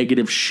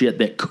negative shit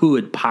that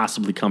could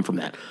possibly come from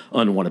that.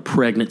 Unwanted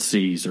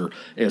pregnancies or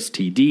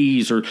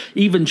STDs, or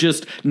even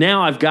just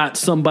now I've got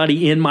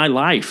somebody in my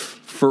life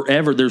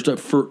forever. There's a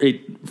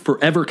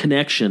forever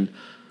connection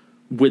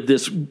with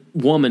this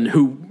woman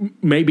who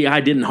maybe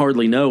I didn't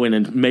hardly know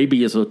and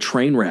maybe is a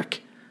train wreck.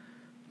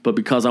 But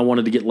because I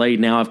wanted to get laid,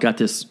 now I've got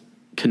this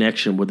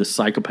connection with this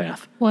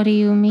psychopath. What do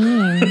you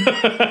mean?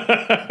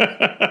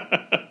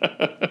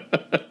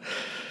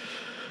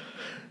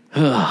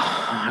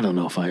 I don't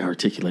know if I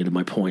articulated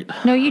my point.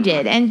 No, you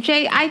did. And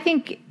Jay, I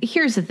think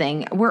here's the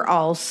thing. We're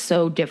all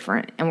so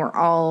different, and we're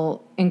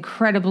all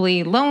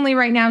incredibly lonely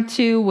right now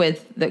too,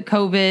 with the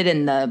COVID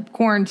and the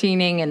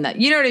quarantining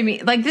and you know what I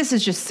mean? Like, this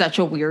is just such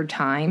a weird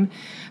time.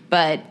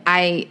 But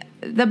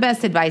the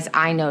best advice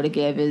I know to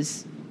give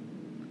is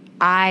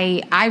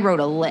I wrote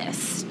a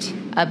list,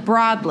 a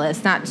broad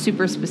list, not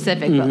super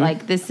specific, but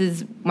like, this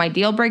is my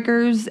deal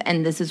breakers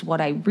and this is what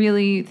I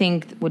really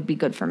think would be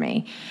good for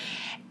me.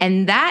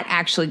 And that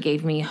actually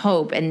gave me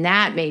hope, and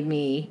that made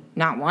me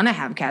not want to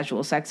have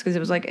casual sex, because it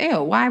was like,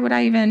 ew, why would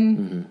I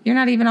even, you're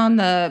not even on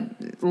the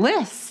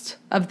list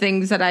of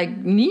things that I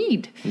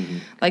need.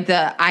 Like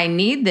I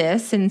need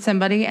this in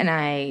somebody, and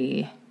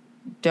I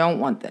don't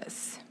want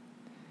this.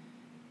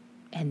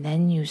 And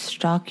then you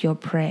stalk your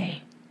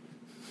prey.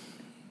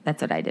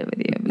 That's what I did with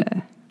you.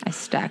 I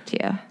stacked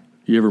you.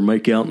 You ever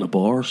make out in a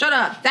bar? Shut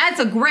up.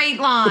 That's a great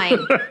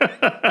line.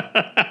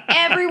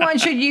 Everyone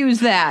should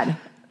use that.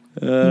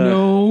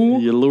 No.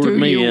 You lured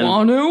me in. Do you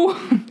want to?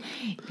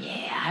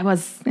 Yeah, I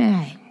was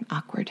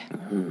awkward.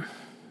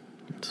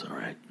 It's all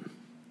right.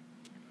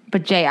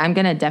 But Jay, I'm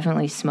going to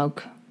definitely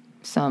smoke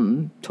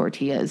some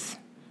tortillas.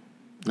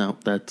 No,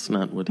 that's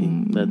not what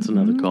that's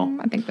another call.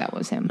 I think that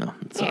was him. No,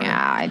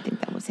 I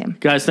think that was him.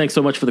 Guys, thanks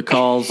so much for the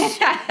calls.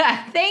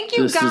 Thank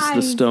you, guys.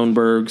 This is the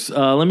Stonebergs.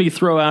 Let me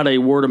throw out a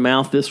word of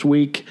mouth this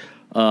week.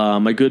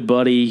 My good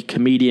buddy,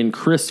 comedian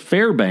Chris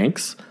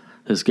Fairbanks,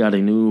 has got a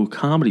new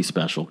comedy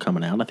special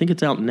coming out. I think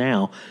it's out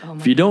now.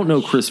 If you don't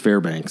know Chris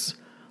Fairbanks,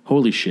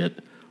 holy shit,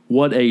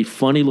 what a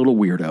funny little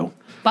weirdo.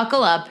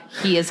 Buckle up.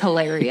 He is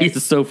hilarious.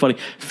 He's so funny.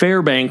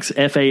 Fairbanks,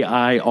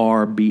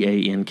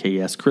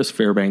 Fairbanks, Chris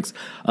Fairbanks.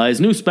 His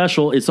new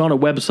special, it's on a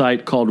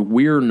website called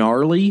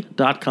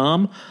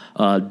We'reNarly.com,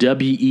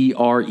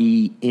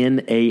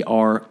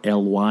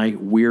 WeRenarly,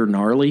 We're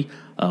Gnarly,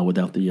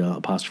 without the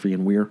apostrophe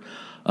in We're.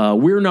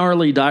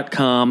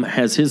 We'reNarly.com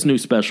has his new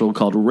special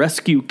called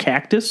Rescue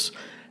Cactus,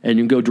 And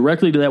you can go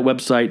directly to that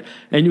website,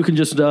 and you can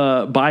just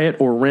buy it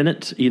or rent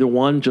it, either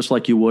one, just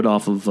like you would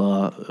off of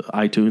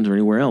iTunes or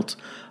anywhere else.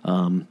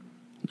 I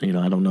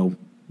don't know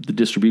the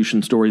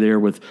distribution story there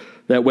with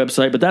that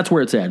website, but that's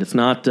where it's at. It's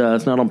not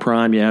on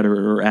Prime yet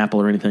or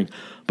Apple or anything.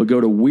 But go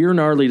to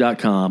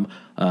we'regnarly.com.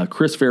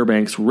 Chris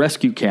Fairbanks,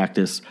 Rescue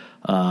Cactus.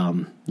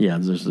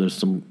 There's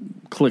some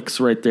clicks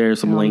right there,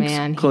 some links.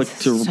 Man, click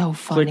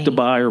to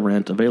buy or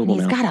rent. Available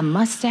now. He's got a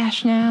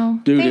mustache now.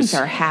 Dude, things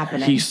are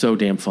happening. He's so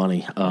damn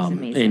funny.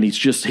 And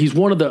he's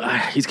one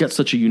of he's got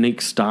such a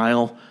unique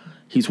style.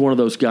 He's one of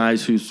those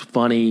guys who's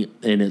funny,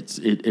 and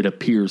it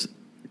appears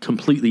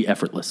completely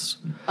effortless.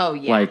 Oh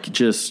yeah.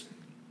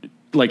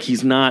 Like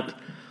he's not,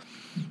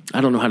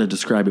 I don't know how to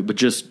describe it, but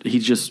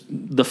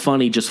the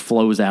funny just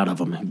flows out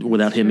of him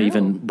without him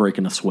even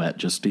breaking a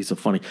sweat. He's a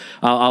funny.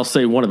 I'll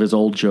say one of his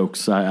old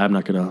jokes. I'm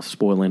not going to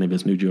spoil any of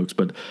his new jokes,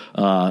 but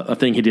a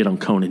thing he did on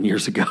Conan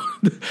years ago.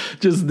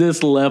 Just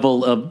this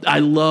level of, I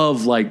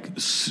love like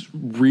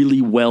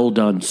really well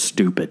done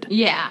stupid.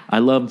 Yeah. I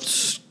love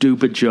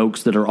stupid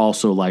jokes that are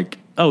also like,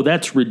 oh,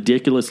 that's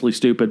ridiculously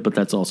stupid, but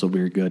that's also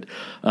very good.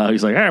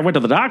 He's like, I went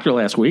to the doctor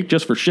last week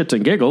just for shits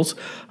and giggles.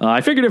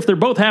 I figured if they're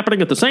both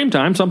happening at the same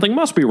time, something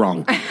must be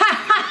wrong.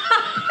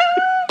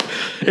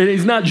 And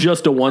he's not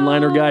just a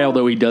one-liner guy,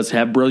 although he does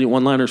have brilliant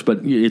one-liners, but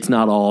it's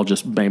not all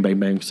just bang, bang,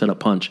 bang, set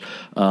up punch.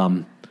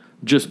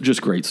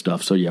 Just great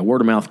stuff. So, yeah, word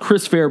of mouth.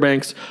 Chris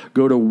Fairbanks,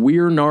 go to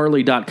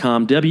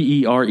we'regnarly.com,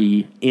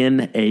 WERENARLY.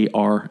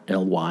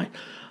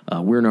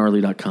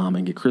 We'regnarly.com,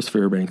 and get Chris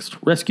Fairbanks,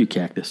 Rescue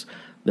Cactus.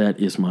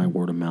 That is my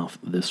word of mouth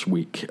this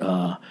week.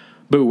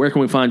 Boo, where can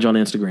we find you on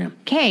Instagram?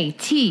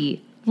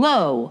 KT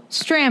Low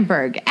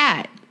Stramberg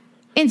at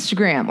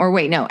Instagram. Or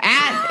wait, no,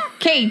 at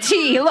KT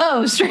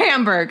Low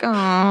Stramberg.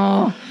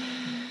 Oh.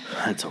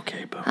 That's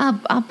okay, Boo.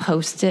 I'll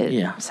post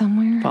it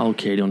somewhere. Follow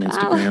Katie on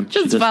Instagram.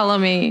 Just follow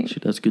me.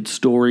 She does good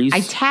stories. I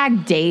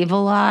tag Dave a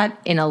lot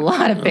in a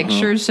lot of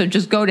pictures, so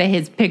just go to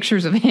his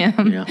pictures of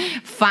him. Yeah.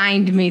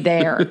 Find me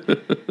there.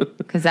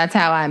 Because that's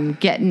how I'm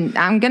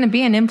going to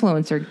be an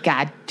influencer.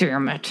 God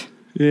damn it.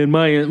 And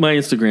my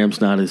Instagram's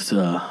not as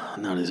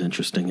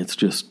interesting. It's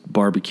just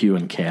barbecue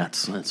and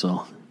cats. That's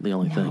all. The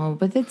only thing. No,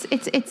 but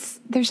it's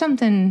there's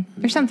something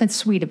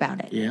sweet about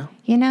it. Yeah.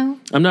 You know?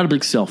 I'm not a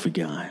big selfie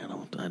guy.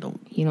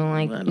 You don't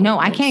like?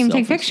 I can't even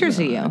take pictures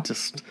of you.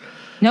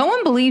 No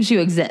one believes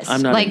you exist.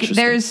 I'm not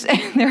interested.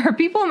 There are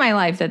people in my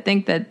life that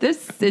think that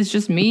this is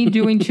just me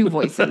doing two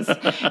voices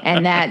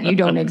and that you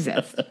don't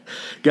exist.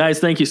 Guys,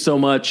 thank you so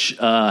much.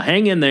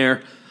 Hang in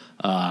there.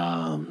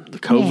 The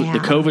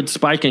COVID's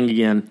spiking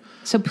again.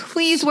 So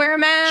please wear a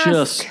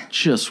mask.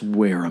 Just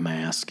wear a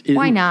mask.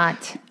 Why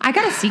not? I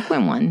got a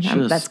sequin one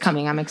that's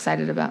coming. I'm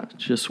excited about.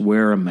 Just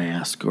wear a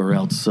mask, or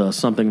else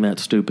something that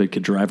stupid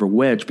could drive a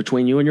wedge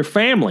between you and your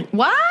family.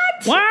 What?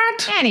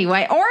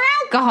 Anyway, or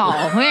alcohol.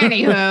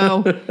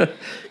 Anywho.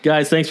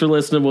 Guys, thanks for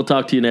listening. We'll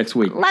talk to you next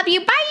week. Love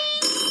you. Bye.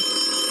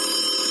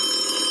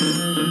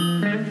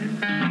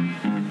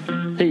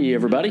 Hey,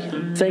 everybody.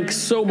 Thanks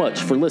so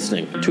much for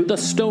listening to the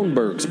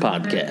Stonebergs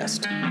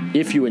podcast.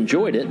 If you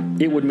enjoyed it,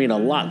 it would mean a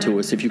lot to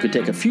us if you could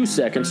take a few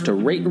seconds to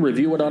rate and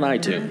review it on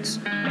iTunes.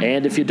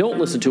 And if you don't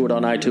listen to it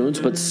on iTunes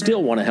but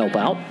still want to help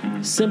out,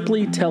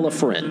 simply tell a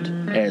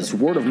friend, as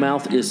word of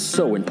mouth is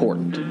so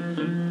important.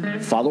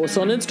 Follow us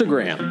on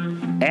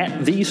Instagram,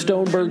 at The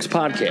Stonebergs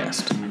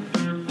Podcast.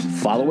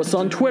 Follow us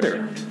on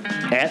Twitter,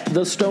 at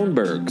The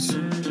Stonebergs.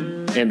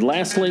 And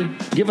lastly,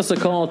 give us a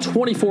call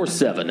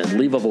 24/7 and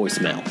leave a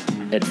voicemail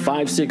at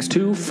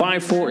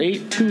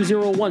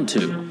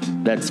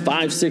 562-548-2012. That's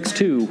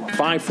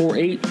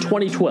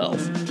 562-548-2012.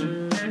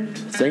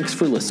 Thanks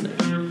for listening.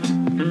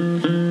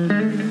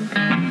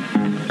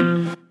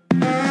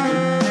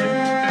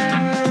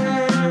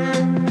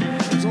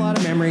 There's a lot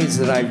of memories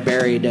that I've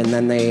buried, and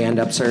then they end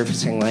up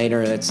surfacing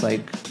later. It's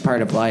like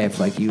part of life.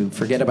 Like you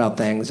forget about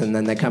things, and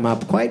then they come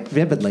up quite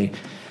vividly.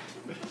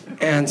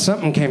 And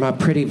something came up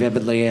pretty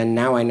vividly, and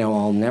now I know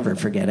I'll never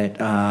forget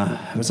it. I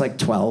was like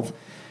 12,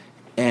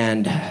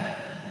 and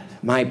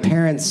my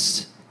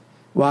parents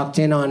walked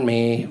in on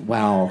me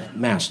while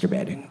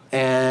masturbating.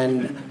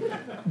 And,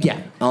 yeah,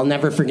 I'll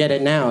never forget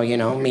it now,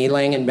 me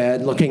laying in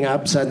bed, looking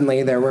up,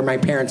 suddenly there were my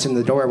parents in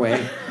the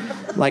doorway.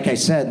 Like I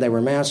said, they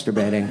were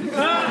masturbating.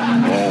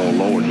 Oh,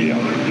 Lord, yeah.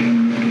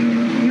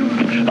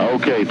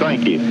 Okay,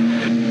 thank you.